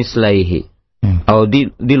mislaihi atau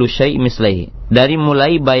dilu syai' mislaihi, dari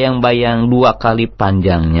mulai bayang-bayang 2 kali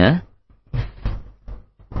panjangnya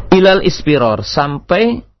ilal ispiror,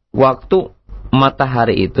 sampai waktu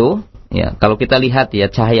matahari itu ya, kalau kita lihat ya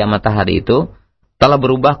cahaya matahari itu telah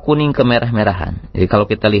berubah kuning kemerah-merahan. Jadi kalau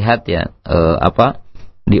kita lihat ya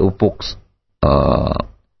di ufuk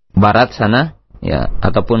barat sana ya,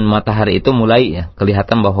 ataupun matahari itu mulai ya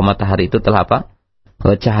kelihatan bahwa matahari itu telah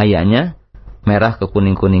cahayanya merah ke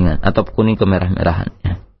kuning-kuningan atau kuning ke merah-merahan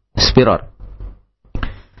ya. Spiror.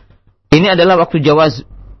 Ini adalah waktu jawaz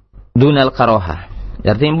dunal karoha.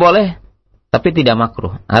 Artinya boleh tapi tidak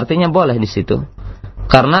makruh. Artinya boleh di situ.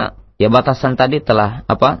 Karena ya batasan tadi telah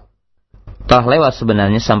telah lewat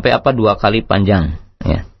sebenarnya sampai 2 kali panjang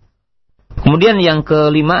ya. Kemudian yang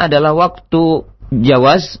kelima adalah waktu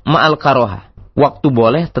jawaz ma'al karoha. Waktu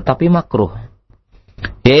boleh tetapi makruh,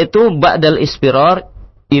 yaitu ba'dal ispiror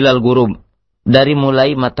ilal gurub, dari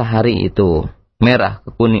mulai matahari itu merah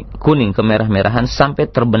ke kuning ke merah-merahan sampai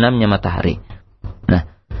terbenamnya matahari. Nah,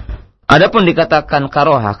 adapun dikatakan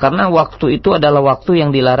karoha karena waktu itu adalah waktu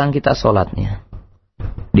yang dilarang kita sholatnya,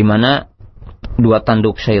 di mana 2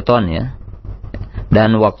 tanduk syaitan ya,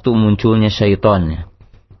 dan waktu munculnya syaitan ya.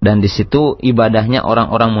 Dan di situ ibadahnya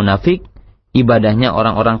orang-orang munafik, ibadahnya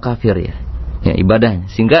orang-orang kafir ya. Ya, ibadah,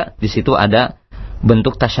 sehingga di situ ada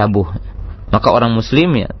bentuk tasyabuh. Maka orang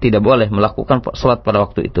muslim ya tidak boleh melakukan sholat pada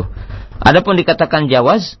waktu itu. Adapun dikatakan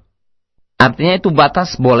jawaz, artinya itu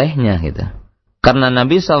batas bolehnya gitu. Karena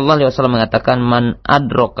Nabi SAW mengatakan man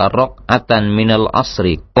adroka rok'atan minal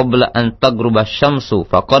asri qabla an tagruba syamsu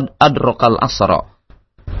faqad adrokal asra.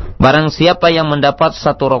 Barang siapa yang mendapat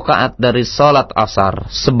 1 rakaat dari sholat asar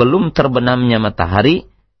sebelum terbenamnya matahari,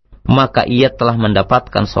 maka ia telah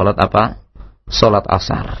mendapatkan sholat sholat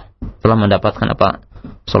asar. Telah mendapatkan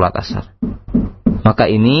sholat asar. Maka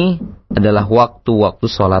ini adalah waktu-waktu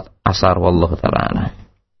sholat asar. Wallahu ta'ala.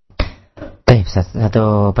 Baik,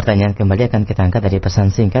 satu pertanyaan kembali akan kita angkat dari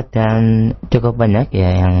pesan singkat, dan cukup banyak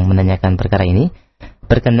ya yang menanyakan perkara ini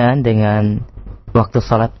berkenaan dengan waktu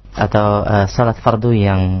sholat atau sholat fardu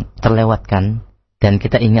yang terlewatkan, dan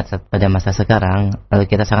kita ingat pada masa sekarang lalu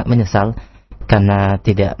kita sangat menyesal karena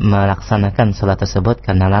tidak melaksanakan sholat tersebut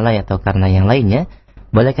karena lalai atau karena yang lainnya.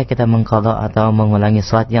 Bolehkah kita mengqadha atau mengulangi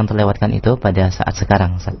sholat yang terlewatkan itu pada saat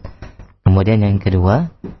sekarang, Ustaz? Kemudian yang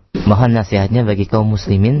kedua, mohon nasihatnya bagi kaum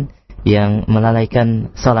muslimin yang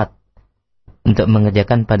melalaikan sholat untuk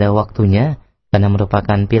mengerjakan pada waktunya, karena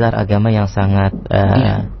merupakan pilar agama yang sangat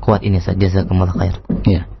kuat ini. Jazakumullah khair.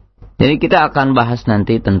 Ya. Jadi kita akan bahas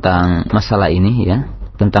nanti tentang masalah ini ya,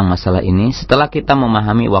 tentang masalah ini setelah kita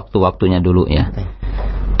memahami waktu-waktunya dulu ya.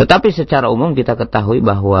 Tetapi secara umum kita ketahui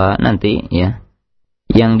bahwa nanti ya,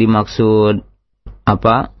 yang dimaksud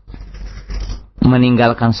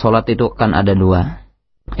meninggalkan sholat itu kan ada dua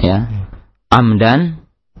ya, amdan,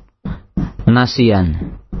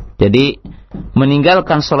 nasian. Jadi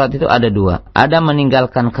meninggalkan sholat itu ada dua, ada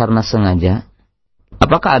meninggalkan karena sengaja.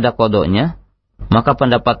 Apakah ada qodoknya? Maka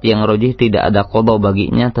pendapat yang rajih tidak ada qodok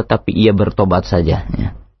baginya, tetapi ia bertobat saja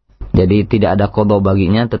ya. Jadi tidak ada qodok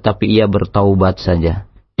baginya, tetapi ia bertaubat saja.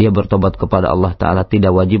 Dia bertobat kepada Allah Ta'ala,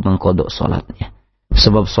 tidak wajib mengqodok sholatnya,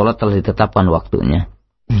 sebab sholat telah ditetapkan waktunya.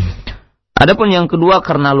 Adapun yang kedua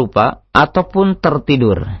karena lupa ataupun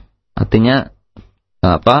tertidur, artinya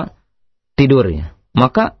tidur ya.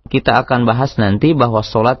 Maka kita akan bahas nanti bahwa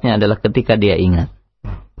sholatnya adalah ketika dia ingat.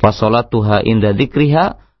 Fasolatuha inda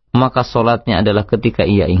dzikriha, maka sholatnya adalah ketika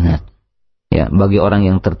ia ingat. Ya, bagi orang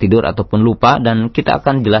yang tertidur ataupun lupa, dan kita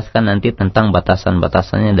akan jelaskan nanti tentang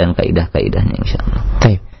batasan-batasannya dan kaidah-kaidahnya insyaallah.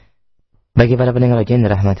 Baik. Bagi para pendengar yang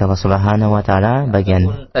dirahmati Allah Subhanahu wa taala,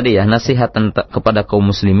 bagian tadi ya nasihat kepada kaum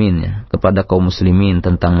muslimin ya, kepada kaum muslimin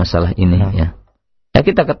tentang masalah ini ya. Ya,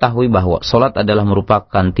 kita ketahui bahwa salat adalah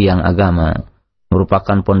merupakan tiang agama,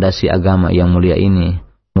 merupakan pondasi agama yang mulia ini,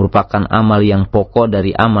 merupakan amal yang pokok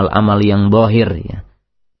dari amal-amal yang zahir ya.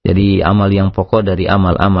 Jadi amal yang pokok dari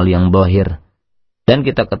amal-amal yang zahir. Dan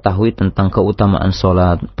kita ketahui tentang keutamaan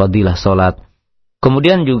salat, fadilah salat.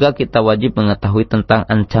 Kemudian juga kita wajib mengetahui tentang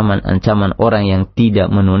ancaman-ancaman orang yang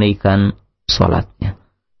tidak menunaikan sholatnya.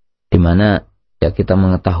 Di mana ya kita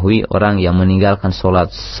mengetahui orang yang meninggalkan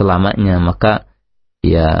sholat selamanya, maka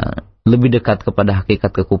ya lebih dekat kepada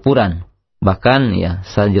hakikat kekufuran. Bahkan ya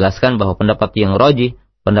saya jelaskan bahwa pendapat yang rajih,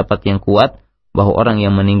 pendapat yang kuat, bahwa orang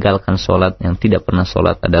yang meninggalkan sholat, yang tidak pernah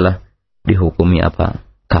sholat adalah dihukumi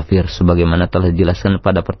kafir. Sebagaimana telah dijelaskan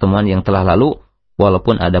pada pertemuan yang telah lalu,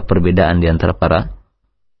 walaupun ada perbedaan di antara para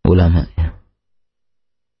ulama ya.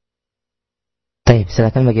 Baik,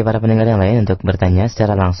 silakan bagi para pendengar yang lain untuk bertanya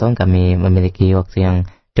secara langsung. Kami memiliki waktu yang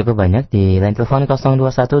cukup banyak di line telepon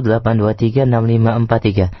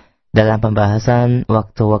 0218236543 dalam pembahasan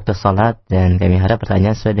waktu-waktu salat, dan kami harap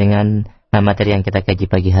pertanyaan sesuai dengan materi yang kita kaji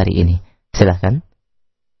pagi hari ini. Silakan.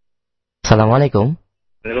 Assalamualaikum.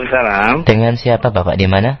 Waalaikumsalam. Dengan siapa Bapak, di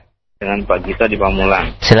mana? Dengan Pak Gita di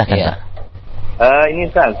Pamulang. Silakan ya. Pak. Ini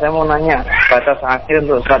Ustaz, saya mau nanya batas akhir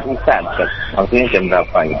untuk sholat isya, waktunya jam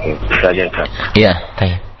berapa gitu? Itu aja Ustaz. Iya.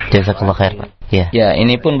 Jazakallah khair Pak. Ya. Ya,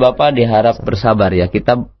 ini pun Bapak diharap bersabar ya.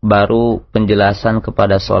 Kita baru penjelasan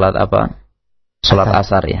kepada sholat sholat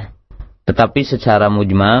asar ya. Tetapi secara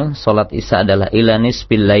mujmal, sholat isya adalah ila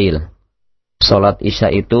nisfil lail. Sholat isya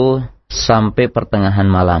itu sampai pertengahan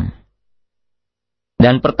malam.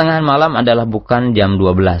 Dan pertengahan malam adalah bukan jam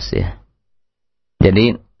 12 ya.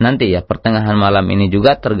 Jadi nanti ya pertengahan malam ini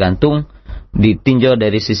juga tergantung ditinjau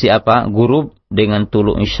dari sisi ghurub dengan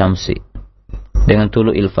tulu'i syamsi, dengan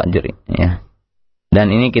tulu'il fajri ya.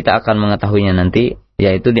 Dan ini kita akan mengetahuinya nanti,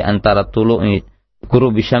 yaitu di antara tulu'i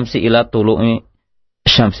ghurubi syamsi ila tulu'i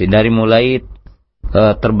syamsi, dari mulai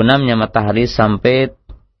terbenamnya matahari sampai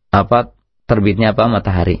terbitnya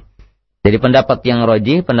matahari. Jadi pendapat yang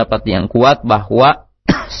rajih, pendapat yang kuat bahwa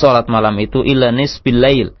salat malam itu ila nisfil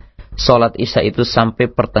lail. Salat isya itu sampai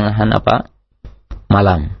pertengahan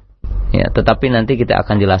malam. Ya, tetapi nanti kita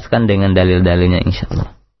akan jelaskan dengan dalil-dalilnya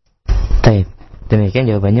insyaallah. Baik. Demikian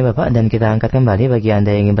jawabannya Bapak, dan kita angkat kembali bagi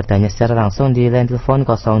Anda yang ingin bertanya secara langsung di line telepon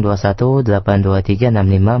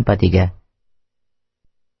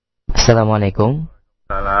 0218236543. Assalamualaikum.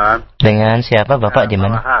 Salam. Dengan siapa Bapak, di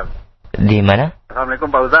mana? Di mana? Assalamualaikum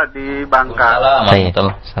Pak Ustaz, di Bangka.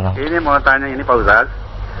 Salam. Ini mau tanya ini Pak Ustaz,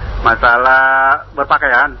 masalah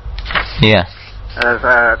berpakaian. Iya.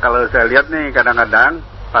 Kalau saya lihat nih kadang-kadang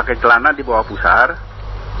pakai celana di bawah pusar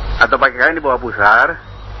atau pakai kain di bawah pusar,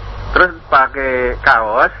 terus pakai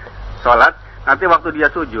kaos sholat. Nanti waktu dia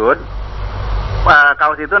sujud,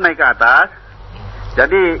 kaos itu naik ke atas,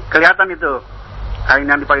 jadi kelihatan itu kain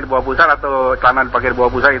yang dipakai di bawah pusar atau celana dipakai di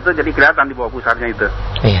bawah pusar itu jadi kelihatan di bawah pusarnya itu.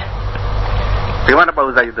 Iya. Gimana Pak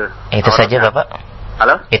Ustaz itu? Itu saja Bapak.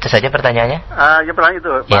 Halo? Itu saja pertanyaannya? Ya pertanyaan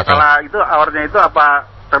itu. Masalah itu auratnya itu apa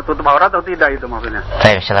tertutup aurat atau tidak itu maksudnya?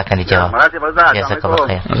 Baik, silakan dijawab. Terima kasih Pak Ustaz.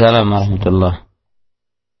 Assalamualaikum. Assalamualaikum warahmatullahi.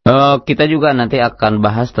 Kita juga nanti akan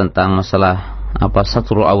bahas tentang masalah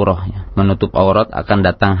satrul aurah ya. Menutup aurat, akan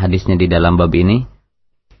datang hadisnya di dalam bab ini.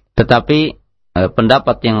 Tetapi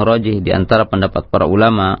pendapat yang rajih di antara pendapat para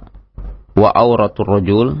ulama, wa auratul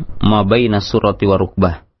rajul ma baina surati wa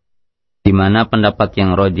rukbah. Di mana pendapat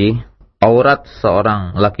yang rajih, aurat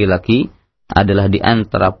seorang laki-laki adalah di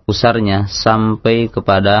antara pusarnya sampai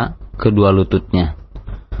kepada kedua lututnya.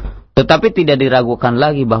 Tetapi tidak diragukan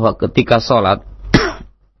lagi bahwa ketika sholat,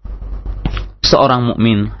 seorang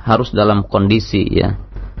mukmin harus dalam kondisi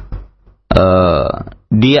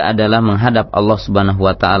dia adalah menghadap Allah Subhanahu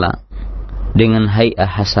wa taala dengan hay'ah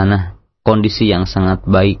hasanah, kondisi yang sangat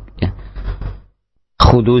baik ya.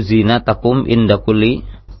 Khudhu zinatakum inda kulli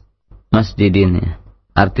masjidin ya.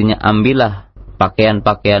 Artinya ambillah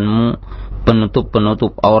pakaian-pakaianmu,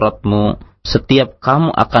 penutup-penutup auratmu setiap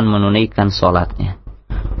kamu akan menunaikan salatnya.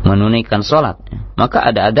 Menunaikan salat ya. Maka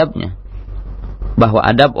ada adabnya. Bahwa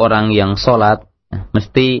adab orang yang salat ya,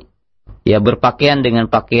 mesti ya berpakaian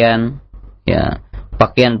dengan pakaian ya,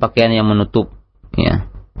 pakaian-pakaian yang menutup ya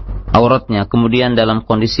auratnya, kemudian dalam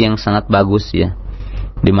kondisi yang sangat bagus ya.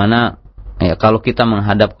 Dimana ya kalau kita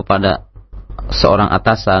menghadap kepada seorang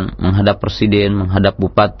atasan, menghadap presiden, menghadap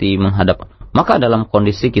bupati, maka dalam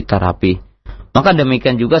kondisi kita rapi. Maka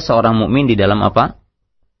demikian juga seorang mukmin di dalam apa?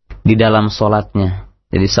 Di dalam salatnya.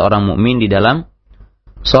 Jadi seorang mukmin di dalam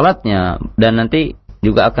salatnya, dan nanti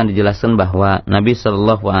juga akan dijelaskan bahwa Nabi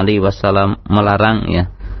Shallallahu Alaihi Wasallam melarang ya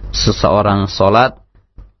seseorang salat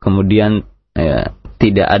kemudian ya,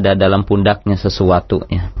 tidak ada dalam pundaknya sesuatu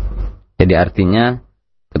ya. Jadi artinya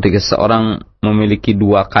ketika seorang memiliki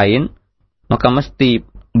dua kain, maka mesti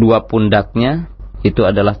dua pundaknya itu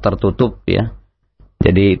adalah tertutup ya.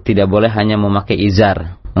 Jadi tidak boleh hanya memakai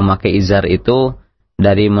izar. Memakai izar itu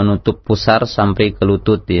dari menutup pusar sampai ke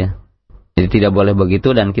lutut ya. Jadi tidak boleh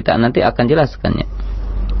begitu, dan kita nanti akan jelaskannya.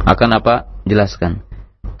 Akan apa? Jelaskan.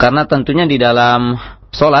 Karena tentunya di dalam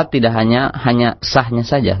sholat tidak hanya sahnya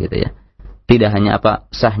saja gitu ya. Tidak hanya apa?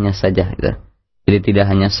 Sahnya saja gitu. Jadi tidak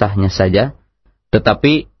hanya sahnya saja,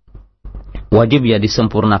 tetapi wajib ya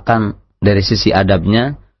disempurnakan dari sisi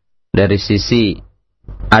adabnya, dari sisi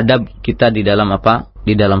adab kita di dalam apa?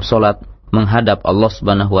 Di dalam sholat menghadap Allah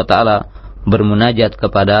Subhanahu wa taala, bermunajat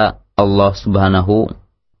kepada Allah Subhanahu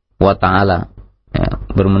wa taala. Ya,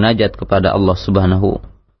 bermunajat kepada Allah Subhanahu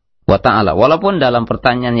wa taala. Walaupun dalam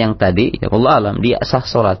pertanyaan yang tadi, ya Allah alam, dia sah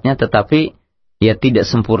sholatnya tetapi ya tidak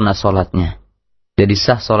sempurna sholatnya. Jadi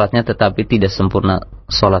sah sholatnya tetapi tidak sempurna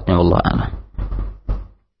sholatnya, Allah alam.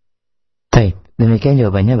 Baik, demikian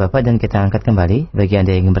jawabannya Bapak, dan kita angkat kembali bagi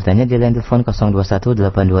Anda yang ingin bertanya di line telepon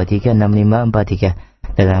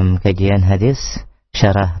 0218236543 dalam kajian hadis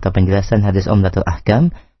syarah atau penjelasan hadis Umdatul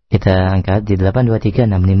Ahkam. Kita angkat di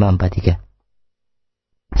 8236543.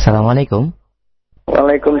 Assalamualaikum.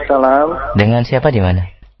 Waalaikumsalam. Dengan siapa di mana?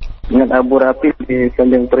 Dengan Abu Rafi di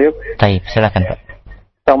Tanjung Priok. Taib, silakan Pak.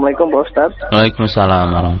 Assalamualaikum Pak Ustaz.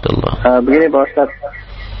 Waalaikumsalam warahmatullahi. Begini Pak Ustaz.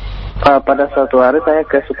 Pada suatu hari saya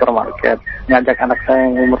ke supermarket, ngajak anak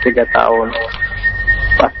saya yang umur 3 tahun.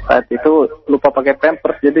 Pas saat itu lupa pakai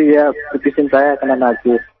pampers, jadi ya pipisin saya kena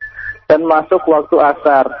najis. Dan masuk waktu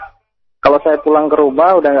asar. Kalau saya pulang ke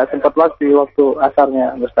rumah udah nggak sempat waktu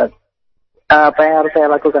asarnya, Ustaz. Apa yang harus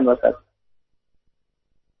saya lakukan, Ustaz?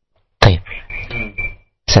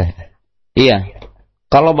 Iya.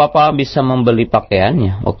 Kalau Bapak bisa membeli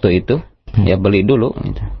pakaiannya waktu itu, ya beli dulu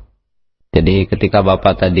gitu. Jadi ketika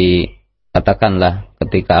Bapak tadi katakanlah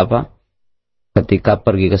ketika apa? Ketika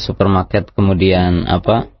pergi ke supermarket kemudian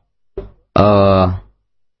apa?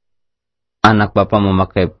 Anak Bapak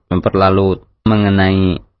memakai pampers lalu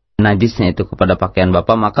mengenai najisnya itu kepada pakaian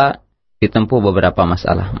Bapak, maka ditempuh beberapa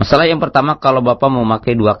masalah. Masalah yang pertama, kalau Bapak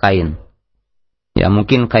memakai dua kain. Ya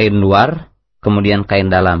mungkin kain luar, kemudian kain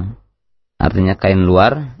dalam. Artinya kain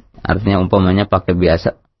luar, artinya umpamanya pakai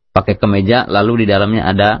kemeja, lalu di dalamnya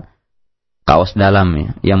ada kaos dalam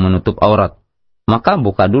ya, yang menutup aurat. Maka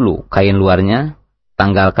buka dulu kain luarnya,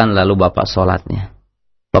 tanggalkan lalu Bapak sholatnya.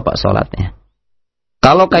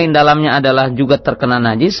 Kalau kain dalamnya adalah juga terkena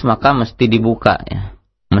najis, maka mesti dibuka ya.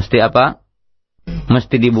 Mesti apa?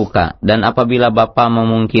 Mesti dibuka. Dan apabila Bapak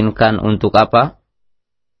memungkinkan untuk apa?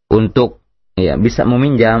 Untuk ya bisa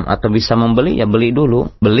meminjam atau bisa membeli, ya beli dulu.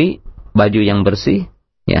 Beli baju yang bersih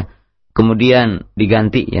ya. Kemudian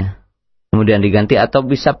diganti ya. Kemudian diganti atau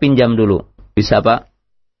bisa pinjam dulu. Bisa apa?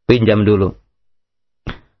 Pinjam dulu.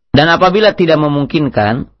 Dan apabila tidak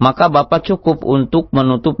memungkinkan, maka Bapak cukup untuk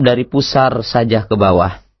menutup dari pusar saja ke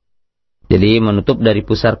bawah. Jadi menutup dari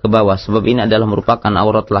pusar ke bawah, sebab ini adalah merupakan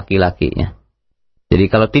aurat laki-laki ya. Jadi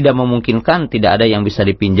kalau tidak memungkinkan, tidak ada yang bisa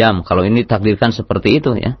dipinjam. Kalau ini ditakdirkan seperti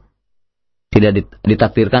itu ya. Tidak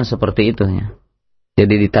ditakdirkan seperti itu ya.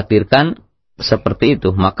 Jadi ditakdirkan seperti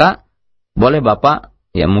itu, maka boleh Bapak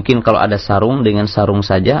ya mungkin kalau ada sarung dengan sarung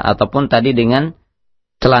saja, ataupun tadi dengan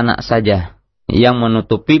celana saja yang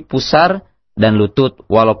menutupi pusar dan lutut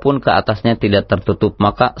walaupun ke atasnya tidak tertutup,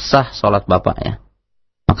 maka sah salat Bapak ya.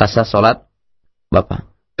 Maka sah salat Bapak.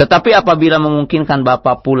 Tetapi apabila memungkinkan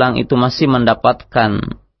Bapak pulang itu masih mendapatkan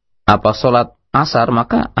salat asar,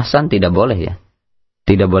 maka asan tidak boleh ya.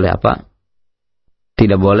 Tidak boleh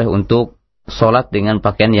Tidak boleh untuk salat dengan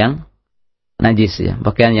pakaian yang najis ya,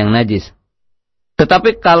 pakaian yang najis.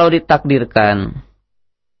 Tetapi kalau ditakdirkan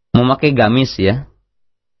memakai gamis ya,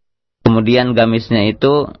 kemudian gamisnya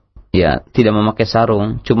itu ya tidak memakai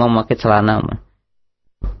sarung, cuma memakai celana.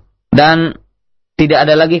 Dan tidak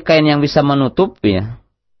ada lagi kain yang bisa menutup ya,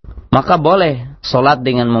 maka boleh sholat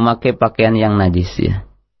dengan memakai pakaian yang najis ya.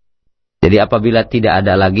 Jadi apabila tidak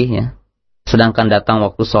ada lagi ya, sedangkan datang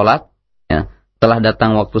waktu sholat ya, telah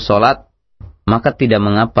datang waktu sholat, maka tidak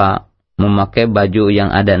mengapa memakai baju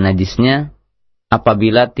yang ada najisnya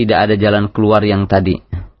apabila tidak ada jalan keluar yang tadi.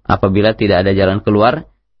 Apabila tidak ada jalan keluar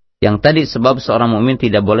yang tadi, sebab seorang mukmin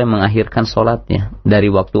tidak boleh mengakhirkan sholatnya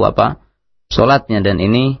dari waktu sholatnya. Dan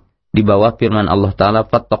ini di bawah firman Allah Ta'ala,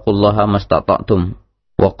 fattaqullaha mastata'tum.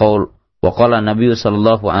 Wa qala Nabi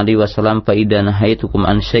sallallahu alaihi wasallam, fa idza nahaitukum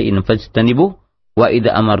an syai'in fajtanibuh wa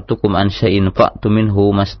idza amartukum an syai'in fa'tu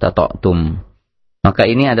minhu mastata'tum. Maka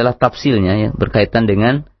ini adalah tafsilnya ya, berkaitan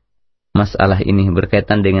dengan masalah ini,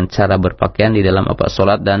 berkaitan dengan cara berpakaian di dalam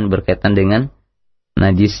sholat dan berkaitan dengan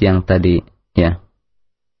najis yang tadi ya.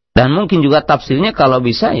 Dan mungkin juga tafsirnya kalau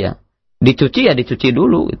bisa ya dicuci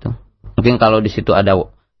dulu gitu. Mungkin kalau di situ ada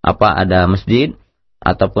ada masjid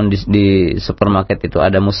ataupun di supermarket itu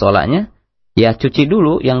ada musholanya, ya cuci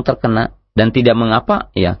dulu yang terkena, dan tidak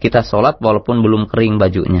mengapa ya kita sholat walaupun belum kering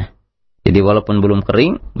bajunya. Jadi walaupun belum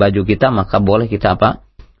kering baju kita, maka boleh kita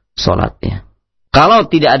sholat ya. Kalau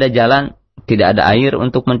tidak ada jalan, tidak ada air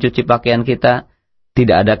untuk mencuci pakaian kita,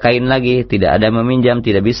 tidak ada kain lagi, tidak ada meminjam,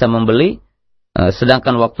 tidak bisa membeli,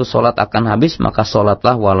 sedangkan waktu sholat akan habis, maka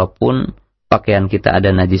sholatlah walaupun pakaian kita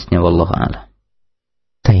ada najisnya. Wallahu a'lam.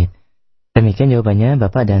 Baik. Demikian jawabannya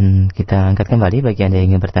Bapak, dan kita angkat kembali bagi Anda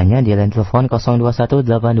yang ingin bertanya di line telepon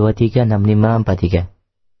 0218236543.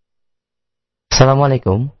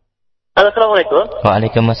 Assalamualaikum. Halo, Assalamualaikum.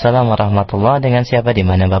 Waalaikumsalam warahmatullahi. Dengan siapa di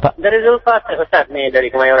mana Bapak? Dari Zulfat, Ustaz nih,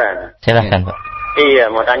 dari Kemayoran. Silahkan Pak.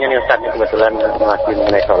 Iya, mau tanya nih Ustaz, kebetulan masih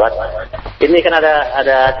mengenai sholat. Ini kan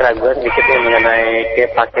ada keraguan sedikit mengenai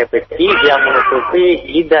pakai peci yang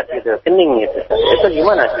menutupi jidat gitu, kening gitu. Itu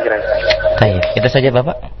gimana sih kira-kira? Baik, itu saja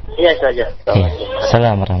Bapak. Iya, itu saja. Iya.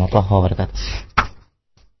 Assalamualaikum warahmatullahi wabarakatuh.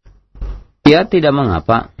 Ya, tidak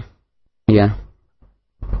mengapa. Ya.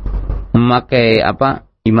 Memakai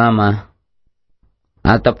imamah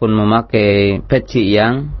ataupun memakai peci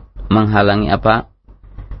yang menghalangi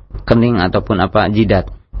kening ataupun jidat.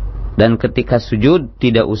 Dan ketika sujud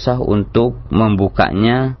tidak usah untuk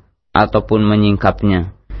membukanya ataupun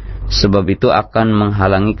menyingkapnya, sebab itu akan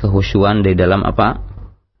menghalangi kehusyuan di dalam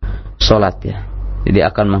salat ya. Jadi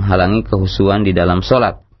akan menghalangi kehusyuan di dalam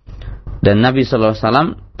salat. Dan Nabi sallallahu alaihi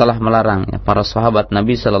wasallam telah melarang ya, para sahabat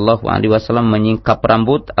Nabi sallallahu alaihi wasallam menyingkap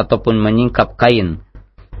rambut ataupun menyingkap kain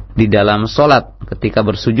di dalam salat ketika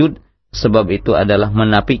bersujud, sebab itu adalah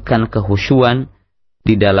menafikan kehusyuan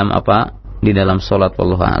di dalam di dalam salat.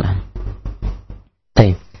 Wallahu a'lam.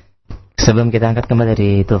 Baik. Sebelum kita angkat kembali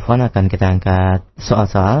dari telepon, akan kita angkat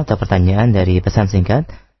soal-soal atau pertanyaan dari pesan singkat.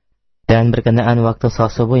 Dan berkenaan waktu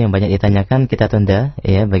salat subuh yang banyak ditanyakan, kita tunda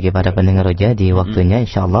ya bagi para pendengar roja di waktunya,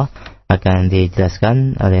 insyaallah akan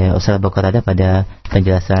dijelaskan oleh Ustaz Abu Qatada pada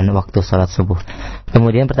penjelasan waktu salat subuh.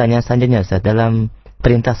 Kemudian pertanyaan selanjutnya Ustaz, dalam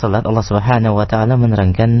perintah salat Allah Subhanahu wa taala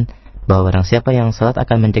menerangkan bahwa barang siapa yang salat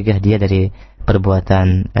akan mencegah dia dari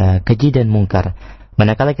perbuatan keji dan mungkar.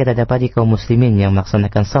 Manakala kita dapati kaum muslimin yang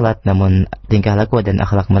melaksanakan salat namun tingkah laku dan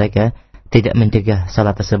akhlak mereka tidak mencegah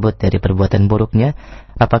salat tersebut dari perbuatan buruknya,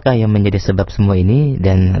 apakah yang menjadi sebab semua ini?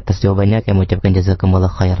 Dan atas jawabannya kami ucapkan jazakumullah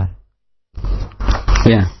khairan.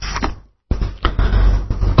 Ya.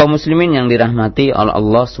 Kaum muslimin yang dirahmati oleh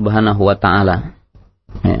Allah Subhanahu wa taala.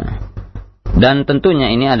 Ya. Dan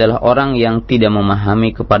tentunya ini adalah orang yang tidak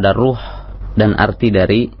memahami kepada ruh dan arti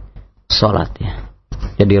dari salat ya.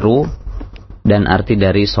 Jadi ruh dan arti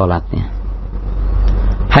dari salatnya.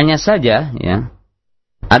 Hanya saja ya,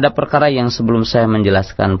 ada perkara yang sebelum saya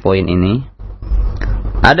menjelaskan poin ini,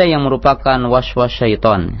 ada yang merupakan waswas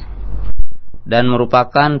syaitan dan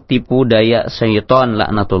merupakan tipu daya syaitan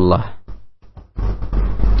laknatullah,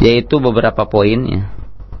 yaitu beberapa poin ya.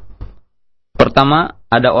 Pertama,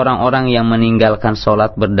 ada orang-orang yang meninggalkan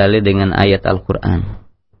sholat berdalil dengan ayat Al-Quran,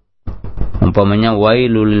 umpamanya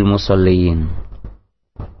wailul lil musallin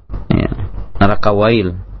ya, neraka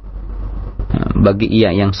wail bagi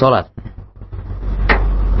ia yang sholat.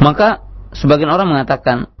 Maka sebagian orang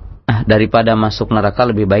mengatakan daripada masuk neraka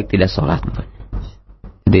lebih baik tidak sholat.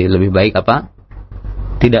 Jadi lebih baik apa?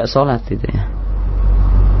 Tidak sholat gitu ya.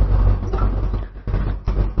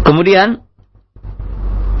 Kemudian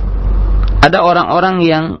ada orang-orang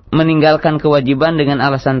yang meninggalkan kewajiban dengan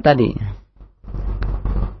alasan tadi.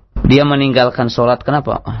 Dia meninggalkan sholat,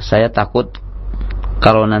 kenapa? Saya takut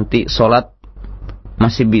kalau nanti sholat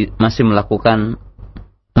masih melakukan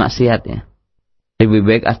maksiat ya. Lebih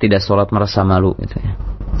baik tidak sholat, merasa malu gitu ya.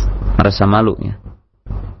 Merasa malu ya.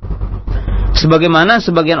 Sebagaimana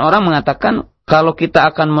sebagian orang mengatakan kalau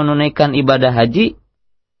kita akan menunaikan ibadah haji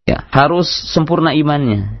ya harus sempurna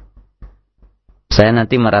imannya. Saya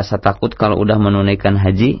nanti merasa takut kalau udah menunaikan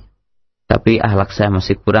haji tapi akhlak saya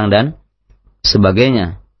masih kurang dan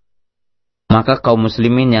sebagainya. Maka kaum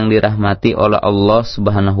muslimin yang dirahmati oleh Allah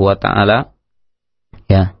Subhanahu wa taala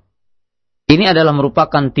ya. Ini adalah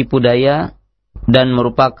merupakan tipu daya dan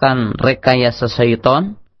merupakan rekayasa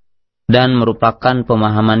syaitan dan merupakan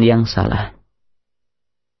pemahaman yang salah.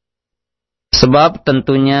 Sebab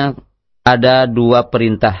tentunya ada dua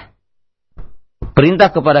perintah.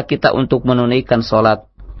 Perintah kepada kita untuk menunaikan sholat.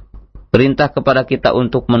 Perintah kepada kita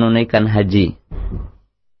untuk menunaikan haji.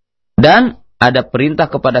 Dan ada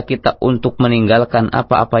perintah kepada kita untuk meninggalkan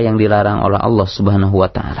apa-apa yang dilarang oleh Allah Subhanahu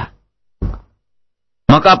wa taala.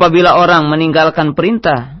 Maka apabila orang meninggalkan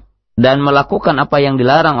perintah dan melakukan apa yang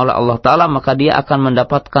dilarang oleh Allah Ta'ala, maka dia akan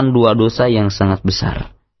mendapatkan dua dosa yang sangat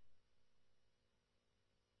besar.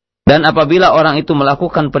 Dan apabila orang itu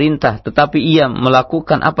melakukan perintah, tetapi ia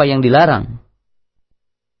melakukan apa yang dilarang,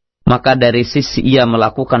 maka dari sisi ia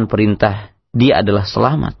melakukan perintah, dia adalah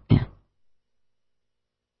selamatnya.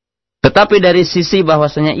 Tetapi dari sisi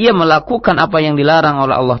bahwasanya ia melakukan apa yang dilarang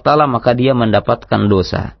oleh Allah Ta'ala, maka dia mendapatkan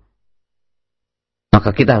dosa.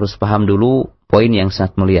 Maka kita harus paham dulu poin yang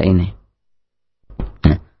sangat mulia ini.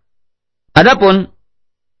 Adapun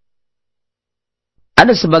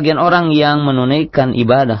ada sebagian orang yang menunaikan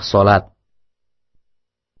ibadah sholat,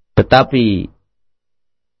 tetapi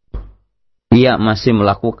ia masih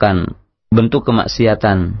melakukan bentuk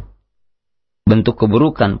kemaksiatan, bentuk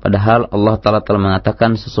keburukan, padahal Allah Ta'ala telah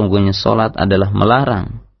mengatakan sesungguhnya sholat adalah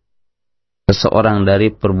melarang seseorang dari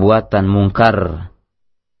perbuatan mungkar,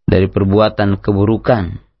 dari perbuatan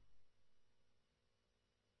keburukan.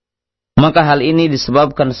 Maka hal ini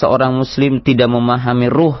disebabkan seorang muslim tidak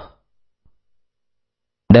memahami ruh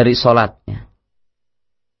dari sholatnya.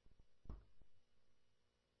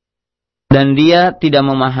 Dan dia tidak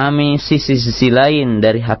memahami sisi-sisi lain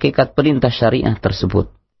dari hakikat perintah syariah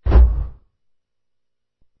tersebut.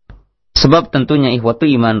 Sebab tentunya ikhwatu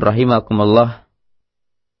iman rahimakumullah,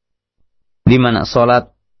 di mana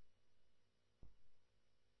sholat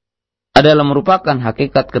adalah merupakan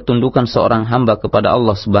hakikat ketundukan seorang hamba kepada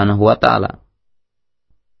Allah Subhanahu wa taala.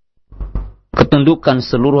 Ketundukan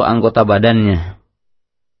seluruh anggota badannya.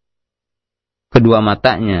 Kedua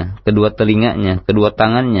matanya, kedua telinganya, kedua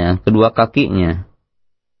tangannya, kedua kakinya.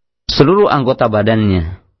 Seluruh anggota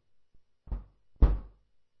badannya.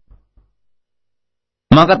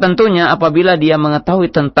 Maka tentunya apabila dia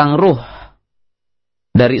mengetahui tentang ruh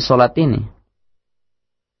dari sholat ini,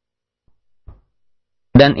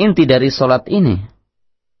 dan inti dari sholat ini,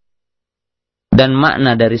 dan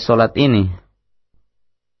makna dari sholat ini,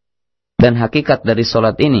 dan hakikat dari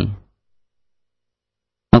sholat ini,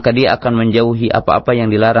 maka dia akan menjauhi apa-apa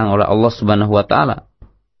yang dilarang oleh Allah Subhanahu wa taala,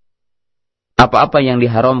 apa-apa yang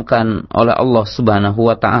diharamkan oleh Allah Subhanahu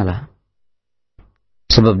wa taala.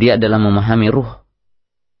 Sebab dia adalah memahami ruh,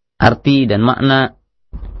 arti dan makna,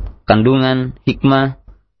 kandungan, hikmah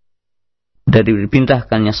dari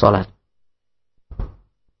dipintahkannya sholat.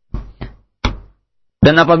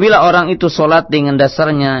 Dan apabila orang itu sholat dengan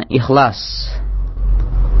dasarnya ikhlas,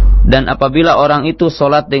 dan apabila orang itu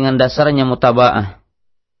sholat dengan dasarnya mutaba'ah,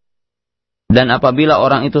 dan apabila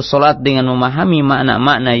orang itu sholat dengan memahami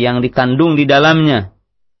makna-makna yang dikandung di dalamnya,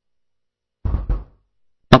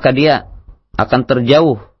 maka dia akan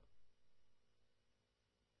terjauh,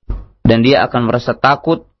 dan dia akan merasa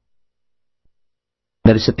takut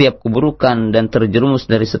dari setiap keburukan dan terjerumus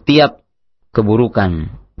dari setiap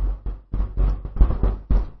keburukan.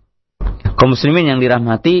 Kaum muslimin yang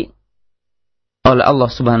dirahmati oleh Allah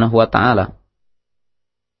Subhanahu wa taala.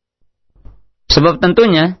 Sebab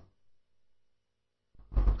tentunya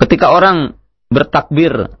ketika orang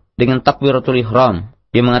bertakbir dengan takbiratul ihram,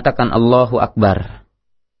 dia mengatakan Allahu Akbar.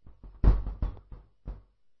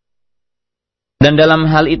 Dan dalam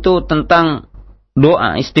hal itu tentang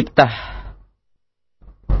doa istiftah,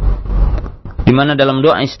 di mana dalam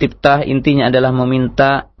doa istiftah intinya adalah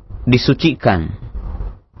meminta disucikan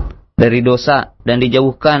dari dosa dan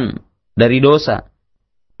dijauhkan dari dosa,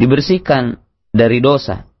 dibersihkan dari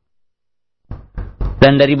dosa.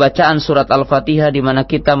 Dan dari bacaan surat Al-Fatihah di mana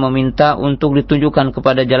kita meminta untuk ditunjukkan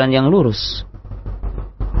kepada jalan yang lurus.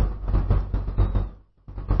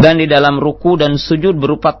 Dan di dalam ruku dan sujud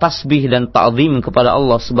berupa tasbih dan ta'zim kepada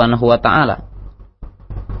Allah Subhanahu wa taala.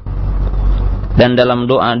 Dan dalam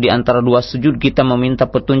doa di antara dua sujud kita meminta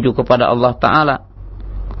petunjuk kepada Allah taala.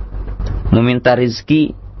 Meminta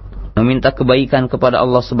rizki, meminta kebaikan kepada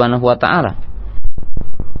Allah Subhanahu wa taala.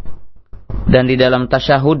 Dan di dalam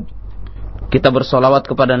tasyahud kita bersolawat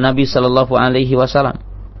kepada Nabi sallallahu alaihi wasallam.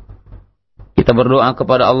 Kita berdoa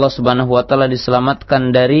kepada Allah Subhanahu wa taala diselamatkan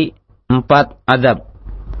dari 4 azab.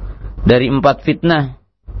 Dari 4 fitnah.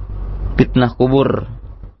 Fitnah kubur,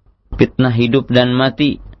 fitnah hidup dan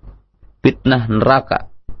mati, fitnah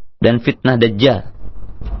neraka, dan fitnah dajjal.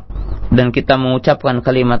 Dan kita mengucapkan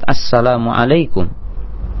kalimat Assalamualaikum.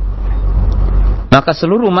 Maka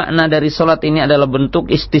seluruh makna dari salat ini adalah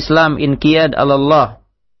bentuk istislam inqiyad Allah,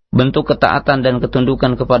 bentuk ketaatan dan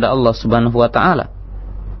ketundukan kepada Allah Subhanahu wa taala.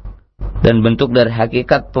 Dan bentuk dari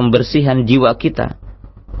hakikat pembersihan jiwa kita.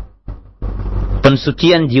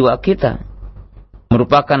 Pensucian jiwa kita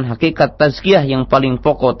merupakan hakikat tazkiyah yang paling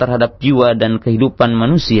pokok terhadap jiwa dan kehidupan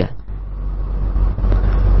manusia.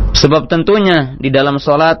 Sebab tentunya di dalam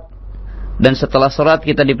salat dan setelah salat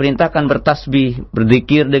kita diperintahkan bertasbih,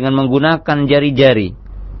 berzikir dengan menggunakan jari-jari.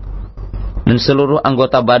 Dan seluruh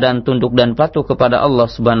anggota badan tunduk dan patuh kepada Allah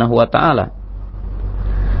Subhanahu wa taala.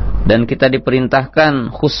 Dan kita diperintahkan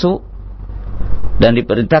khusyuk dan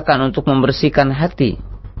diperintahkan untuk membersihkan hati,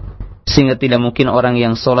 sehingga tidak mungkin orang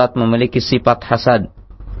yang salat memiliki sifat hasad,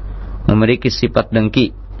 memiliki sifat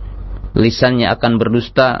dengki. Lisannya akan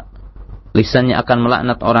berdusta, lisannya akan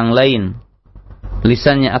melaknat orang lain,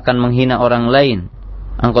 lisannya akan menghina orang lain,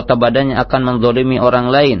 anggota badannya akan menzalimi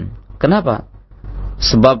orang lain. Kenapa?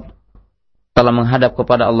 Sebab telah menghadap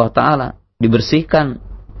kepada Allah Ta'ala, dibersihkan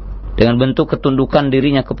dengan bentuk ketundukan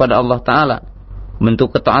dirinya kepada Allah Ta'ala,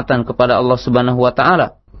 bentuk ketaatan kepada Allah Subhanahu wa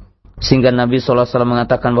Ta'ala. Sehingga Nabi SAW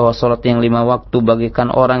mengatakan bahwa salat yang 5 waktu bagikan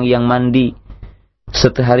orang yang mandi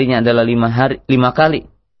seharinya adalah 5 kali.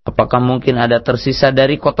 Apakah mungkin ada tersisa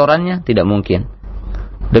dari kotorannya? Tidak mungkin.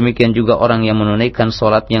 Demikian juga orang yang menunaikan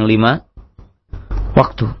salat yang 5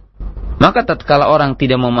 waktu. Maka tatkala orang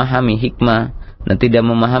tidak memahami hikmah dan tidak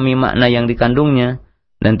memahami makna yang dikandungnya,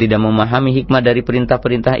 dan tidak memahami hikmah dari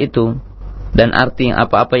perintah-perintah itu dan arti yang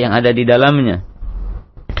apa-apa yang ada di dalamnya,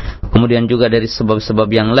 kemudian juga dari sebab-sebab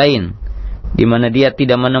yang lain di mana dia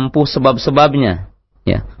tidak menempuh sebab-sebabnya,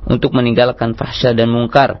 ya, untuk meninggalkan fahsya dan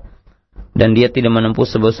mungkar, dan dia tidak menempuh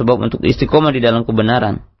sebab-sebab untuk istiqomah di dalam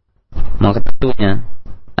kebenaran, maka tentunya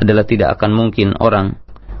adalah tidak akan mungkin orang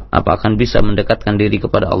akan bisa mendekatkan diri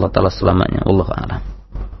kepada Allah Ta'ala selamanya. Wallahu a'lam.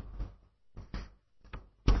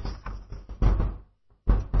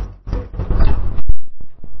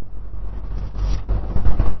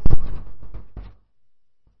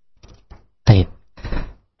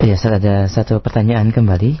 Ya, ada satu pertanyaan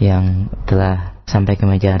kembali yang telah sampai ke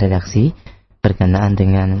meja redaksi berkenaan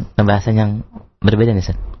dengan pembahasan yang berbeda nih,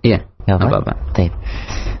 Ustaz. Iya, enggak apa-apa. Baik.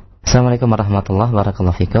 Assalamualaikum warahmatullahi wabarakatuh.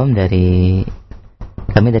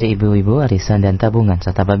 Kami dari ibu-ibu arisan dan tabungan.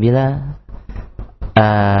 Saat apabila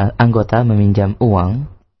anggota meminjam uang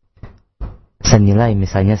senilai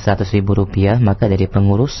misalnya Rp100.000, maka dari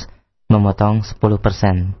pengurus memotong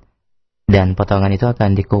 10%. Dan potongan itu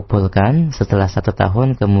akan dikumpulkan setelah 1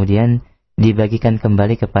 tahun, kemudian dibagikan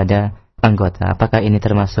kembali kepada anggota. Apakah ini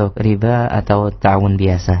termasuk riba atau ta'awun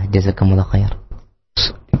biasa? Jazakumullah khair.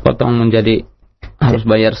 Dipotong menjadi harus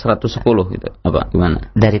bayar 110 gitu. Apa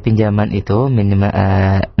gimana? Dari pinjaman itu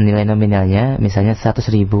nilai nominalnya misalnya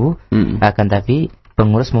 100.000, akan tapi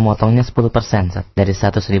pengurus memotongnya 10% dari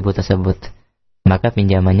 100.000 tersebut. Maka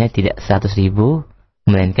pinjamannya tidak 100.000,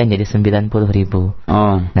 melainkan jadi 90.000.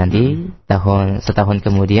 Nanti setahun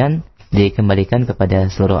kemudian dikembalikan kepada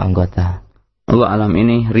seluruh anggota. Allah alam,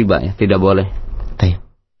 ini riba ya, tidak boleh.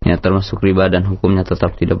 Ya, termasuk riba dan hukumnya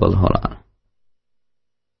tetap tidak boleh.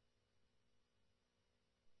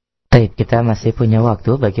 Kita masih punya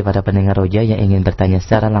waktu bagi para pendengar Roja yang ingin bertanya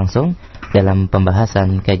secara langsung dalam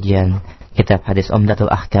pembahasan kajian kitab hadis Umdatul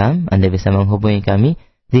Ahkam. Anda bisa menghubungi kami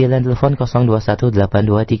di line telepon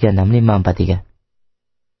 0218236543.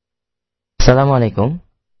 Assalamualaikum.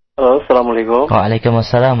 Halo, assalamualaikum.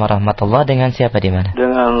 Waalaikumsalam warahmatullahi. Dengan siapa di mana?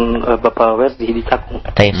 Dengan Bapak Werdi di Cakung.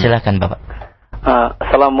 Silakan Bapak.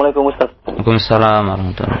 Assalamualaikum Ustaz. Waalaikumsalam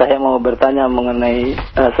warahmatullahi. Saya mau bertanya mengenai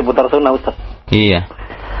seputar sunnah Ustaz. Iya.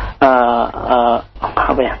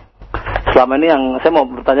 Selama ini yang saya mau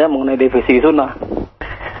bertanya mengenai definisi sunnah.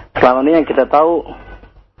 Selama ini yang kita tahu,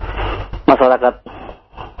 masyarakat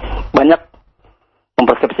banyak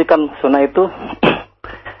mempersepsikan sunnah itu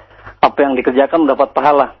apa yang dikerjakan mendapat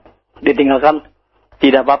pahala, ditinggalkan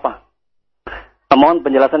tidak apa-apa. Mohon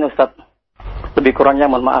penjelasannya Ustaz. Lebih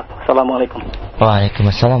kurangnya mohon maaf. Assalamualaikum.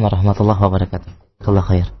 Waalaikumsalam warahmatullahi wabarakatuh. Allah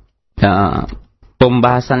khair. Ya,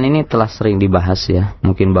 pembahasan ini telah sering dibahas ya.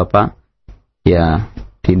 Mungkin Bapak ya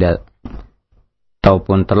tidak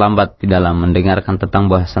ataupun terlambat di dalam mendengarkan tentang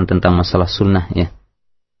bahasan tentang masalah sunnah ya.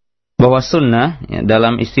 Bahwa sunnah ya,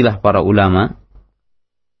 dalam istilah para ulama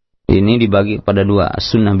ini dibagi kepada dua,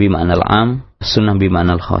 sunnah bima'nal am, sunnah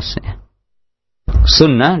bima'nal khas ya.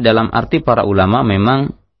 Sunnah dalam arti para ulama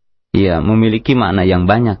memang ya memiliki makna yang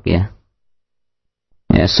banyak ya.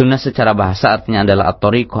 Ya, sunnah secara bahasa artinya adalah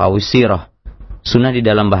at-tariqah aw sirah. Sunnah di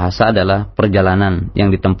dalam bahasa adalah perjalanan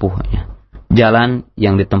yang ditempuh ya. Jalan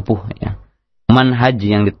yang ditempuh ya. Manhaj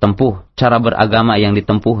yang ditempuh, cara beragama yang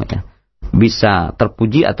ditempuh ya. Bisa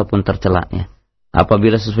terpuji ataupun tercela ya.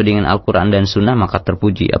 Apabila sesuai dengan Al-Qur'an dan Sunnah maka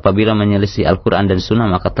terpuji, apabila menyelisih Al-Qur'an dan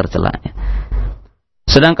Sunnah maka tercela ya.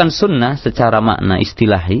 Sedangkan sunnah secara makna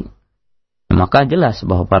istilahi maka jelas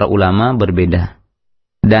bahwa para ulama berbeda.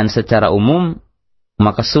 Dan secara umum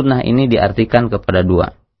maka sunnah ini diartikan kepada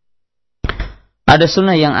dua. Ada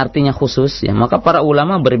sunnah yang artinya khusus ya, maka para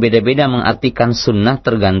ulama berbeda-beda mengartikan sunnah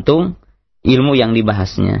tergantung ilmu yang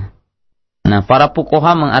dibahasnya. Nah, para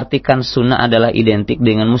fuqaha mengartikan sunnah adalah identik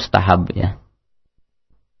dengan mustahab ya.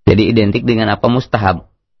 Jadi identik dengan apa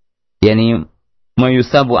mustahab? Yani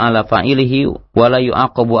mayusabu ala fa'ilihi wa la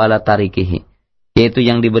yu'aqabu ala tarikihi. Yaitu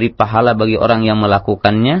yang diberi pahala bagi orang yang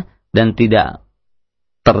melakukannya dan tidak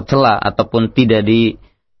tercela ataupun tidak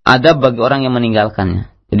diadab bagi orang yang meninggalkannya.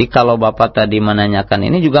 Jadi kalau Bapak tadi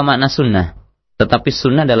menanyakan ini juga makna sunnah. Tetapi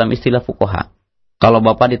sunnah dalam istilah fuqaha. Kalau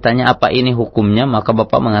Bapak ditanya apa ini hukumnya, maka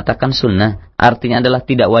Bapak mengatakan sunnah. Artinya adalah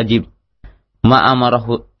tidak wajib.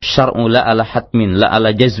 Ma'amarahu syar'u la ala hatmin, la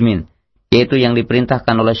ala jazmin. Yaitu yang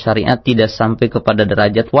diperintahkan oleh syariat tidak sampai kepada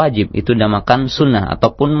derajat wajib. Itu dinamakan sunnah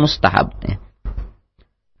ataupun mustahab.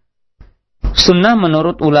 Sunnah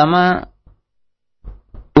menurut ulama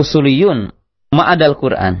usuliyun ma'adal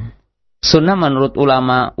Quran. Sunnah menurut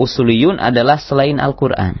ulama usuliyun adalah selain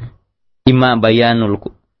Al-Quran. Ima bayanul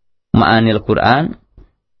ma'anil Quran,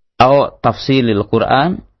 atau tafsilil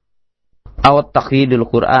Quran, atau taqyidul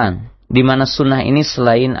Quran. Di mana sunnah ini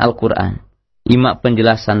selain Al-Quran. Ima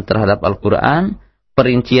penjelasan terhadap Al-Quran,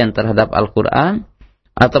 perincian terhadap Al-Quran,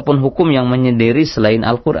 ataupun hukum yang menyendiri selain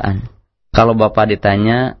Al-Quran. Kalau Bapak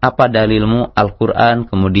ditanya, apa dalilmu? Al-Quran,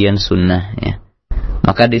 kemudian sunnah. Ya.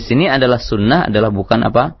 Maka di sini adalah sunnah adalah bukan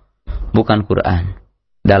apa? Bukan Quran.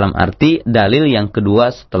 Dalam arti dalil yang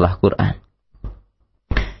kedua setelah Quran.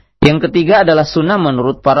 Yang ketiga adalah sunnah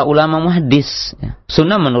menurut para ulama muhaddis. Ya.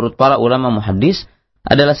 Sunnah menurut para ulama muhaddis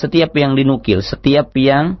adalah setiap yang dinukil, setiap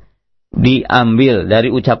yang diambil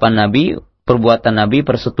dari ucapan Nabi, perbuatan Nabi,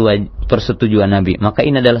 persetujuan Nabi. Maka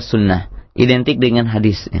ini adalah sunnah. Identik dengan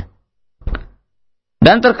hadis. Ya.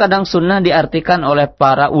 Dan terkadang sunnah diartikan oleh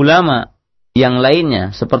para ulama yang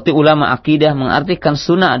lainnya. Seperti ulama akidah mengartikan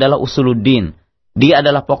sunnah adalah usuluddin. Dia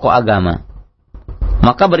adalah pokok agama.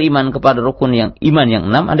 Maka beriman kepada rukun yang iman yang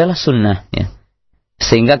 6 adalah sunnah. Ya.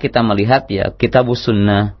 Sehingga kita melihat ya kitabus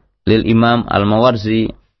sunnah lil imam al-Mawarzi,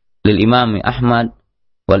 lil imam Ahmad,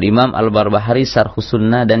 wal imam al-Barbahari sarhus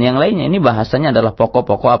sunnah dan yang lainnya. Ini bahasanya adalah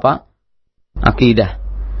pokok-pokok apa? Akidah.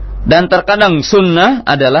 Dan terkadang sunnah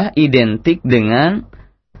adalah identik dengan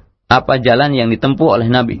apa jalan yang ditempuh oleh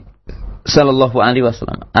Nabi sallallahu alaihi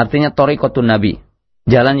wasallam. Artinya thariqatun Nabi,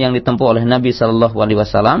 jalan yang ditempuh oleh Nabi sallallahu alaihi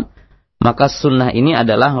wasallam. Maka sunnah ini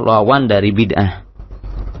adalah lawan dari bid'ah.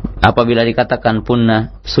 Apabila dikatakan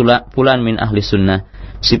fulan min ahli sunnah,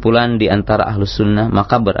 si fulan di antara ahli sunnah,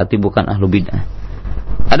 maka berarti bukan ahlu bid'ah.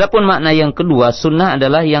 Adapun makna yang kedua, sunnah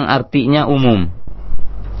adalah yang artinya umum.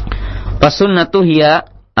 Fasunnatu hiya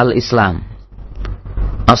al-Islam.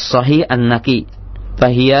 As-sahih an-naqi.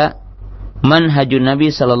 Fahiya manhajun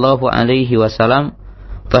Nabi sallallahu alaihi wasallam.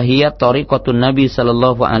 Fahiya tariqatun Nabi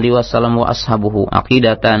sallallahu alaihi wasallam wa ashabuhu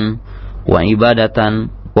aqidatan wa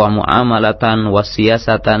ibadatan wa muamalatan wa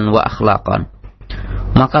siyasatan wa akhlaqan.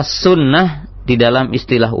 Maka sunnah di dalam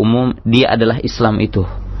istilah umum dia adalah Islam itu.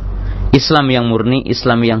 Islam yang murni,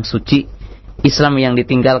 Islam yang suci, Islam yang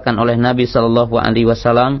ditinggalkan oleh Nabi sallallahu alaihi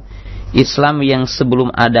wasallam, Islam yang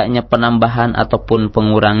sebelum adanya penambahan ataupun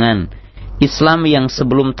pengurangan, Islam yang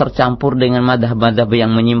sebelum tercampur dengan madhab-madhab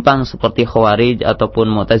yang menyimpang seperti Khawarij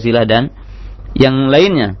ataupun Mu'tazilah dan yang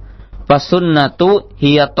lainnya. Fasunnatu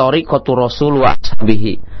hiya tariqatu Rasul wa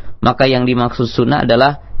ashabihi. Maka yang dimaksud sunnah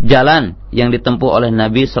adalah jalan yang ditempuh oleh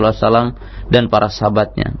Nabi sallallahu alaihi wasallam dan para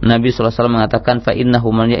sahabatnya. Nabi sallallahu alaihi wasallam mengatakan fa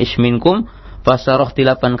innahu man ya'ish minkum fasara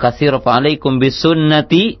ikhtilafan katsira fa alaikum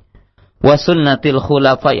bisunnati wa sunnatil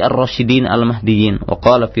khulafai ar-rasyidin al-mahdiyyin. Wa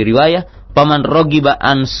qala fi riwayah, "Faman ragiba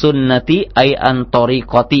an sunnati ay an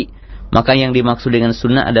tariqati." Maka yang dimaksud dengan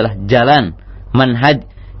sunnah adalah jalan, manhaj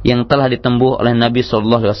yang telah ditempuh oleh Nabi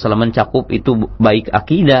sallallahu alaihi wasallam, mencakup itu baik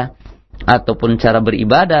akidah ataupun cara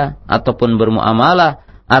beribadah ataupun bermuamalah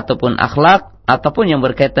ataupun akhlak ataupun yang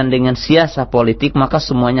berkaitan dengan siasah politik, maka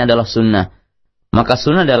semuanya adalah sunnah. Maka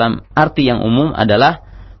sunnah dalam arti yang umum adalah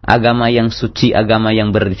agama yang suci, agama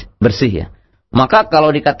yang bersih ya. Maka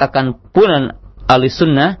kalau dikatakan pulan ahli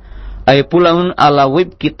sunnah, ay pulanun ala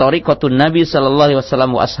wibki tariqatun Nabi sallallahu alaihi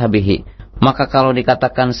wasallam wa ashabihi. Maka kalau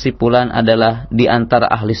dikatakan si fulan adalah di antara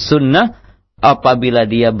ahli sunnah apabila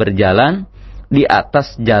dia berjalan di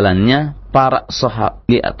atas jalannya para sahabat,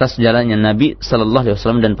 di atas jalannya Nabi sallallahu alaihi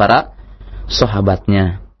wasallam dan para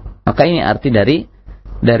sahabatnya. Maka ini arti dari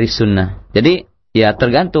sunnah. Jadi ya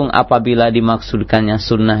tergantung apabila dimaksudkannya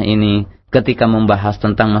sunnah ini ketika membahas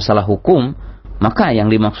tentang masalah hukum, maka yang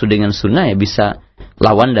dimaksud dengan sunnah ya bisa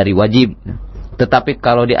lawan dari wajib. Tetapi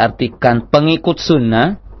kalau diartikan pengikut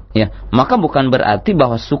sunnah, ya, maka bukan berarti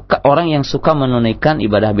bahwa orang yang suka menunaikan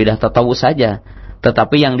ibadah bidah tatawu saja.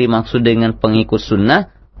 Tetapi yang dimaksud dengan pengikut sunnah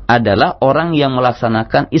adalah orang yang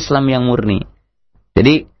melaksanakan Islam yang murni.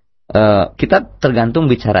 Jadi kita tergantung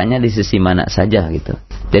bicaranya di sisi mana saja gitu.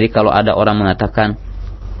 Jadi kalau ada orang mengatakan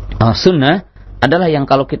sunnah adalah yang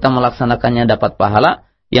kalau kita melaksanakannya dapat pahala,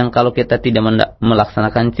 yang kalau kita tidak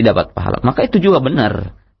melaksanakannya tidak dapat pahala, maka itu juga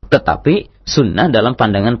benar. Tetapi sunnah dalam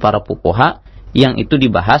pandangan para fuqaha yang itu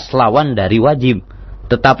dibahas lawan dari wajib.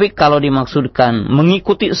 Tetapi kalau dimaksudkan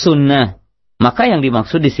mengikuti sunnah, maka yang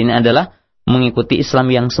dimaksud di sini adalah mengikuti Islam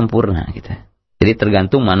yang sempurna gitu. Jadi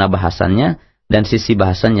tergantung mana bahasannya dan sisi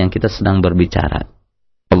bahasan yang kita sedang berbicara.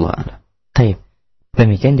 Allah. Baik.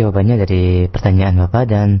 Demikian jawabannya dari pertanyaan Bapak,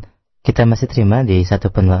 dan kita masih terima di satu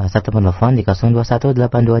penelpon di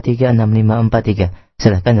 0218236543.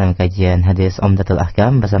 Silakan dalam kajian hadis Umdatul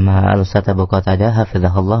Ahkam bersama Al-Ustaz Abu Qatada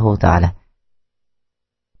hafizahullahu taala.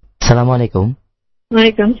 Assalamualaikum.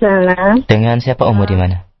 Waalaikumsalam. Dengan siapa di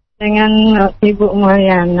mana? Dengan Ibu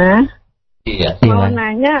Mulyana. Iya. Mau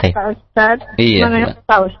nanya Pak Ustaz. Iya. Mau nanya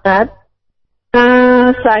Pak Ustaz.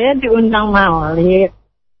 Saya diundang maulid.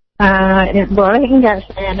 Boleh enggak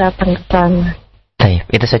saya datang ke sana? Baik,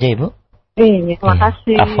 itu saja Ibu. Iya,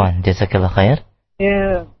 makasih. Afwan, jazakallah khair.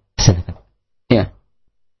 Iya. Silakan. Ya.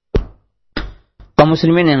 Kaum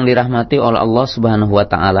muslimin yang dirahmati oleh Allah Subhanahu wa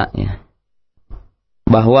taala ya.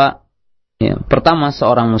 Bahwa ya, pertama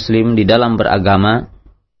seorang muslim di dalam beragama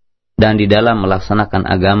dan di dalam melaksanakan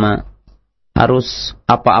agama harus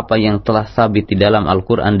apa-apa yang telah sabit di dalam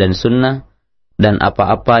Al-Qur'an dan Sunnah dan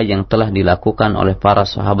apa-apa yang telah dilakukan oleh para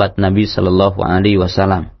sahabat Nabi sallallahu alaihi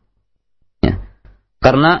wasallam. Ya.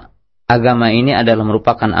 Karena agama ini adalah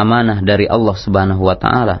merupakan amanah dari Allah Subhanahu wa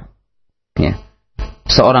taala. Ya.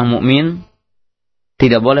 Seorang mukmin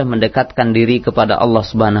tidak boleh mendekatkan diri kepada Allah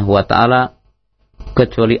Subhanahu wa taala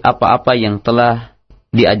kecuali apa-apa yang telah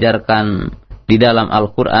diajarkan di dalam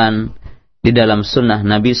Al-Qur'an, di dalam sunnah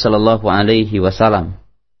Nabi sallallahu alaihi wasallam.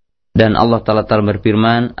 Dan Allah Ta'ala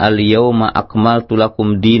berfirman, "Al-yawma akmaltu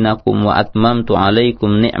lakum dinakum wa atmamtu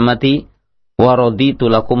alaikum ni'mati wa raditu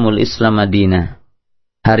lakumul Islam madina."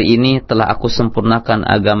 Hari ini telah aku sempurnakan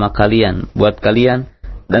agama kalian buat kalian,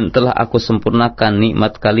 dan telah aku sempurnakan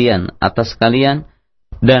nikmat kalian atas kalian,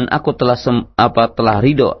 dan aku telah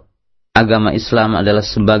ridho agama Islam adalah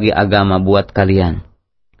sebagai agama buat kalian.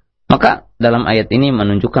 Maka dalam ayat ini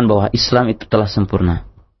menunjukkan bahwa Islam itu telah sempurna.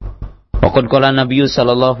 Waqad qala Nabi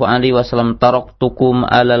sallallahu alaihi wasallam, taraktukum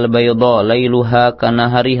alal bayda lailuha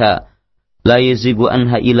kanahariha la yazigu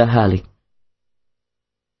anha ila halik.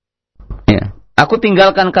 Ya, aku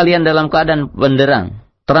tinggalkan kalian dalam keadaan benderang,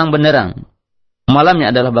 terang benderang.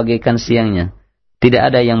 Malamnya adalah bagaikan siangnya. Tidak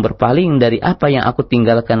ada yang berpaling dari apa yang aku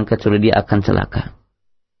tinggalkan kecuali dia akan celaka.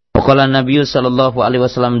 Waqala Nabi sallallahu alaihi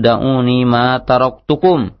wasallam, da'uni ma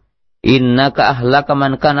taraktukum innaka ahlaka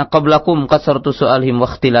man kana qablakum kasartu su'alhim wa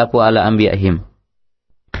ikhtilafu ala anbiya'ihim.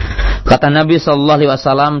 Kata Nabi sallallahu alaihi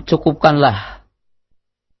wasallam, cukupkanlah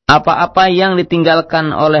apa-apa yang ditinggalkan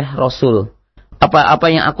oleh Rasul, apa-apa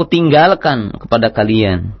yang aku tinggalkan kepada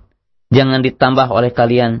kalian, jangan ditambah oleh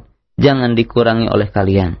kalian, jangan dikurangi oleh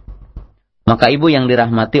kalian. Maka ibu yang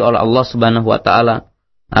dirahmati oleh Allah Subhanahu wa taala,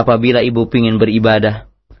 apabila ibu ingin beribadah,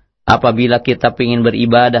 apabila kita ingin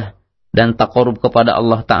beribadah dan taqarrub kepada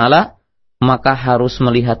Allah Ta'ala, maka harus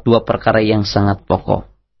melihat dua perkara yang sangat pokok.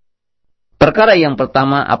 Perkara yang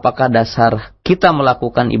pertama, apakah dasar kita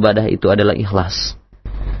melakukan ibadah itu adalah ikhlas.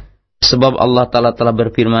 Sebab Allah Ta'ala telah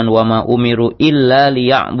berfirman, wa ma umiru illa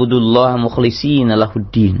liya'budullaha mukhlishina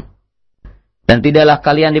lahuddin. Dan tidaklah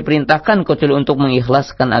kalian diperintahkan kecuali untuk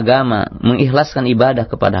mengikhlaskan agama, mengikhlaskan ibadah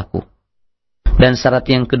kepadaku. Dan syarat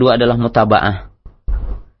yang kedua adalah mutaba'ah.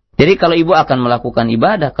 Jadi kalau ibu akan melakukan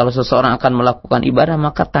ibadah, kalau seseorang akan melakukan ibadah,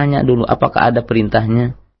 maka tanya dulu apakah ada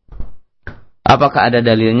perintahnya, apakah ada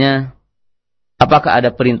dalilnya, apakah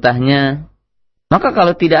ada perintahnya. Maka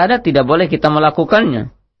kalau tidak ada, tidak boleh kita melakukannya.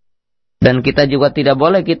 Dan kita juga tidak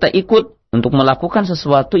boleh kita ikut untuk melakukan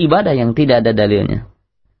sesuatu ibadah yang tidak ada dalilnya.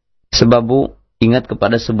 Sebab ingat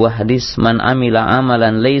kepada sebuah hadis, man amila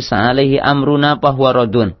amalan laisa alaihi amruna fahuwa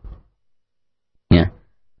raddun. Ya.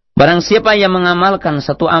 Barang siapa yang mengamalkan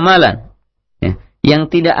satu amalan ya, yang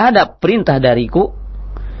tidak ada perintah dariku,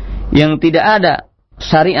 yang tidak ada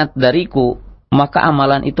syariat dariku, maka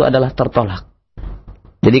amalan itu adalah tertolak.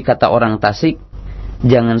 Jadi kata orang Tasik,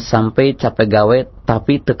 jangan sampai capek gawe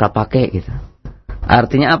tapi teka pakai gitu.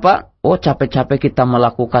 Artinya apa? Oh, capek-capek kita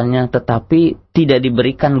melakukannya tetapi tidak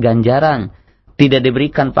diberikan ganjaran, tidak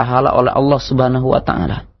diberikan pahala oleh Allah Subhanahu wa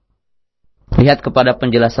taala. Lihat kepada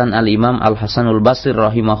penjelasan Al-Imam Al-Hasanul Basri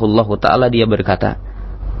rahimahullahu ta'ala, dia berkata,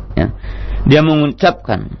 ya, dia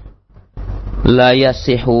mengucapkan, la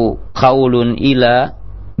yasihu qaulun ila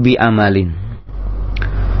bi amalin,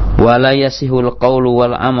 wa la yasihul qaulu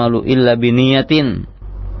wal amalu illa bi niyatin,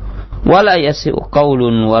 wa la yasihu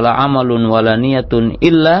qaulun wala amalun wala niyatun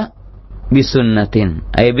illa bi sunnatin,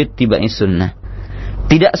 ay bittiba'i sunnah.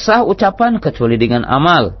 Tidak sah ucapan kecuali dengan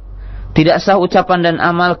amal. Tidak sah ucapan dan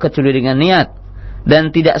amal kecuali dengan niat.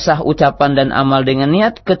 Dan tidak sah ucapan dan amal dengan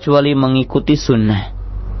niat kecuali mengikuti sunnah.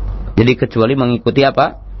 Jadi kecuali mengikuti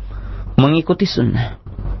apa? Mengikuti sunnah.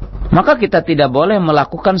 Maka kita tidak boleh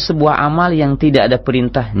melakukan sebuah amal yang tidak ada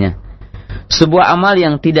perintahnya. Sebuah amal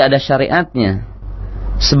yang tidak ada syariatnya.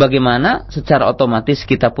 Sebagaimana secara otomatis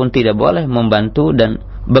kita pun tidak boleh membantu dan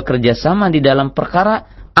bekerja sama di dalam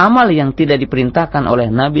perkara amal yang tidak diperintahkan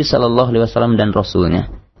oleh Nabi SAW dan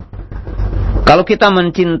Rasulnya. Kalau kita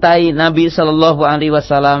mencintai Nabi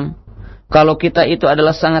SAW, kalau kita itu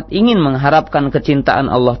adalah sangat ingin mengharapkan kecintaan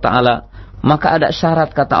Allah Ta'ala, maka ada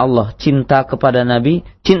syarat kata Allah, cinta kepada Nabi,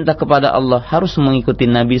 cinta kepada Allah harus mengikuti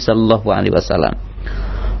Nabi SAW.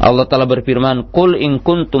 Allah Ta'ala berfirman, Qul in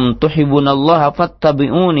kuntum tuhibbunallaha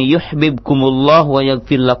fattabi'uni yuhibbukumullah wa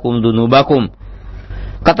yaghfir lakum dunubakum.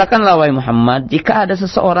 Katakanlah wahai Muhammad, jika ada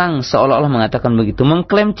seseorang seolah-olah mengatakan begitu,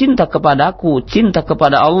 mengklaim cinta kepadaku, cinta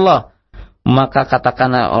kepada Allah, maka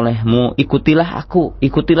katakanlah olehmu, ikutilah aku,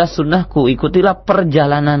 ikutilah sunnahku, ikutilah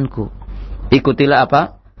perjalananku. Ikutilah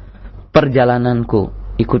apa? Perjalananku.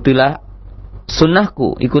 Ikutilah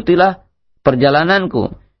sunnahku, ikutilah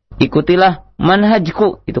perjalananku, ikutilah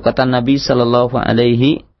manhajku. Itu kata Nabi Sallallahu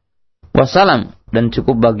Alaihi Wasallam. Dan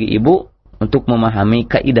cukup bagi ibu untuk memahami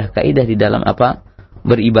kaidah-kaidah di dalam apa?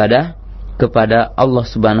 Beribadah kepada Allah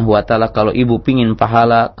Subhanahu Wa Taala. Kalau ibu pingin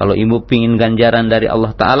pahala, kalau ibu pingin ganjaran dari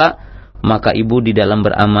Allah Taala, maka ibu di dalam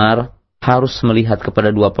beramal harus melihat kepada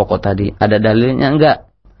dua pokok tadi. Ada dalilnya enggak?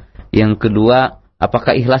 Yang kedua,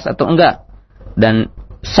 apakah ikhlas atau enggak? Dan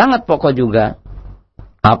sangat pokok juga,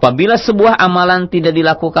 apabila sebuah amalan tidak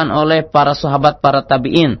dilakukan oleh para sahabat, para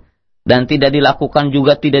tabi'in, dan tidak dilakukan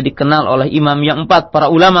juga, tidak dikenal oleh imam yang 4, para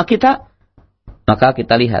ulama kita, maka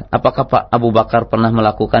kita lihat, apakah Pak Abu Bakar pernah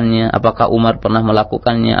melakukannya, apakah Umar pernah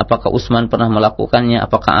melakukannya, apakah Utsman pernah melakukannya,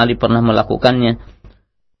 apakah Ali pernah melakukannya.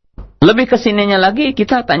 Lebih kesininya lagi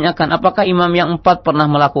kita tanyakan apakah imam yang 4 pernah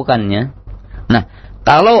melakukannya. Nah,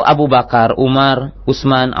 kalau Abu Bakar, Umar,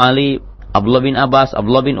 Utsman, Ali, Abdullah bin Abbas,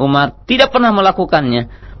 Abdullah bin Umar tidak pernah melakukannya,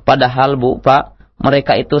 padahal Pak,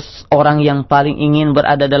 mereka itu orang yang paling ingin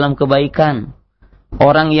berada dalam kebaikan,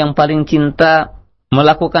 orang yang paling cinta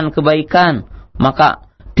melakukan kebaikan, maka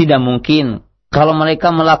tidak mungkin kalau mereka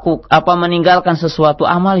meninggalkan sesuatu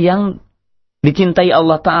amal yang dicintai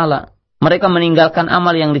Allah Ta'ala. Mereka meninggalkan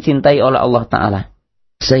amal yang dicintai oleh Allah Ta'ala.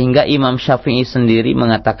 Sehingga Imam Syafi'i sendiri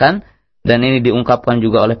mengatakan, dan ini diungkapkan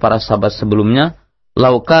juga oleh para sahabat sebelumnya,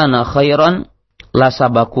 Lau kana khairan la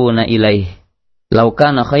sabakuna ilaih. Lau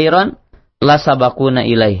kana khairan la sabakuna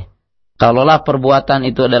ilaih. Kalaulah perbuatan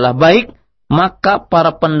itu adalah baik, maka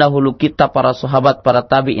para pendahulu kita, para sahabat, para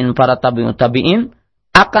tabi'in, para tabi'ut tabi'in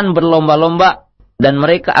akan berlomba-lomba dan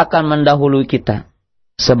mereka akan mendahului kita.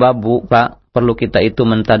 Sebab Pak, perlu kita itu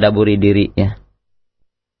mentadaburi diri ya.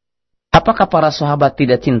 Apakah para sahabat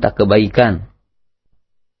tidak cinta kebaikan?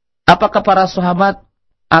 Apakah para sahabat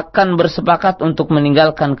akan bersepakat untuk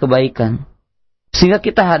meninggalkan kebaikan? Sehingga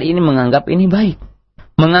kita hari ini menganggap ini baik.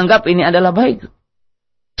 Menganggap ini adalah baik.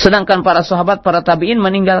 Sedangkan para sahabat, para tabi'in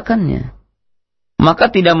meninggalkannya.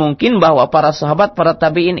 Maka tidak mungkin bahwa para sahabat, para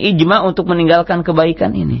tabi'in ijma untuk meninggalkan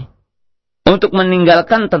kebaikan ini. Untuk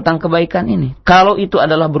meninggalkan tentang kebaikan ini. Kalau itu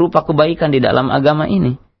adalah berupa kebaikan di dalam agama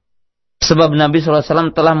ini. Sebab Nabi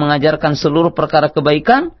SAW telah mengajarkan seluruh perkara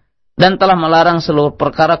kebaikan dan telah melarang seluruh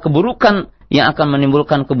perkara keburukan yang akan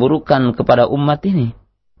menimbulkan keburukan kepada umat ini.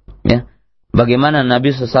 Ya. Bagaimana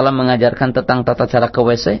Nabi SAW mengajarkan tentang tata cara ke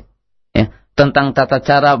WC, ya. Tentang tata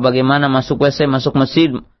cara bagaimana masuk WC, masuk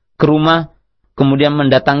masjid, ke rumah, kemudian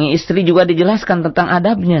mendatangi istri juga dijelaskan tentang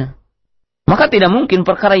adabnya. Maka tidak mungkin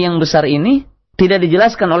perkara yang besar ini tidak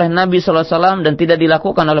dijelaskan oleh Nabi SAW dan tidak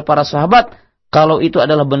dilakukan oleh para sahabat kalau itu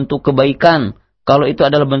adalah bentuk kebaikan, kalau itu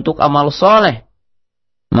adalah bentuk amal soleh.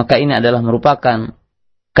 Maka ini adalah merupakan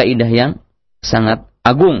kaidah yang sangat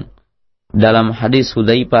agung. Dalam hadis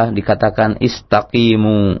Hudzaifah dikatakan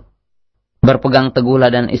istaqimu, berpegang teguhlah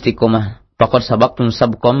dan istiqomah. Faqad sabaqtum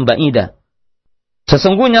sabqan ba'ida.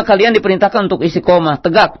 Sesungguhnya kalian diperintahkan untuk istiqomah,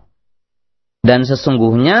 tegak. Dan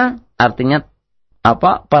sesungguhnya artinya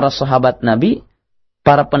apa? Para sahabat Nabi,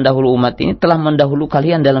 para pendahulu umat ini telah mendahulu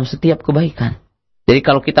kalian dalam setiap kebaikan. Jadi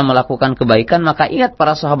kalau kita melakukan kebaikan, maka ingat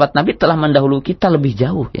para sahabat Nabi telah mendahulu kita lebih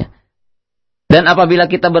jauh, ya. Dan apabila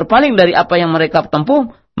kita berpaling dari apa yang mereka tempuh,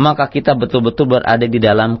 maka kita betul-betul berada di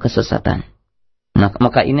dalam kesesatan.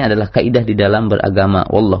 Maka ini adalah kaidah di dalam beragama.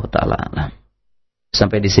 Wallahu ta'ala a'lam.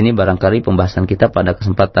 Sampai di sini barangkali pembahasan kita pada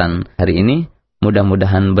kesempatan hari ini.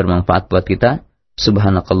 Mudah-mudahan bermanfaat buat kita.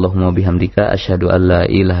 Subhanakallahumma bihamdika asyhadu an la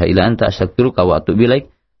ilaha illa anta astaghfiruka wa atubu ilaik.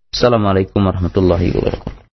 Assalamualaikum warahmatullahi wabarakatuh.